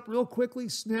held it up real quickly,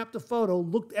 snapped a photo,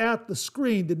 looked at the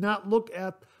screen, did not look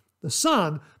at the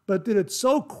sun, but did it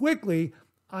so quickly,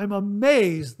 I'm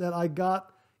amazed that I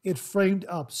got it framed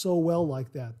up so well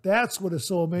like that. That's what is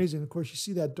so amazing. Of course, you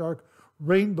see that dark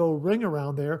rainbow ring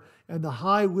around there and the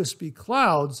high wispy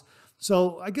clouds.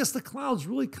 So I guess the clouds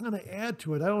really kind of add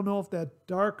to it. I don't know if that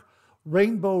dark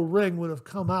rainbow ring would have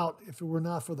come out if it were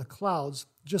not for the clouds.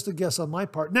 Just a guess on my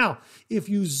part. Now, if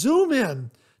you zoom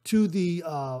in to the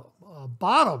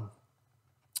bottom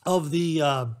of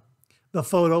the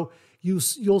photo,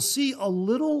 you'll see a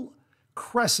little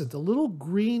crescent, a little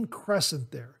green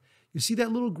crescent there. You see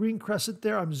that little green crescent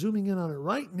there? I'm zooming in on it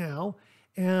right now.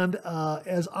 And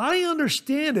as I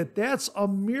understand it, that's a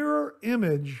mirror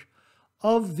image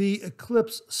of the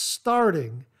eclipse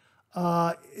starting.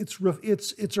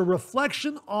 It's a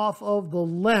reflection off of the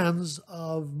lens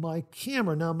of my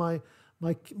camera. Now, my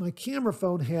camera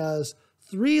phone has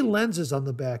 3 lenses on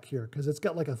the back here because it's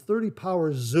got like a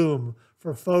 30-power zoom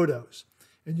for photos.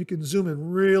 And you can zoom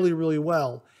in really, really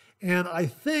well. And I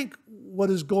think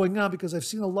what is going on, because I've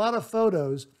seen a lot of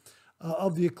photos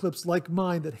of the eclipse like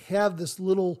mine that have this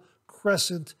little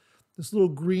crescent, this little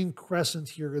green crescent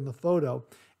here in the photo.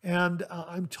 And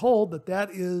I'm told that that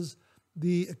is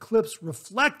the eclipse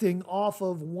reflecting off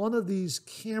of one of these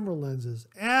camera lenses,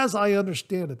 as I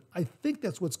understand it. I think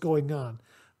that's what's going on.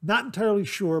 Not entirely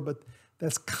sure, but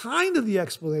that's kind of the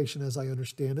explanation as I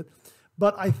understand it.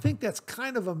 But I think that's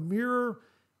kind of a mirror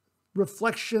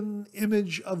reflection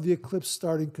image of the eclipse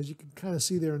starting, because you can kind of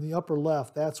see there in the upper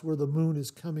left, that's where the moon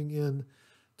is coming in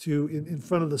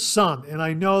front of the sun. And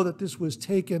I know that this was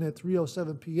taken at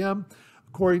 3:07 p.m.,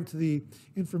 according to the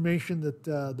information that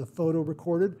the photo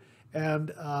recorded.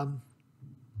 And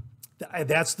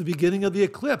that's the beginning of the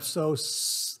eclipse. So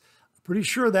pretty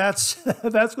sure that's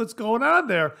that's what's going on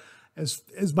there, as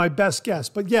my best guess.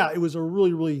 But yeah, it was a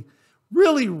really, really,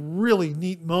 really, really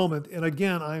neat moment. And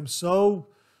again, I'm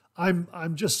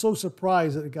just so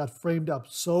surprised that it got framed up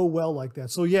so well like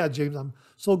that. So yeah, James, I'm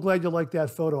so glad you liked that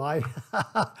photo.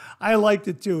 I liked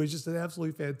it too. It's just an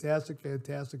absolutely fantastic,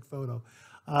 fantastic photo.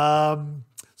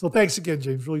 So thanks again,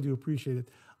 James. Really do appreciate it.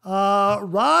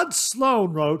 Rod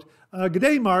Sloan wrote, good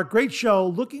day, Mark. Great show.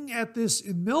 Looking at this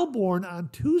in Melbourne on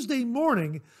Tuesday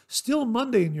morning, still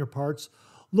Monday in your parts.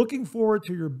 Looking forward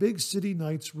to your Big City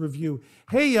Nights review.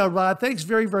 Hey, Rod, thanks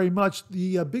very, very much.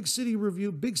 The Big City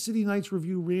Nights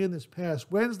review ran this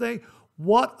past Wednesday.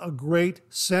 What a great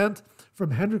scent from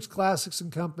Hendrix Classics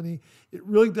and Company. It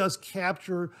really does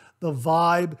capture the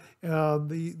vibe,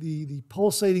 the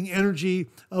pulsating energy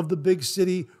of the big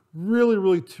city. Really,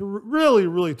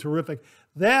 really terrific.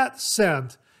 That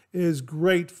scent is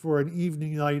great for an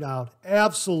evening night out.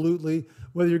 Absolutely.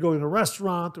 Whether you're going to a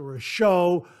restaurant or a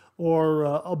show or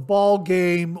a ball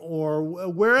game or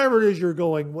wherever it is you're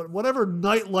going, whatever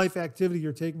nightlife activity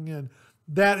you're taking in,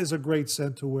 that is a great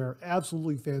scent to wear.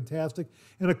 Absolutely fantastic.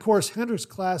 And of course, Hendrix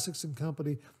Classics and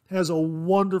Company has a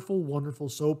wonderful, wonderful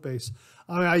soap base.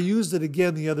 I used it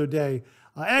again the other day.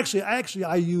 Actually,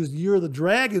 I used Year of the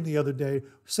Dragon the other day,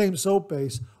 same soap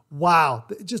base. Wow,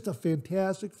 just a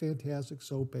fantastic, fantastic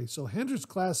soap base. So Hendrix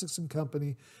Classics and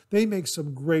Company, they make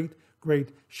some great,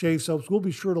 great shave soaps. We'll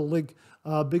be sure to link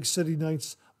Big City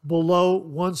Nights below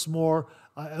once more,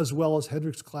 as well as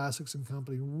Hendrix Classics and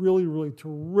Company. Really, really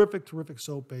terrific, terrific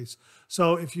soap base.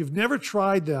 So if you've never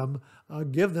tried them,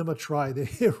 give them a try.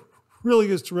 It really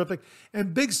is terrific.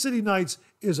 And Big City Nights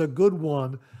is a good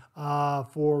one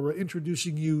for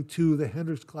introducing you to the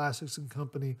Hendrix Classics and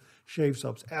Company shave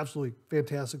soaps. Absolutely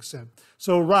fantastic scent.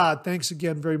 So Rod, thanks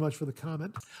again very much for the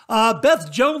comment.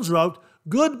 Beth Jones wrote,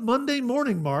 good Monday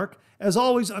morning, Mark. As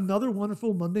always, another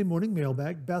wonderful Monday morning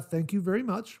mailbag. Beth, thank you very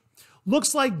much.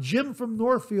 Looks like Jim from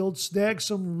Northfield snagged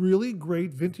some really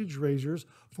great vintage razors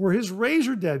for his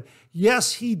razor den.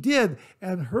 Yes, he did.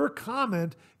 And her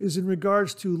comment is in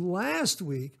regards to last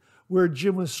week, where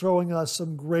Jim was showing us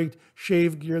some great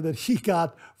shave gear that he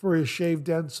got for his shave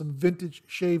den, some vintage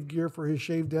shave gear for his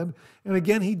shave den. And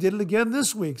again, he did it again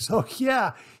this week. So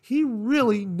yeah, he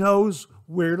really knows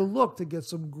where to look to get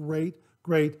some great,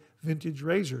 great vintage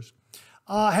razors.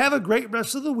 Have a great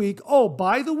rest of the week. Oh,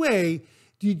 by the way,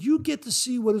 did you get to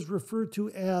see what is referred to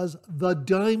as the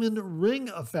diamond ring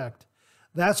effect?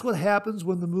 That's what happens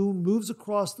when the moon moves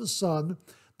across the sun.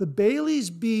 The Bailey's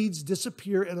beads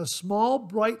disappear and a small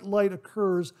bright light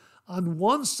occurs on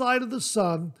one side of the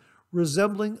sun,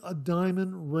 resembling a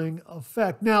diamond ring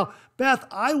effect. Now, Beth,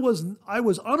 I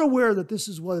was unaware that this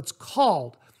is what it's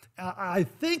called. I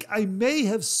think I may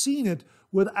have seen it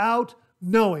without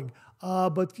knowing.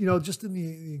 But, you know, just in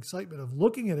the excitement of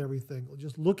looking at everything,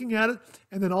 just looking at it,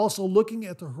 and then also looking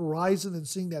at the horizon and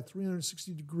seeing that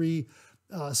 360-degree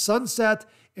sunset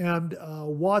and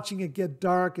watching it get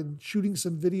dark and shooting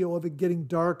some video of it getting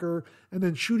darker and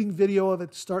then shooting video of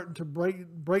it starting to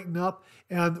brighten up.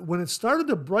 And when it started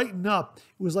to brighten up,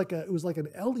 it was like an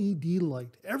LED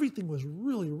light. Everything was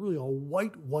really, really a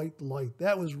white light.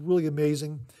 That was really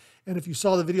amazing. And if you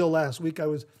saw the video last week, I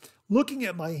was looking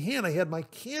at my hand. I had my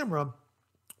camera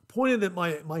pointed at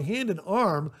my hand and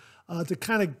arm to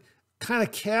kind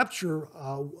of capture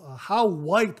how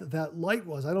white that light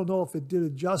was. I don't know if it did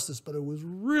it justice, but it was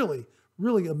really,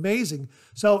 really amazing.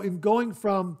 So in going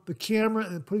from the camera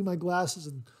and putting my glasses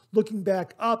and looking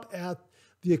back up at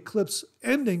the eclipse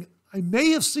ending, I may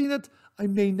have seen it, I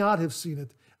may not have seen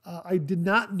it. I did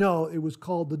not know it was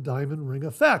called the diamond ring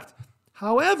effect.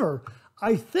 However,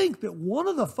 I think that one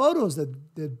of the photos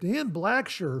that Dan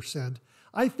Blackshear sent,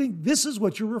 I think this is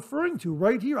what you're referring to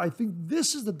right here. I think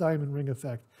this is the diamond ring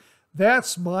effect.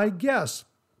 That's my guess.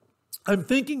 I'm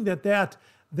thinking that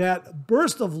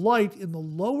burst of light in the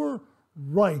lower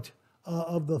right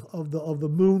of the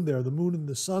moon there, the moon and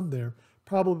the sun there,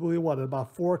 probably what, at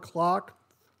about 4 o'clock,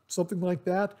 something like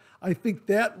that. I think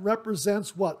that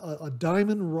represents what, a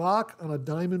diamond rock on a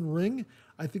diamond ring.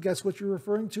 I think that's what you're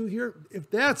referring to here.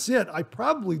 If that's it, I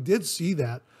probably did see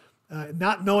that,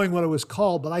 not knowing what it was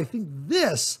called, but I think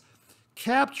this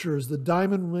captures the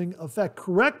diamond ring effect.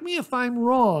 Correct me if I'm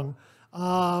wrong.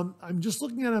 I'm just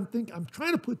looking at it, I'm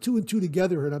trying to put 2 and 2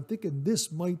 together here, and I'm thinking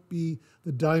this might be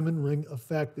the diamond ring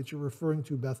effect that you're referring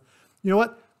to, Beth. You know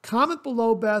what? Comment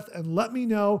below, Beth, and let me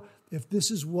know if this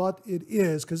is what it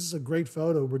is, because it's a great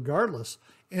photo regardless.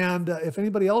 And if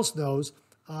anybody else knows,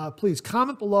 please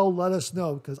comment below, let us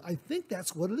know, because I think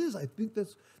that's what it is. I think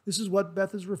this is what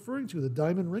Beth is referring to, the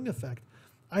diamond ring effect.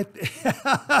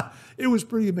 It was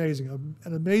pretty amazing,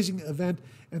 an amazing event.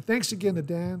 And thanks again to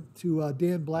Dan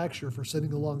Blackshear for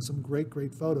sending along some great,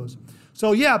 great photos.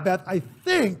 So yeah, Beth, I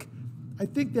think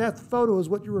that photo is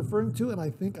what you're referring to, and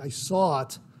I think I saw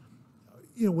it,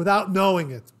 you know, without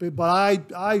knowing it. But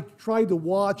I tried to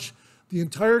watch the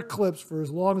entire eclipse for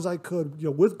as long as I could, you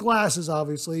know, with glasses,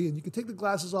 obviously, and you can take the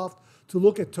glasses off to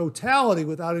look at totality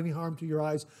without any harm to your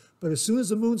eyes. But as soon as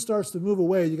the moon starts to move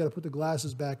away, you got to put the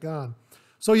glasses back on.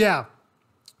 So yeah,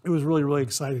 it was really, really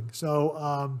exciting.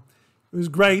 So it was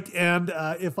great. And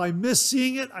if I miss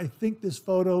seeing it, I think this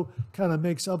photo kind of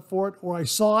makes up for it. Or I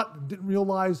saw it and didn't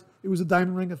realize it was a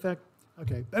diamond ring effect.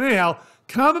 Okay, but anyhow,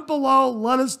 comment below.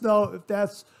 Let us know if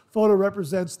that photo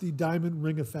represents the diamond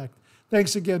ring effect.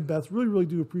 Thanks again, Beth. Really, really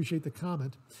do appreciate the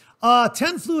comment.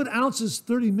 10 fluid ounces,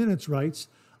 30 minutes writes,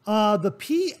 the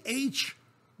pH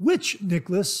which,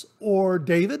 Nicholas or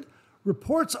David,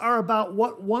 reports are about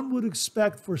what one would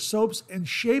expect for soaps and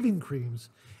shaving creams.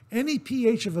 Any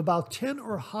pH of about 10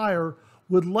 or higher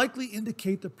would likely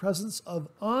indicate the presence of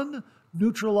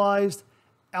unneutralized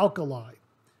alkali.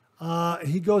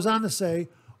 He goes on to say,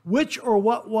 which or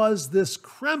what was this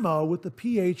cremo with the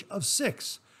pH of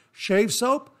 6? Shave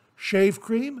soap, shave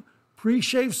cream,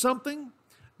 pre-shave something?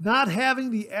 Not having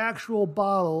the actual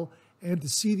bottle and to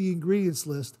see the ingredients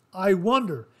list, I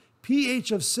wonder,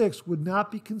 pH of 6 would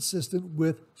not be consistent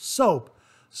with soap.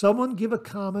 Someone give a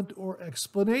comment or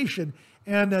explanation.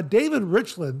 And David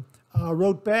Richland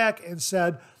wrote back and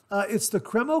said, it's the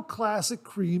Cremo Classic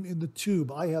Cream in the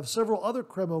tube. I have several other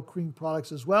Cremo Cream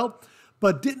products as well,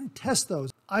 but didn't test those.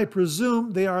 I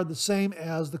presume they are the same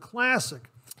as the Classic.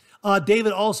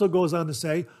 David also goes on to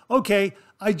say, okay,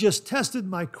 I just tested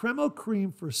my Cremo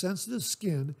Cream for sensitive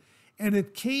skin, and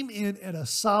it came in at a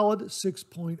solid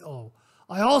 6.0.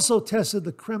 I also tested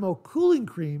the Cremo Cooling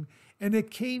Cream, and it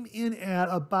came in at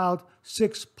about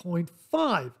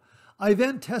 6.5. I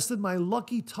then tested my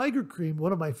Lucky Tiger Cream,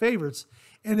 one of my favorites,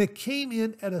 and it came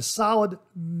in at a solid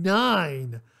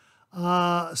 9.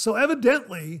 So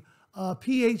evidently,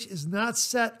 pH is not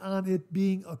set on it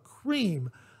being a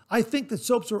cream. I think that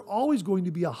soaps are always going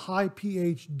to be a high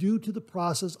pH due to the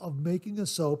process of making a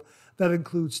soap that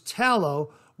includes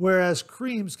tallow, whereas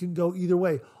creams can go either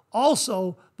way.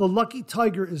 Also, the Lucky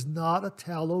Tiger is not a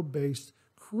tallow-based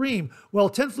cream. Well,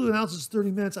 10 fluid ounces,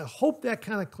 30 minutes. I hope that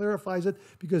kind of clarifies it,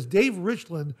 because Dave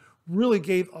Richland really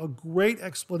gave a great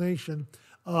explanation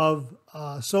of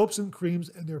soaps and creams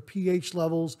and their pH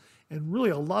levels, and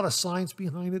really a lot of science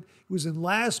behind it. It was in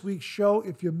last week's show.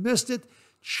 If you missed it,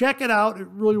 check it out. It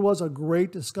really was a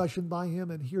great discussion by him,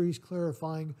 and here he's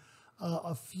clarifying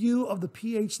a few of the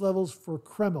pH levels for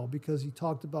Cremo, because he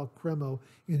talked about Cremo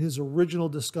in his original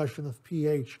discussion of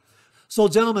pH. So,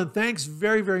 gentlemen, thanks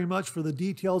very, very much for the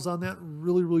details on that.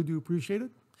 Really, really do appreciate it.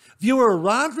 Viewer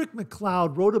Roderick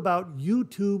McLeod wrote about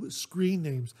YouTube screen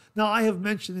names. Now, I have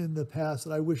mentioned in the past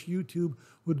that I wish YouTube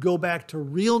would go back to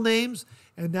real names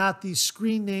and not these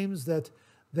screen names that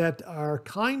are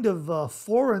kind of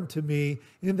foreign to me,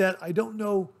 in that I don't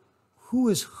know who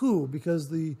is who, because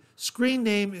the screen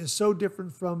name is so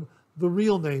different from the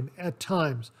real name at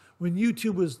times. When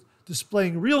YouTube was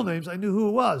displaying real names, I knew who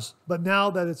it was. But now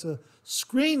that it's a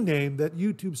screen name that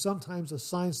YouTube sometimes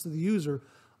assigns to the user,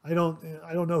 I don't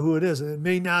know who it is, and it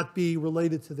may not be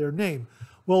related to their name.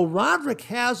 Well, Roderick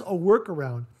has a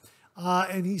workaround,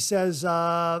 and he says,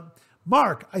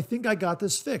 Mark, I think I got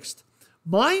this fixed.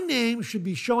 My name should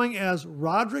be showing as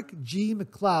Roderick G.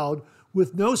 McLeod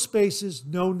with no spaces,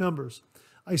 no numbers.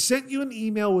 I sent you an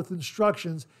email with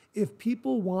instructions if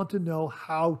people want to know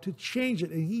how to change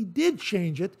it. And he did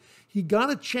change it. He got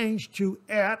it changed to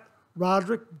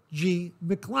 @Roderick G.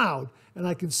 McLeod. And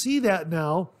I can see that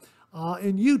now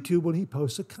in YouTube when he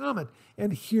posts a comment.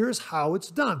 And here's how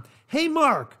it's done. Hey,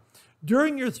 Mark,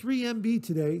 during your 3MB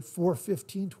today,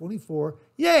 4/15/24,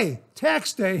 yay,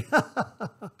 tax day.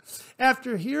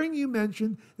 After hearing you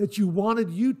mention that you wanted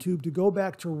YouTube to go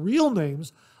back to real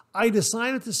names, I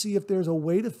decided to see if there's a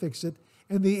way to fix it,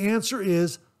 and the answer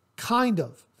is kind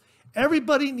of.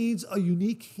 Everybody needs a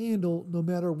unique handle no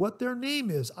matter what their name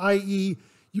is, i.e.,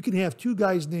 you can have two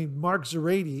guys named Mark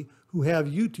Zarady who have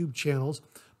YouTube channels,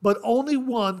 but only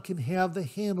one can have the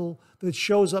handle that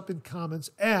shows up in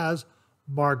comments as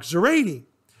Mark Zarady.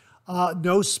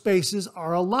 No spaces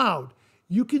are allowed.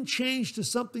 You can change to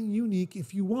something unique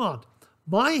if you want.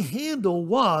 My handle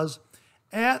was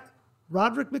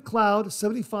 @Roderick McLeod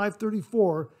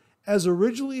 7534 as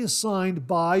originally assigned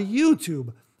by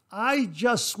YouTube. I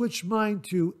just switched mine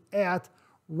to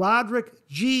 @Roderick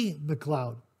G.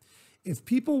 McLeod. If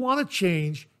people want to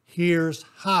change, here's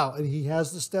how. And he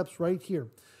has the steps right here.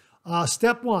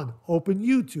 Step 1, open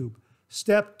YouTube.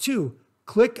 Step 2,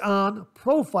 click on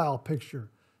Profile Picture.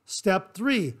 Step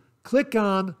 3, click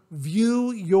on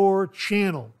View Your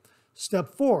Channel.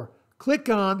 Step 4, click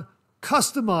on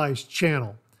Customize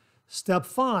Channel. Step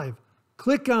 5,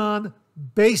 click on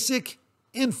Basic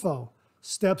Info.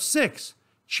 Step 6,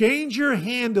 change your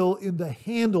handle in the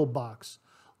handle box.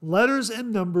 Letters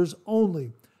and numbers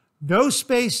only. No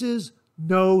spaces,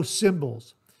 no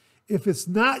symbols. If it's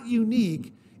not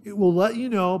unique, it will let you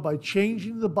know by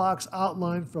changing the box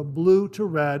outline from blue to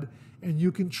red, and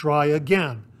you can try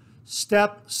again.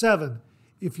 Step 7.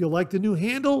 If you like the new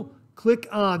handle, click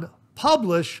on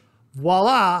Publish.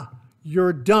 Voila,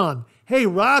 you're done. Hey,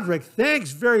 Roderick,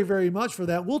 thanks very, very much for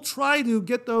that. We'll try to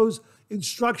get those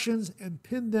instructions and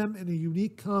pin them in a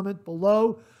unique comment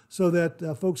below so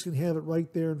that folks can have it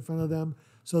right there in front of them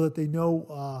so that they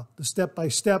know the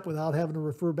step-by-step without having to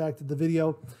refer back to the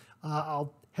video.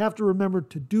 I'll have to remember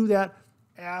to do that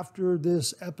after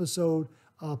this episode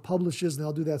publishes, and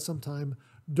I'll do that sometime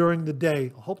during the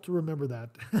day. I hope to remember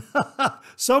that.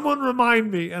 Someone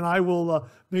remind me, and I will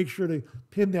make sure to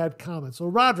pin that comment. So,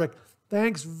 Roderick,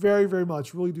 thanks very, very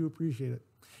much. Really do appreciate it.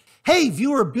 Hey,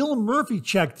 viewer Bill Murphy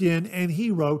checked in, and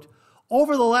he wrote,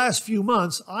 over the last few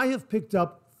months, I have picked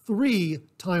up 3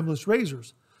 timeless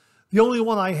razors. The only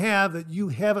one I have that you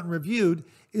haven't reviewed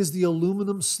is the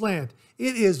aluminum slant.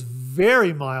 It is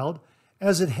very mild,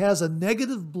 as it has a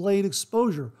negative blade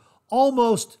exposure,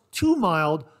 almost too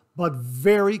mild, but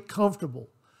very comfortable.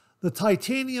 The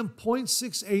titanium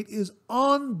 .68 is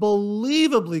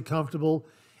unbelievably comfortable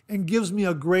and gives me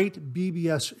a great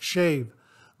BBS shave.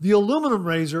 The aluminum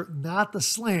razor, not the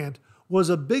slant, was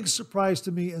a big surprise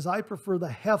to me as I prefer the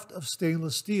heft of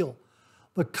stainless steel.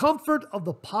 The comfort of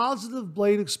the positive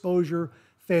blade exposure,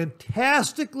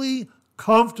 fantastically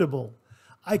comfortable.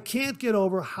 I can't get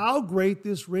over how great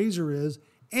this razor is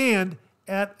and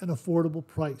at an affordable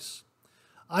price.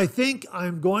 I think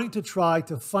I'm going to try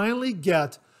to finally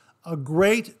get a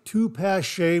great 2-pass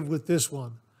shave with this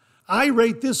one. I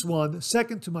rate this one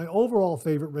second to my overall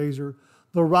favorite razor,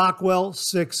 the Rockwell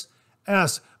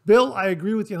 6S. Bill, I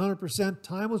agree with you 100%.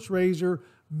 Timeless razor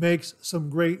makes some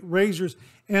great razors.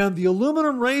 And the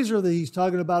aluminum razor that he's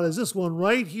talking about is this one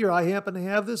right here. I happen to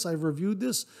have this. I've reviewed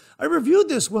this. I reviewed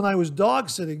this when I was dog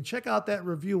sitting. Check out that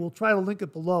review. We'll try to link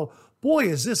it below. Boy,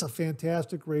 is this a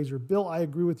fantastic razor. Bill, I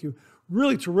agree with you.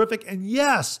 Really terrific. And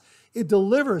yes, it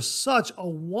delivers such a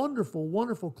wonderful,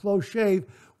 wonderful close shave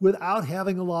without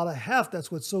having a lot of heft.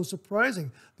 That's what's so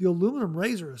surprising. The aluminum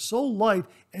razor is so light,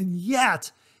 and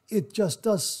yet it just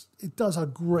does a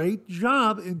great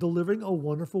job in delivering a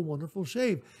wonderful, wonderful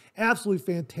shave. Absolutely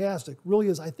fantastic. Really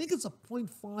is. I think it's a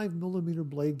 0.5 millimeter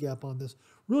blade gap on this.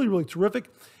 Really, really terrific.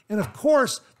 And of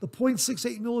course, the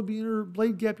 0.68 millimeter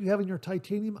blade gap you have in your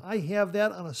titanium, I have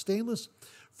that on a stainless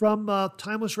from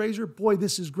Timeless Razor. Boy,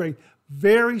 this is great.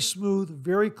 Very smooth,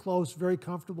 very close, very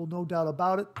comfortable, no doubt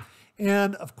about it.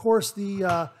 And of course,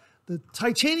 the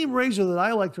titanium razor that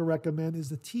I like to recommend is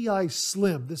the TI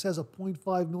Slim. This has a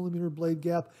 0.5 millimeter blade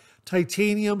gap.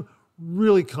 Titanium,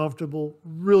 really comfortable,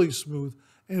 really smooth,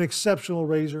 an exceptional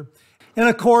razor. And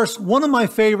of course, one of my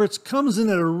favorites comes in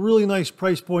at a really nice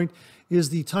price point is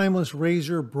the Timeless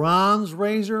Razor Bronze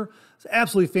Razor. It's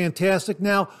absolutely fantastic.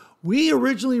 Now, we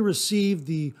originally received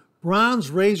the bronze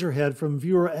razor head from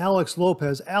viewer Alex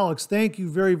Lopez. Alex, thank you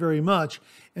very, very much.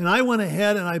 And I went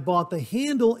ahead and I bought the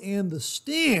handle and the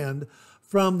stand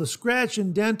from the scratch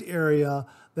and dent area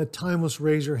that Timeless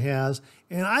Razor has.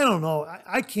 And I don't know,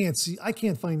 I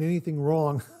can't find anything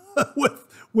wrong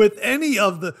with any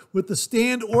of with the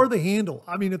stand or the handle.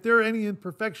 I mean, if there are any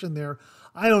imperfection there,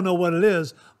 I don't know what it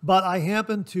is, but I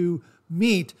happened to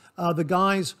meet the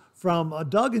guys from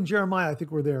Doug and Jeremiah, I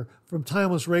think were there, from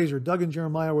Timeless Razor. Doug and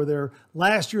Jeremiah were there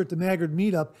last year at the Maggard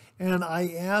Meetup, and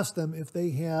I asked them if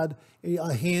they had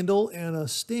a handle and a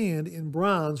stand in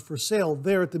bronze for sale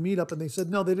there at the meetup, and they said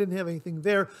no, they didn't have anything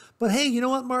there. But hey, you know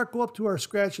what, Mark? Go up to our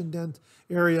scratch and dent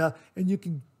area, and you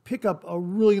can pick up a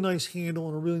really nice handle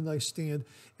and a really nice stand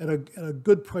at a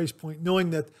good price point, knowing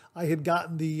that I had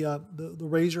gotten the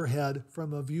razor head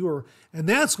from a viewer. And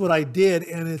that's what I did,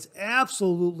 and it's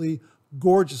absolutely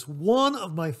gorgeous. One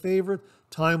of my favorite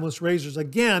Timeless razors.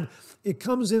 Again, it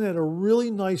comes in at a really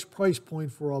nice price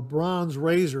point for a bronze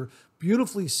razor.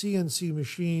 Beautifully CNC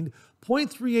machined,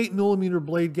 0.38 millimeter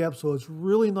blade gap, so it's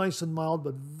really nice and mild,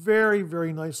 but very,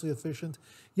 very nicely efficient.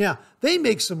 Yeah, they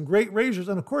make some great razors,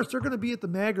 and of course, they're going to be at the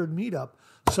Maggard Meetup.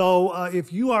 So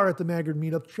if you are at the Maggard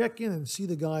Meetup, check in and see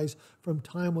the guys from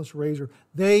Timeless Razor.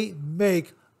 They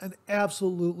make an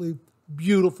absolutely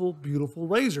beautiful, beautiful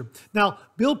razor. Now,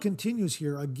 Bill continues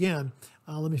here again.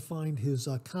 Let me find his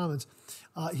comments.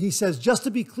 He says, just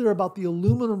to be clear about the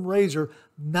aluminum razor,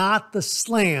 not the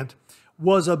slant,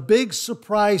 was a big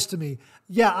surprise to me.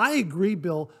 Yeah, I agree,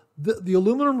 Bill. The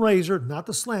aluminum razor, not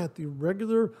the slant, the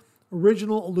regular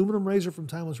original aluminum razor from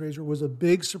Timeless Razor was a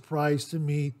big surprise to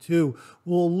me too.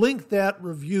 We'll link that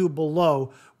review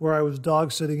below where I was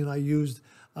dog sitting and I used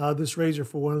this razor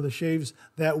for one of the shaves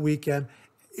that weekend.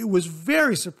 it was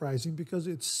very surprising because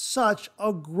it's such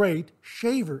a great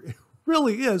shaver. It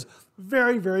really is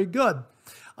very, very good.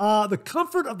 The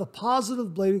comfort of the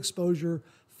positive blade exposure,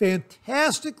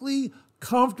 fantastically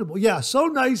comfortable. Yeah, so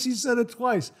nice he said it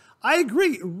twice. I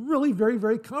agree, really very,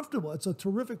 very comfortable. It's a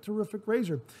terrific, terrific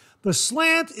razor. The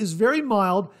slant is very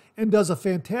mild and does a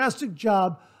fantastic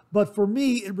job, but for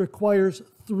me, it requires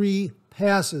 3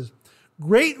 passes.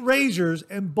 Great razors,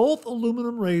 and both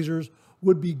aluminum razors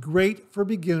would be great for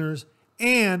beginners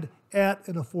and at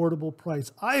an affordable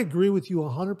price. I agree with you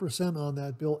 100% on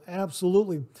that, Bill.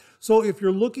 Absolutely. So if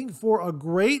you're looking for a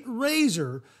great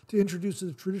razor to introduce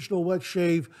the traditional wet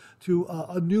shave to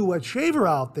a new wet shaver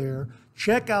out there,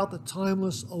 check out the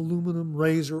Timeless aluminum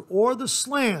razor or the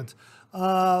slant.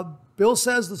 Bill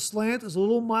says the slant is a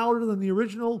little milder than the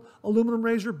original aluminum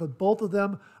razor, but both of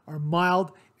them are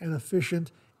mild and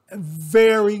efficient and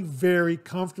very, very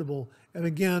comfortable. And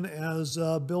again, as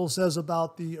Bill says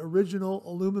about the original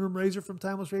aluminum razor from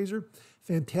Timeless Razor,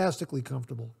 fantastically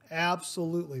comfortable.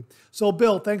 Absolutely. So,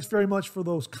 Bill, thanks very much for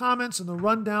those comments and the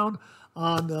rundown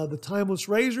on the Timeless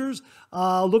Razors.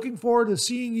 Looking forward to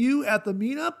seeing you at the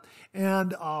meetup,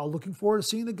 and looking forward to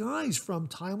seeing the guys from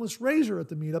Timeless Razor at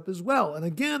the meetup as well. And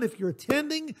again, if you're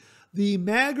attending the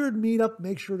Maggard Meetup,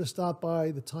 make sure to stop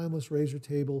by the Timeless Razor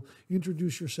table,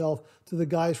 introduce yourself to the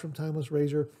guys from Timeless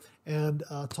Razor, and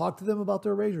talk to them about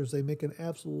their razors. They make an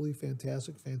absolutely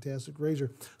fantastic, fantastic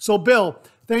razor. So, Bill,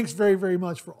 thanks very, very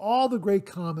much for all the great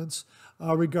comments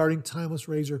regarding Timeless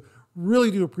Razor. Really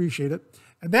do appreciate it.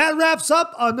 And that wraps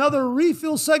up another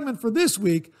refill segment for this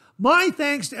week. My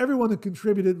thanks to everyone that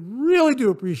contributed. Really do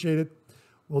appreciate it.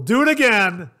 We'll do it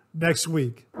again next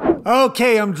week.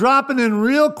 Okay, I'm dropping in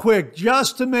real quick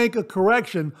just to make a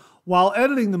correction. While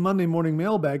editing the Monday Morning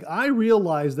Mailbag, I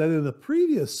realized that in the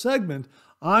previous segment,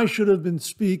 I should have been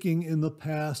speaking in the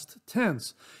past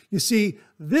tense. You see,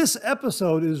 this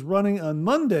episode is running on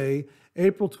Monday,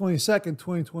 April 22nd,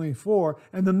 2024,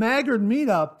 and the Maggard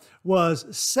Meetup was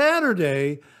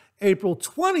Saturday, April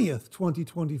 20th,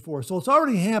 2024. So it's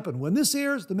already happened. When this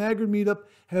airs, the Maggard Meetup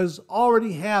has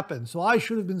already happened. So I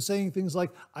should have been saying things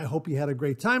like, I hope you had a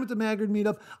great time at the Maggard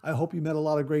Meetup. I hope you met a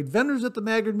lot of great vendors at the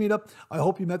Maggard Meetup. I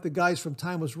hope you met the guys from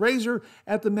Timeless Razor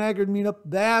at the Maggard Meetup,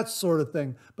 that sort of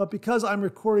thing. But because I'm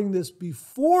recording this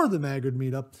before the Maggard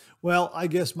Meetup, well, I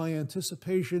guess my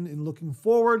anticipation in looking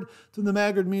forward to the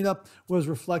Maggard Meetup was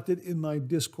reflected in my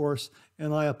discourse,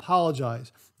 and I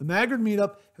apologize. The Maggard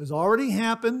Meetup has already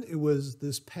happened. It was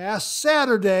this past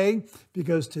Saturday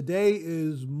because today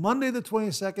is Monday the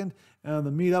 22nd and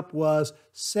the meetup was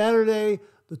Saturday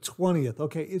the 20th.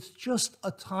 Okay, it's just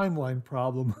a timeline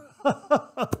problem.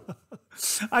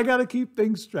 I got to keep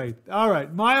things straight. All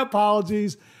right, my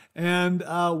apologies, and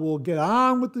we'll get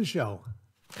on with the show.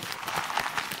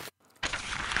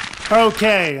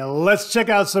 Okay, let's check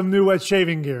out some new wet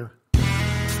shaving gear.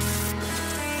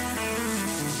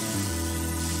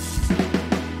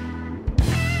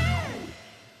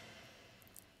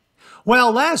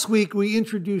 Well, last week we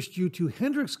introduced you to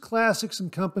Hendrix Classics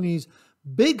 & Company's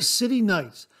Big City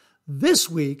Nights. This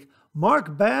week,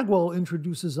 Mark Bagwell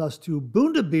introduces us to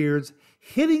Bundabeard's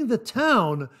Hitting the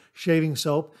Town shaving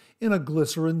soap in a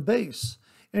glycerin base.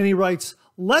 And he writes,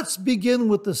 let's begin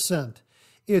with the scent.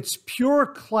 It's pure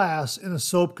class in a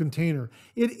soap container.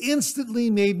 It instantly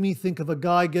made me think of a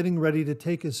guy getting ready to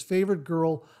take his favorite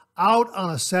girl out on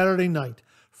a Saturday night.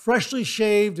 Freshly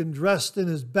shaved and dressed in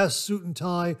his best suit and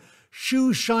tie,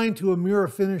 shoes shine to a mirror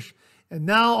finish, and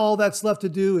now all that's left to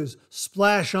do is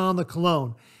splash on the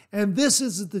cologne. And this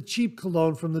isn't the cheap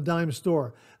cologne from the dime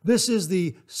store. This is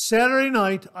the Saturday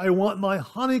night, I want my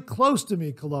honey close to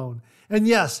me cologne. And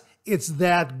yes, it's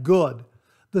that good.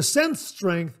 The scent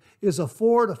strength is a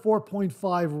 4 to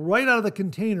 4.5 right out of the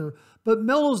container, but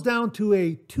mellows down to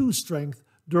a 2 strength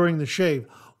during the shave.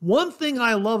 One thing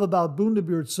I love about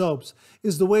Bundabeard soaps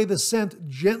is the way the scent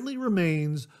gently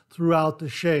remains throughout the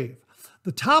shave.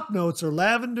 The top notes are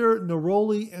lavender,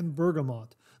 neroli, and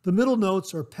bergamot. The middle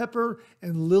notes are pepper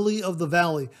and lily of the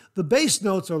valley. The base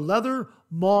notes are leather,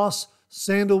 moss,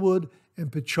 sandalwood,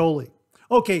 and patchouli.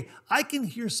 Okay, I can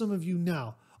hear some of you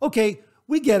now. Okay,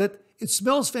 we get it. It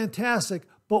smells fantastic,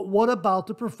 but what about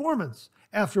the performance?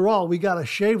 After all, we got to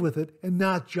shave with it and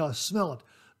not just smell it.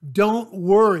 Don't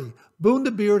worry,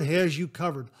 Bundabeard has you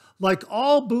covered. Like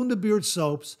all Bundabeard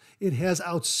soaps, it has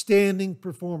outstanding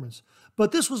performance.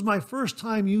 But this was my first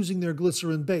time using their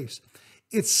glycerin base.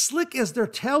 It's slick as their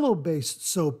tallow-based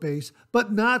soap base,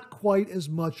 but not quite as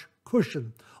much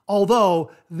cushion,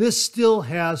 although this still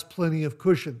has plenty of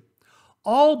cushion.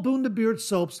 All Bundabeard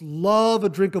soaps love a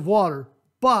drink of water,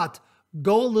 but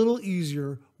go a little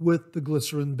easier with the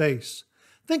glycerin base.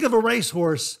 Think of a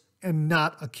racehorse and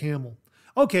not a camel.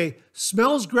 Okay,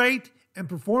 smells great and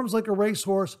performs like a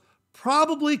racehorse,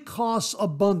 probably costs a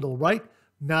bundle, right?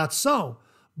 Not so.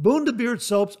 Bundabeard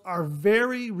soaps are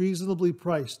very reasonably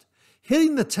priced.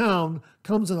 Hitting the Town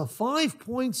comes in a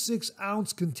 5.6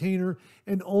 ounce container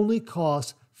and only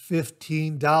costs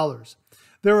 $15.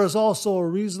 There is also a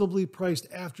reasonably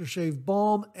priced aftershave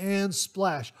balm and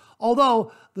splash,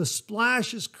 although the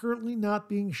splash is currently not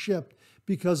being shipped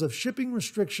because of shipping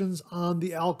restrictions on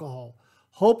the alcohol.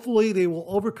 Hopefully they will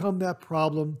overcome that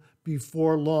problem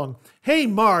before long. Hey,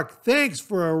 Mark, thanks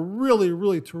for a really,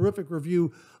 really terrific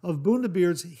review of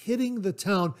Bundabeard's Hitting the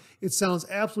Town. It sounds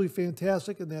absolutely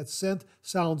fantastic, and that scent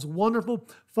sounds wonderful.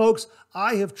 Folks,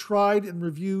 I have tried and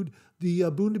reviewed the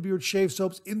Bundabeard shave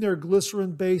soaps in their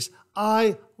glycerin base.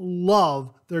 I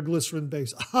love their glycerin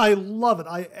base. I love it.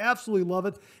 I absolutely love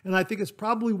it, and I think it's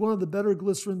probably one of the better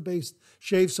glycerin-based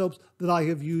shave soaps that I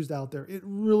have used out there. It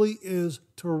really is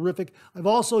terrific. I've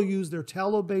also used their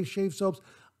tallow-based shave soaps.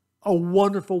 A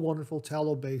wonderful, wonderful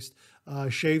tallow-based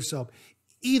shave soap.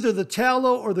 Either the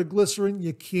tallow or the glycerin,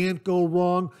 you can't go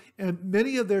wrong. And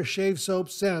many of their shave soap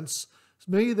scents,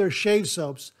 many of their shave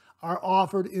soaps are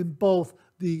offered in both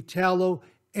the tallow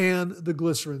and the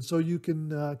glycerin. So you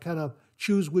can kind of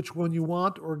choose which one you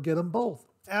want or get them both.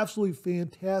 Absolutely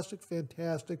fantastic,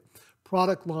 fantastic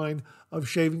product line of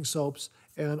shaving soaps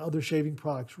and other shaving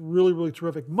products. Really, really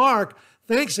terrific. Mark,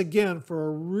 thanks again for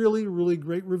a really, really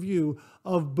great review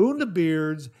of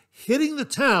Bundabeard's Hitting the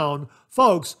Town.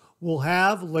 Folks, we'll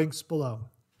have links below.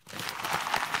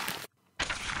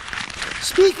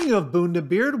 Speaking of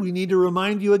Bundabeard, we need to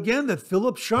remind you again that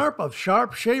Philip Sharp of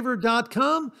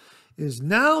Sharpeshaver.com is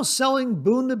now selling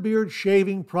Bundabeard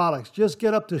shaving products. Just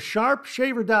get up to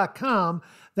Sharpeshaver.com.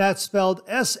 That's spelled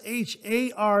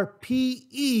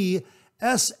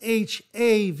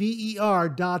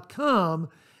Sharpeshaver.com,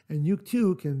 and you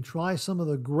too can try some of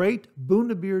the great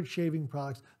Bundabeard shaving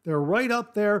products. They're right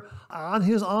up there on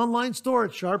his online store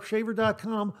at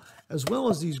Sharpeshaver.com, as well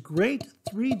as these great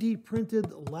 3D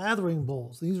printed lathering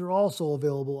bowls. These are also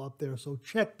available up there, so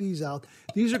check these out.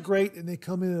 These are great, and they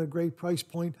come in at a great price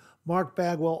point. Mark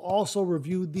Bagwell also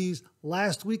reviewed these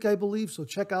last week, I believe, so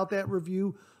check out that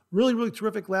review. Really, really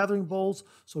terrific lathering bowls.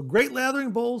 So great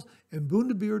lathering bowls and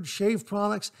Bundabeard shave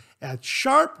products at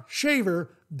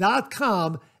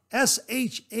Sharpeshaver.com,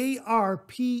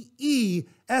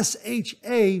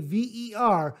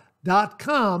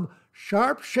 Sharpeshaver.com,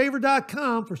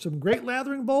 Sharpeshaver.com for some great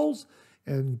lathering bowls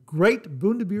and great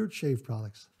Bundabeard shave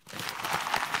products.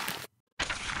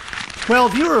 Well,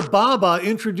 viewer Baba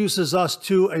introduces us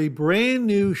to a brand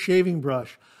new shaving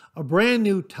brush. A brand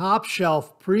new top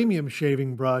shelf premium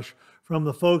shaving brush from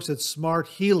the folks at Smart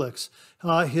Helix.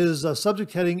 His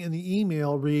subject heading in the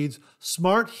email reads,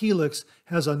 Smart Helix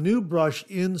has a new brush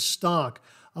in stock.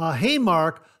 Hey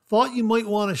Mark, thought you might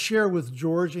want to share with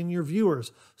George and your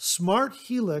viewers. Smart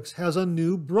Helix has a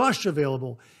new brush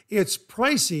available. It's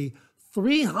pricey,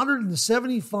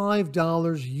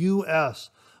 $375 US,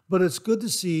 but it's good to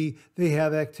see they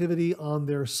have activity on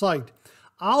their site.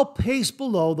 I'll paste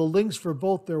below the links for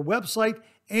both their website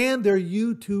and their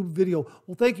YouTube video.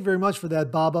 Well, thank you very much for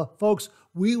that, Baba. Folks,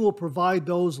 we will provide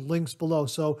those links below.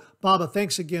 So, Baba,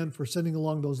 thanks again for sending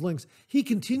along those links. He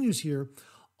continues here.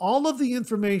 All of the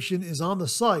information is on the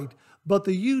site, but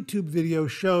the YouTube video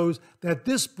shows that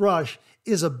this brush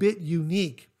is a bit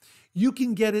unique. You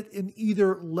can get it in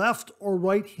either left or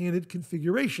right-handed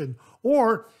configuration,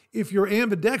 or if you're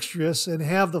ambidextrous and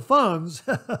have the funds,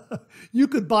 you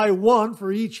could buy one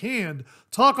for each hand.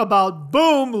 Talk about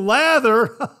boom,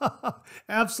 lather.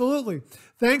 Absolutely.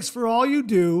 Thanks for all you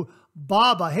do,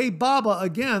 Baba. Hey, Baba,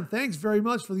 again, thanks very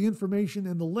much for the information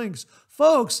and the links.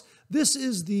 Folks, this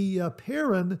is the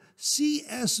PERUN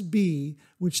CSB,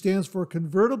 which stands for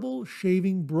Convertible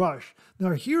Shaving Brush.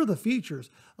 Now, here are the features.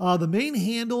 The main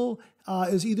handle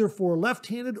is either for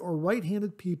left-handed or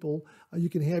right-handed people. You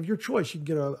can have your choice. You can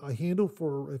get a handle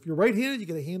for, if you're right-handed, you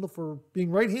get a handle for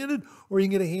being right-handed, or you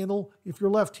can get a handle if you're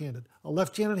left-handed. A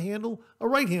left-handed handle, a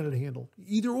right-handed handle,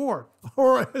 either or.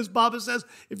 Or as Baba says,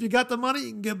 if you got the money,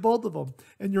 you can get both of them,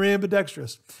 and you're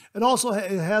ambidextrous. It also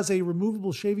has a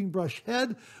removable shaving brush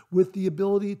head with the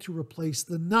ability to replace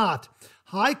the knot.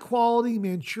 High-quality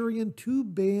Manchurian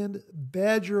two-band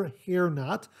badger hair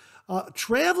knot.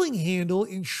 Traveling handle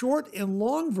in short and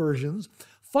long versions,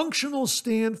 functional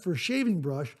stand for shaving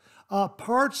brush,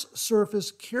 parts surface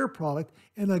care product,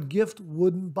 and a gift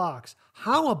wooden box.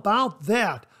 How about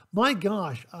that? My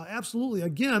gosh, absolutely.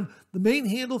 Again, the main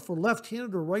handle for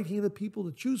left-handed or right-handed people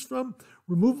to choose from,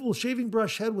 removable shaving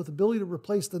brush head with ability to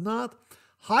replace the knot,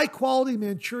 high-quality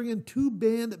Manchurian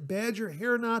two-band badger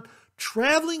hair knot,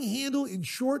 traveling handle in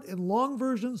short and long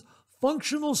versions,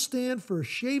 functional stand for a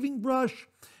shaving brush,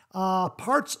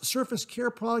 parts surface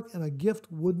care product, and a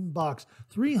gift wooden box.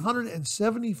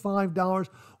 $375.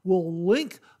 We'll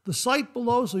link the site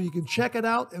below so you can check it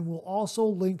out, and we'll also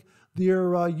link their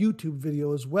YouTube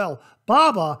video as well.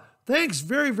 Baba, thanks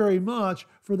very, very much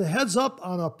for the heads up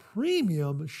on a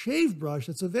premium shave brush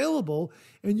that's available,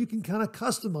 and you can kind of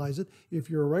customize it if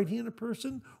you're a right-handed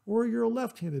person or you're a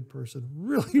left-handed person.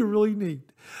 Really, really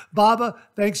neat. Baba,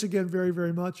 thanks again very,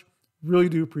 very much. Really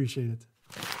do appreciate it.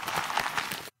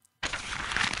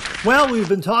 Well, we've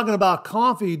been talking about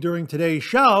coffee during today's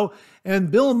show,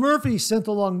 and Bill Murphy sent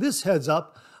along this heads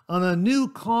up on a new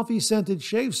coffee-scented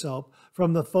shave soap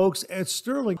from the folks at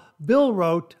Stirling. Bill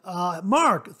wrote,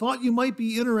 Mark, thought you might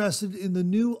be interested in the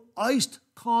new iced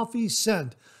coffee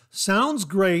scent. Sounds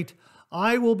great.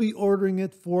 I will be ordering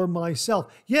it for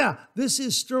myself. Yeah, this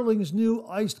is Stirling's new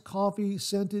iced coffee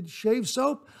scented shave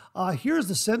soap. Here's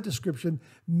the scent description.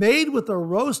 Made with a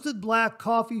roasted black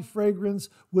coffee fragrance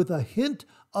with a hint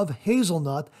of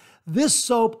hazelnut, this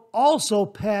soap also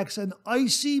packs an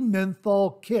icy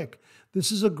menthol kick. This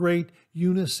is a great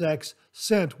unisex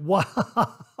scent.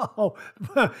 Wow.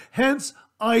 Hence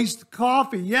iced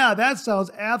coffee. Yeah, that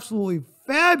sounds absolutely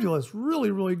fabulous.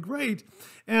 Really, really great.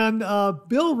 And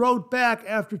Bill wrote back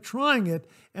after trying it,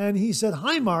 and he said,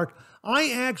 "Hi, Mark.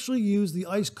 I actually used the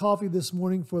iced coffee this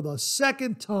morning for the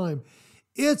second time.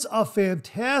 It's a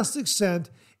fantastic scent,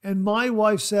 and my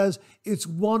wife says it's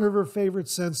one of her favorite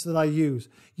scents that I use.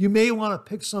 You may want to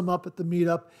pick some up at the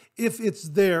meetup. If it's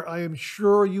there, I am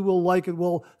sure you will like it."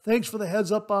 Well, thanks for the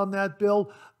heads up on that,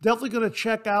 Bill. Definitely going to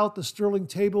check out the Stirling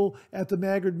table at the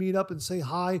Maggard Meetup and say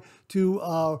hi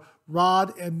to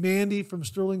Rod and Mandy from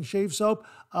Stirling Shave Soap.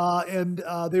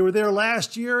 They were there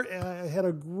last year, and I had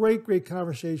a great, great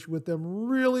conversation with them.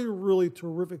 Really, really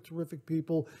terrific, terrific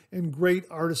people and great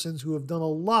artisans who have done a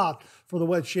lot for the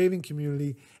wet shaving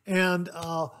community. And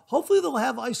hopefully they'll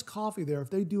have iced coffee there. If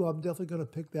they do, I'm definitely going to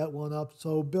pick that one up.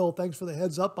 So, Bill, thanks for the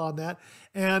heads up on that.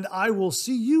 And I will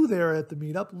see you there at the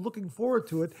meetup. Looking forward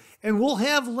to it. And we'll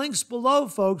have links below,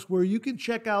 folks, where you can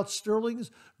check out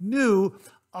Stirling's new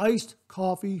iced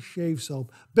coffee shave soap.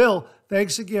 Bill,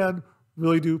 thanks again.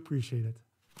 Really do appreciate it.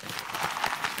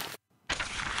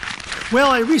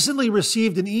 Well, I recently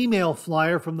received an email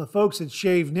flyer from the folks at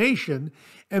Shave Nation,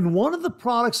 and one of the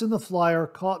products in the flyer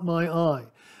caught my eye.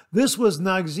 This was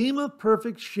Noxema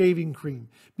Perfect Shaving Cream,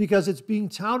 because it's being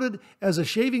touted as a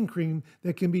shaving cream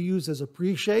that can be used as a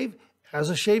pre-shave, as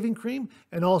a shaving cream,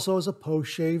 and also as a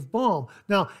post-shave balm.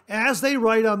 Now, as they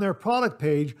write on their product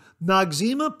page,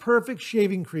 Noxema Perfect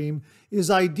Shaving Cream is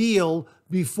ideal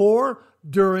before,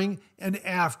 during, and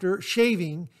after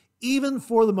shaving, even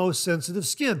for the most sensitive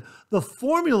skin. The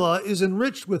formula is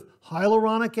enriched with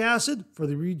hyaluronic acid for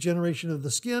the regeneration of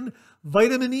the skin,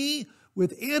 vitamin E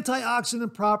with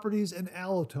antioxidant properties, and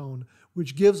allotone,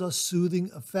 which gives a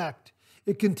soothing effect.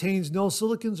 It contains no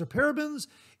silicons or parabens.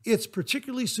 It's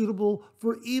particularly suitable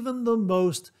for even the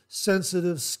most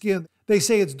sensitive skin. They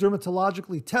say it's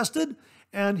dermatologically tested,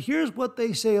 and here's what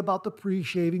they say about the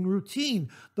pre-shaving routine.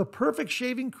 The Perfect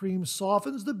Shaving Cream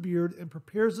softens the beard and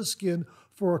prepares the skin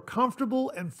for a comfortable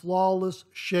and flawless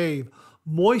shave.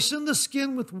 Moisten the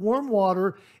skin with warm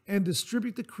water and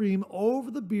distribute the cream over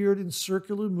the beard in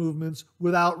circular movements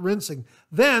without rinsing.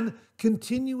 Then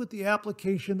continue with the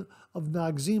application of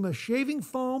Noxema shaving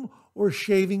foam or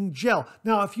shaving gel.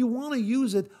 Now, if you want to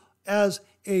use it as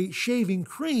a shaving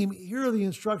cream, here are the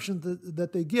instructions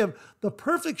that they give. The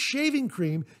Perfect Shaving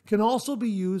Cream can also be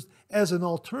used as an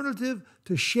alternative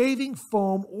to shaving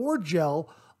foam or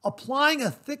gel, applying a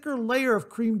thicker layer of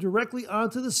cream directly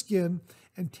onto the skin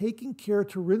and taking care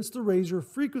to rinse the razor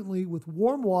frequently with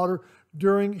warm water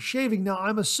during shaving. Now,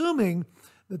 I'm assuming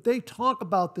that they talk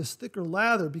about this thicker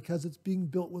lather because it's being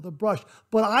built with a brush,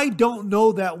 but I don't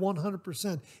know that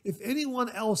 100%. If anyone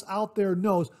else out there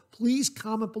knows, please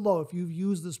comment below if you've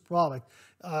used this product.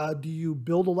 Do you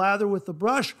build a lather with the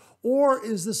brush, or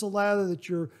is this a lather that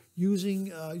you're using,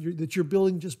 that you're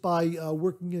building just by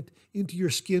working it into your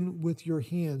skin with your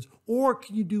hands? Or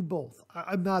can you do both?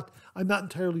 I'm not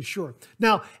entirely sure.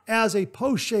 Now, as a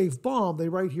post-shave balm, they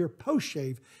write here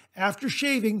post-shave. After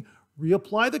shaving,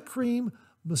 reapply the cream,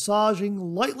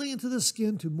 massaging lightly into the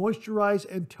skin to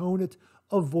moisturize and tone it,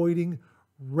 avoiding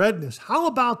redness. How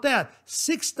about that?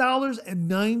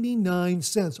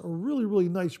 $6.99, a really, really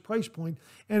nice price point.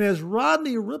 And as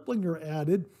Rodney Ripplinger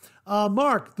added,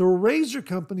 Mark, the razor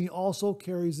company also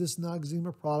carries this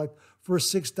Noxema product for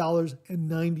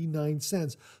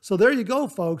 $6.99. So there you go,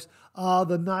 folks.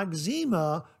 The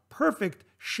Noxema Perfect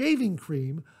Shaving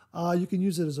Cream. You can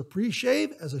use it as a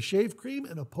pre-shave, as a shave cream,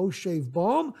 and a post-shave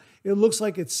balm. It looks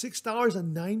like it's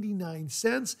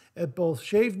 $6.99 at both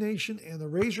Shave Nation and the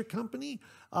Razor Company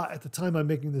at the time I'm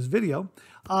making this video.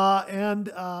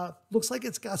 Looks like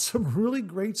it's got some really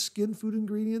great skin food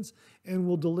ingredients and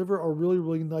will deliver a really,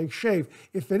 really nice shave.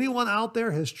 If anyone out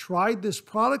there has tried this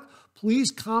product,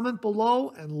 please comment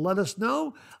below and let us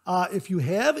know. If you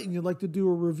have and you'd like to do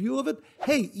a review of it,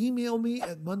 hey, email me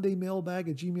at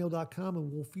mondaymailbag@gmail.com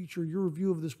and we'll feature your review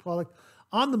of this product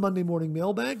on the Monday Morning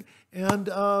Mailbag, and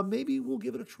maybe we'll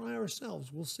give it a try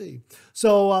ourselves. We'll see.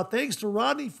 So thanks to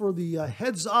Rodney for the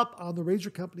heads up on the Razor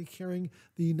Company carrying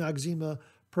the Noxema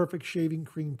Perfect Shaving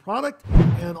Cream product.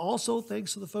 And also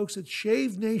thanks to the folks at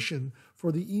Shave Nation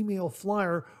for the email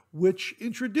flyer, which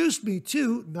introduced me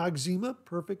to Noxema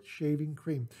Perfect Shaving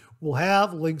Cream. We'll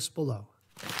have links below.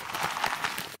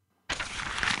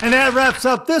 And that wraps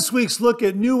up this week's look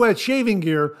at new wet shaving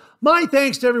gear. My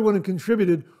thanks to everyone who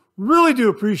contributed. Really do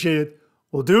appreciate it.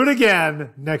 We'll do it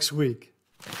again next week.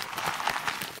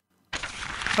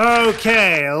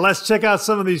 Okay, let's check out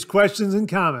some of these questions and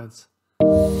comments.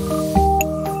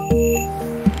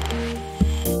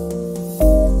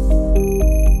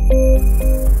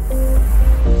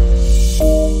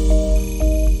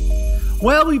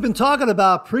 Well, we've been talking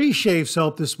about pre-shave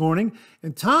soap this morning,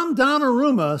 and Tom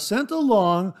Donnarumma sent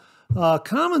along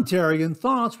commentary and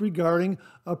thoughts regarding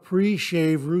a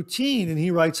pre-shave routine. And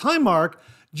he writes, "Hi, Mark.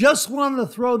 Just wanted to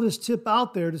throw this tip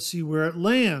out there to see where it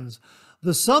lands.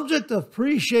 The subject of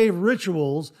pre-shave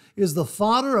rituals is the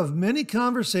fodder of many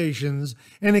conversations,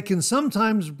 and it can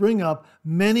sometimes bring up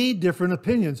many different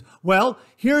opinions. Well,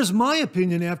 here's my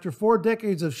opinion after 4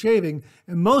 decades of shaving,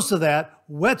 and most of that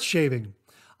wet shaving.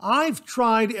 I've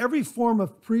tried every form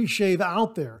of pre-shave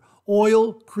out there: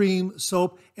 oil, cream,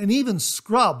 soap, and even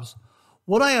scrubs.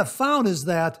 What I have found is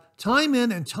that time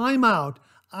in and time out,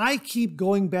 I keep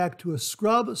going back to a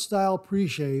scrub-style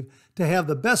pre-shave to have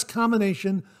the best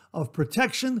combination of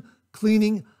protection,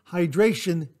 cleaning,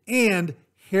 hydration, and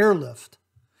hair lift.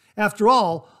 After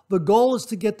all, the goal is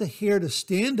to get the hair to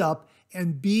stand up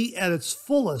and be at its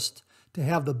fullest, to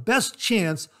have the best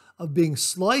chance of being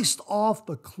sliced off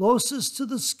the closest to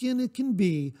the skin it can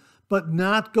be, but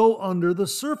not go under the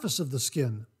surface of the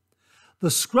skin. The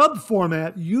scrub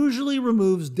format usually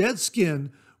removes dead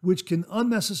skin, which can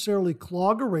unnecessarily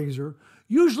clog a razor,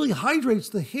 usually hydrates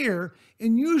the hair,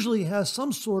 and usually has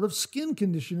some sort of skin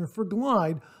conditioner for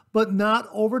glide, but not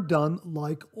overdone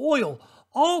like oil.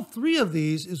 All 3 of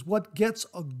these is what gets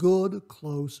a good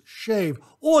close shave.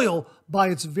 Oil, by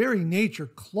its very nature,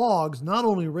 clogs not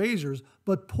only razors,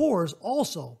 but pores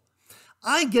also.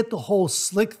 I get the whole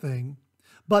slick thing,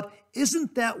 but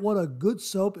isn't that what a good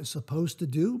soap is supposed to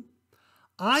do?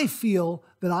 I feel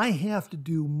that I have to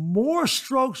do more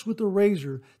strokes with the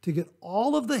razor to get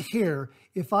all of the hair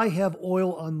if I have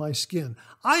oil on my skin.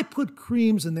 I put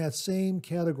creams in that same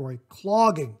category,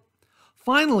 clogging.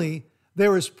 Finally,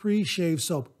 there is pre-shave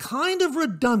soap. Kind of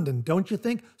redundant, don't you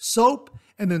think? Soap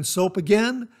and then soap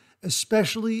again,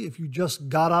 especially if you just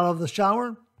got out of the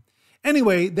shower.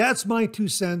 Anyway, that's my 2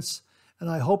 cents, and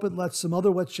I hope it lets some other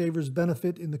wet shavers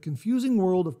benefit in the confusing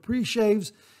world of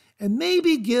pre-shaves and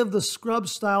maybe give the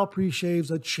scrub-style pre-shaves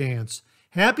a chance.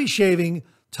 Happy shaving,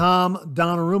 Tom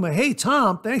Donnarumma. Hey,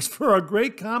 Tom, thanks for a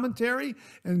great commentary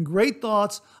and great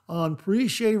thoughts on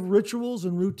pre-shave rituals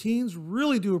and routines.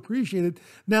 Really do appreciate it.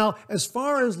 Now, as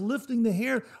far as lifting the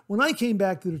hair, when I came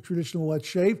back to the traditional wet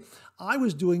shave, I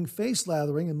was doing face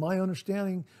lathering, and my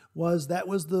understanding was that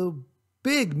was the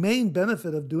big main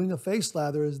benefit of doing a face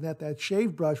lather, is that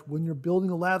shave brush, when you're building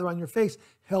a lather on your face,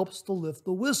 helps to lift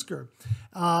the whisker.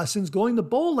 Since going to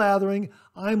bowl lathering,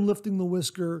 I'm lifting the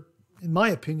whisker, in my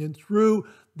opinion, through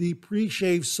the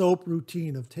pre-shave soap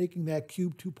routine of taking that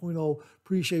Cube 2.0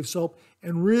 pre-shave soap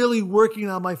and really working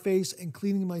on my face and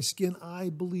cleaning my skin. I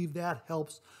believe that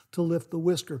helps to lift the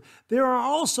whisker. There are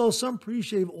also some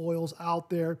pre-shave oils out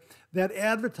there that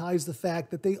advertise the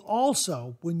fact that they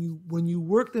also, when you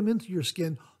work them into your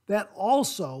skin, that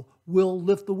also will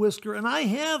lift the whisker. And I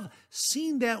have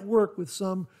seen that work with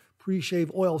some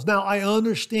pre-shave oils. Now, I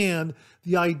understand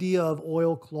the idea of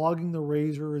oil clogging the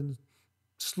razor and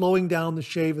slowing down the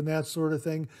shave and that sort of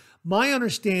thing. My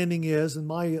understanding is,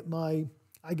 and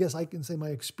I guess I can say my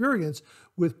experience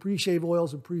with pre-shave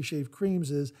oils and pre-shave creams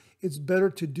is, it's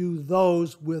better to do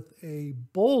those with a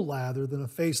bowl lather than a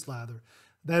face lather.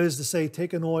 That is to say,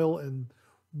 take an oil and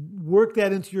work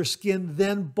that into your skin,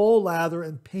 then bowl lather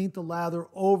and paint the lather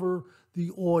over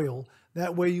the oil.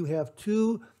 That way you have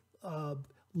 2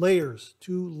 layers,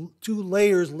 two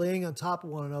layers laying on top of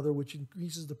one another, which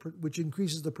increases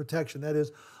the protection. That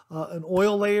is an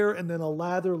oil layer and then a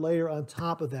lather layer on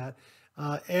top of that,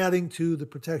 adding to the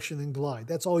protection and glide.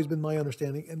 That's always been my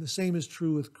understanding, and the same is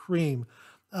true with cream.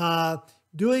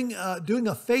 Doing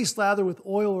a face lather with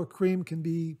oil or cream can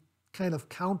be kind of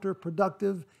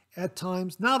counterproductive at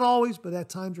times. Not always, but at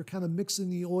times you're kind of mixing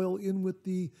the oil in with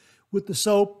the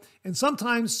soap. And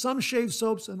sometimes some shave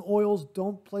soaps and oils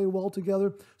don't play well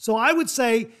together. So I would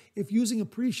say if using a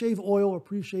pre-shave oil or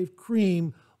pre-shave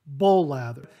cream, bowl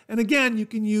lather. And again, you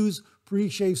can use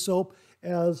pre-shave soap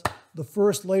as the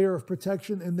first layer of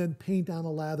protection and then paint on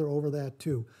a lather over that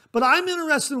too. But I'm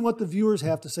interested in what the viewers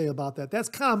have to say about that. That's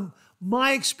kind of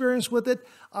my experience with it.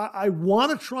 I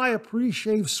want to try a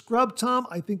pre-shave scrub, Tom.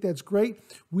 I think that's great.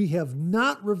 We have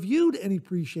not reviewed any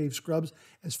pre-shave scrubs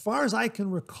as far as I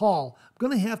can recall. I'm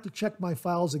going to have to check my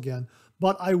files again,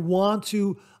 but I want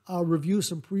to review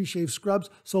some pre-shave scrubs.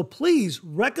 So please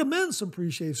recommend some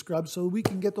pre-shave scrubs so we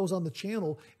can get those on the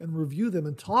channel and review them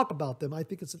and talk about them. I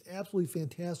think it's an absolutely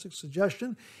fantastic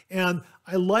suggestion. And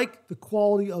I like the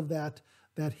quality of that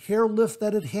hair lift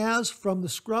that it has from the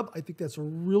scrub. I think that's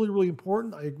really, really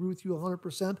important. I agree with you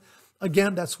 100%.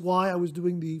 Again, that's why I was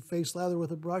doing the face lather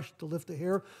with a brush to lift the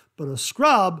hair. But a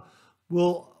scrub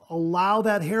will allow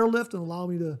that hair lift and allow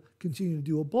me to continue to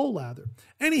do a bowl lather.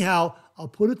 Anyhow, I'll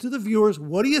put it to the viewers.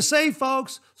 What do you say,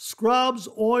 folks? Scrubs,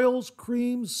 oils,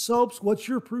 creams, soaps. What's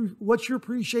your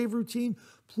pre-shave routine?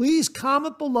 Please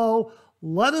comment below.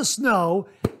 Let us know.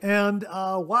 And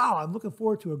wow, I'm looking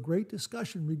forward to a great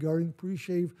discussion regarding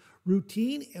pre-shave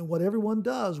routine and what everyone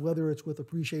does, whether it's with a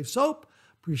pre-shave soap,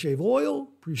 pre-shave oil,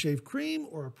 pre-shave cream,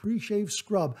 or a pre-shave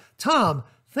scrub. Tom,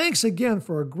 thanks again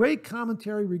for a great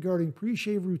commentary regarding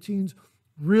pre-shave routines.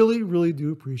 Really, really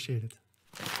do appreciate it.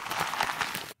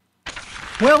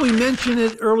 Well, we mentioned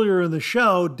it earlier in the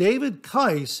show. David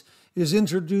Keiss is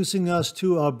introducing us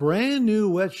to a brand new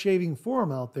wet shaving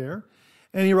forum out there.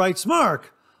 And he writes,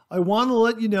 Mark, I want to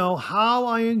let you know how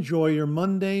I enjoy your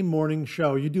Monday morning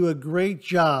show. You do a great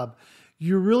job.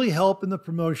 You really help in the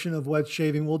promotion of wet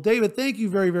shaving. Well, David, thank you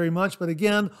very, very much. But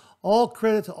again, all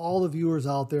credit to all the viewers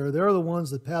out there. They're the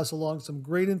ones that pass along some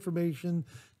great information,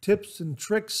 tips and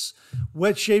tricks,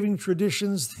 wet shaving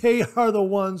traditions. They are the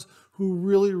ones who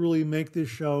really, really make this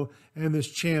show and this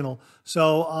channel.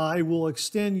 So I will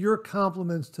extend your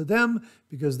compliments to them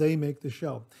because they make the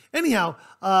show. Anyhow,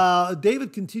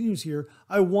 David continues here.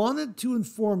 I wanted to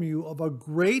inform you of a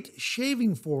great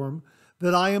shaving forum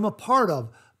that I am a part of,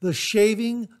 the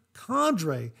Shaving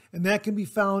Cadre, and that can be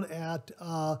found at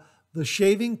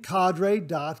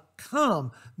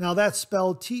theshavingcadre.com. Now that's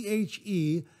spelled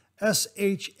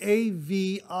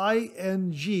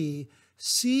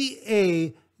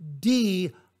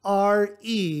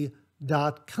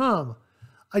THESHAVINGCADRE.com.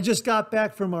 I just got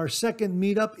back from our second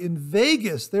meetup in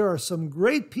Vegas. There are some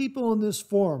great people in this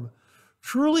forum.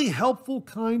 Truly helpful,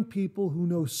 kind people who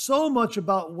know so much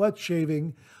about wet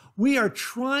shaving. We are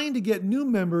trying to get new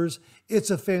members.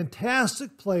 It's a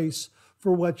fantastic place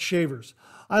for wet shavers.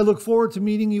 I look forward to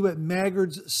meeting you at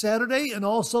Maggard's Saturday and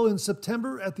also in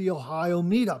September at the Ohio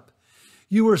Meetup.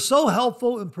 You were so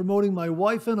helpful in promoting my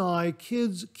wife and I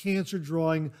kids' cancer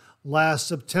drawing last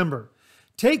September.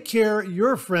 Take care,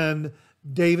 your friend,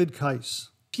 David Keiss.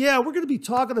 Yeah, we're going to be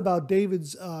talking about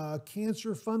David's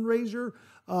cancer fundraiser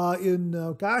in,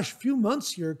 a few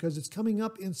months here because it's coming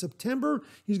up in September.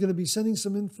 He's going to be sending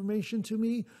some information to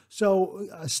me. So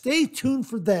stay tuned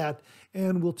for that,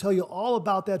 and we'll tell you all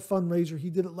about that fundraiser. He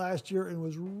did it last year, and it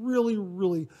was really,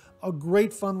 really a great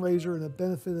fundraiser, and it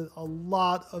benefited a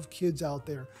lot of kids out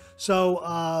there.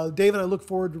 So, David, I look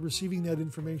forward to receiving that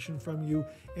information from you,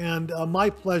 and my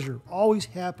pleasure. Always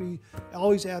happy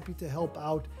to help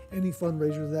out any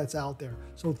fundraiser that's out there.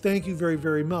 So thank you very,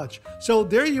 very much. So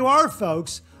there you are,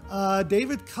 folks.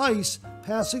 David Keiss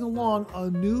passing along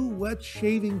a new wet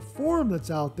shaving forum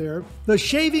that's out there.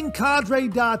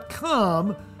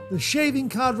 TheShavingCadre.com.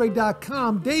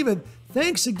 TheShavingCadre.com. David,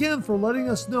 thanks again for letting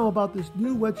us know about this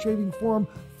new wet shaving forum.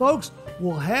 Folks,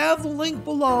 we'll have the link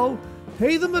below.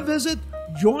 Pay them a visit.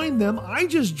 Join them. I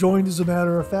just joined, as a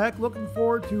matter of fact. Looking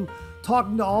forward to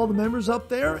talking to all the members up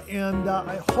there, and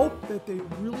I hope that they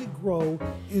really grow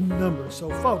in numbers. So,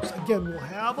 folks, again, we'll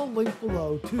have a link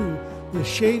below to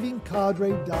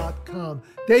TheShavingCadre.com.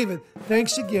 David,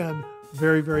 thanks again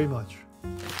very, very much.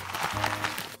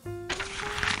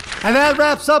 And that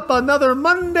wraps up another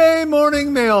Monday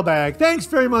Morning Mailbag. Thanks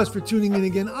very much for tuning in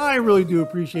again. I really do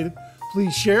appreciate it.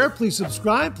 Please share, please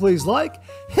subscribe, please like.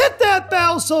 Hit that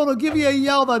bell so it'll give you a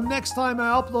yell the next time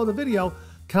I upload a video.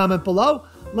 Comment below.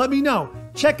 Let me know.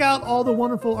 Check out all the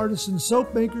wonderful artisan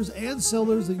soap makers and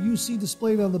sellers that you see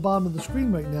displayed on the bottom of the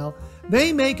screen right now.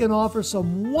 They make and offer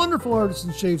some wonderful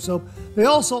artisan shave soap. They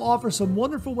also offer some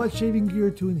wonderful wet shaving gear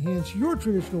to enhance your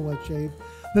traditional wet shave.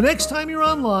 The next time you're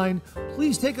online,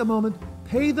 please take a moment,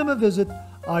 pay them a visit.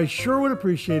 I sure would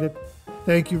appreciate it.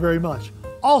 Thank you very much.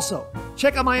 Also,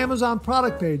 check out my Amazon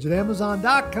product page at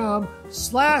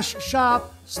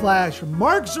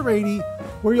amazon.com/shop/MarkZerati,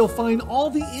 where you'll find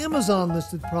all the Amazon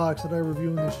listed products that I review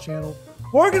in this channel,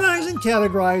 organized and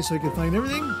categorized so you can find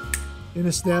everything in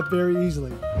a snap very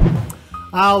easily.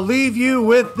 I'll leave you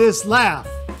with this laugh.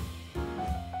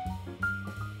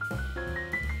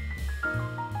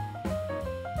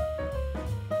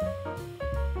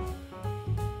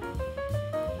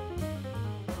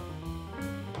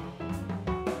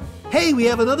 Hey, we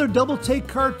have another double take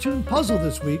cartoon puzzle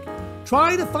this week.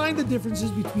 Try to find the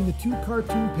differences between the two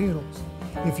cartoon panels.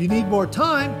 If you need more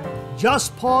time,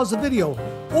 just pause the video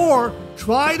or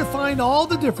try to find all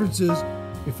the differences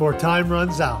before time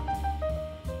runs out.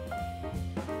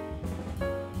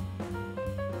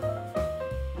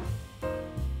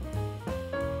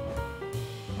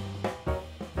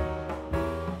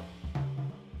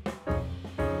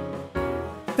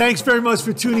 Thanks very much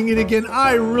for tuning in again.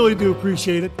 I really do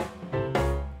appreciate it.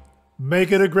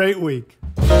 Make it a great week.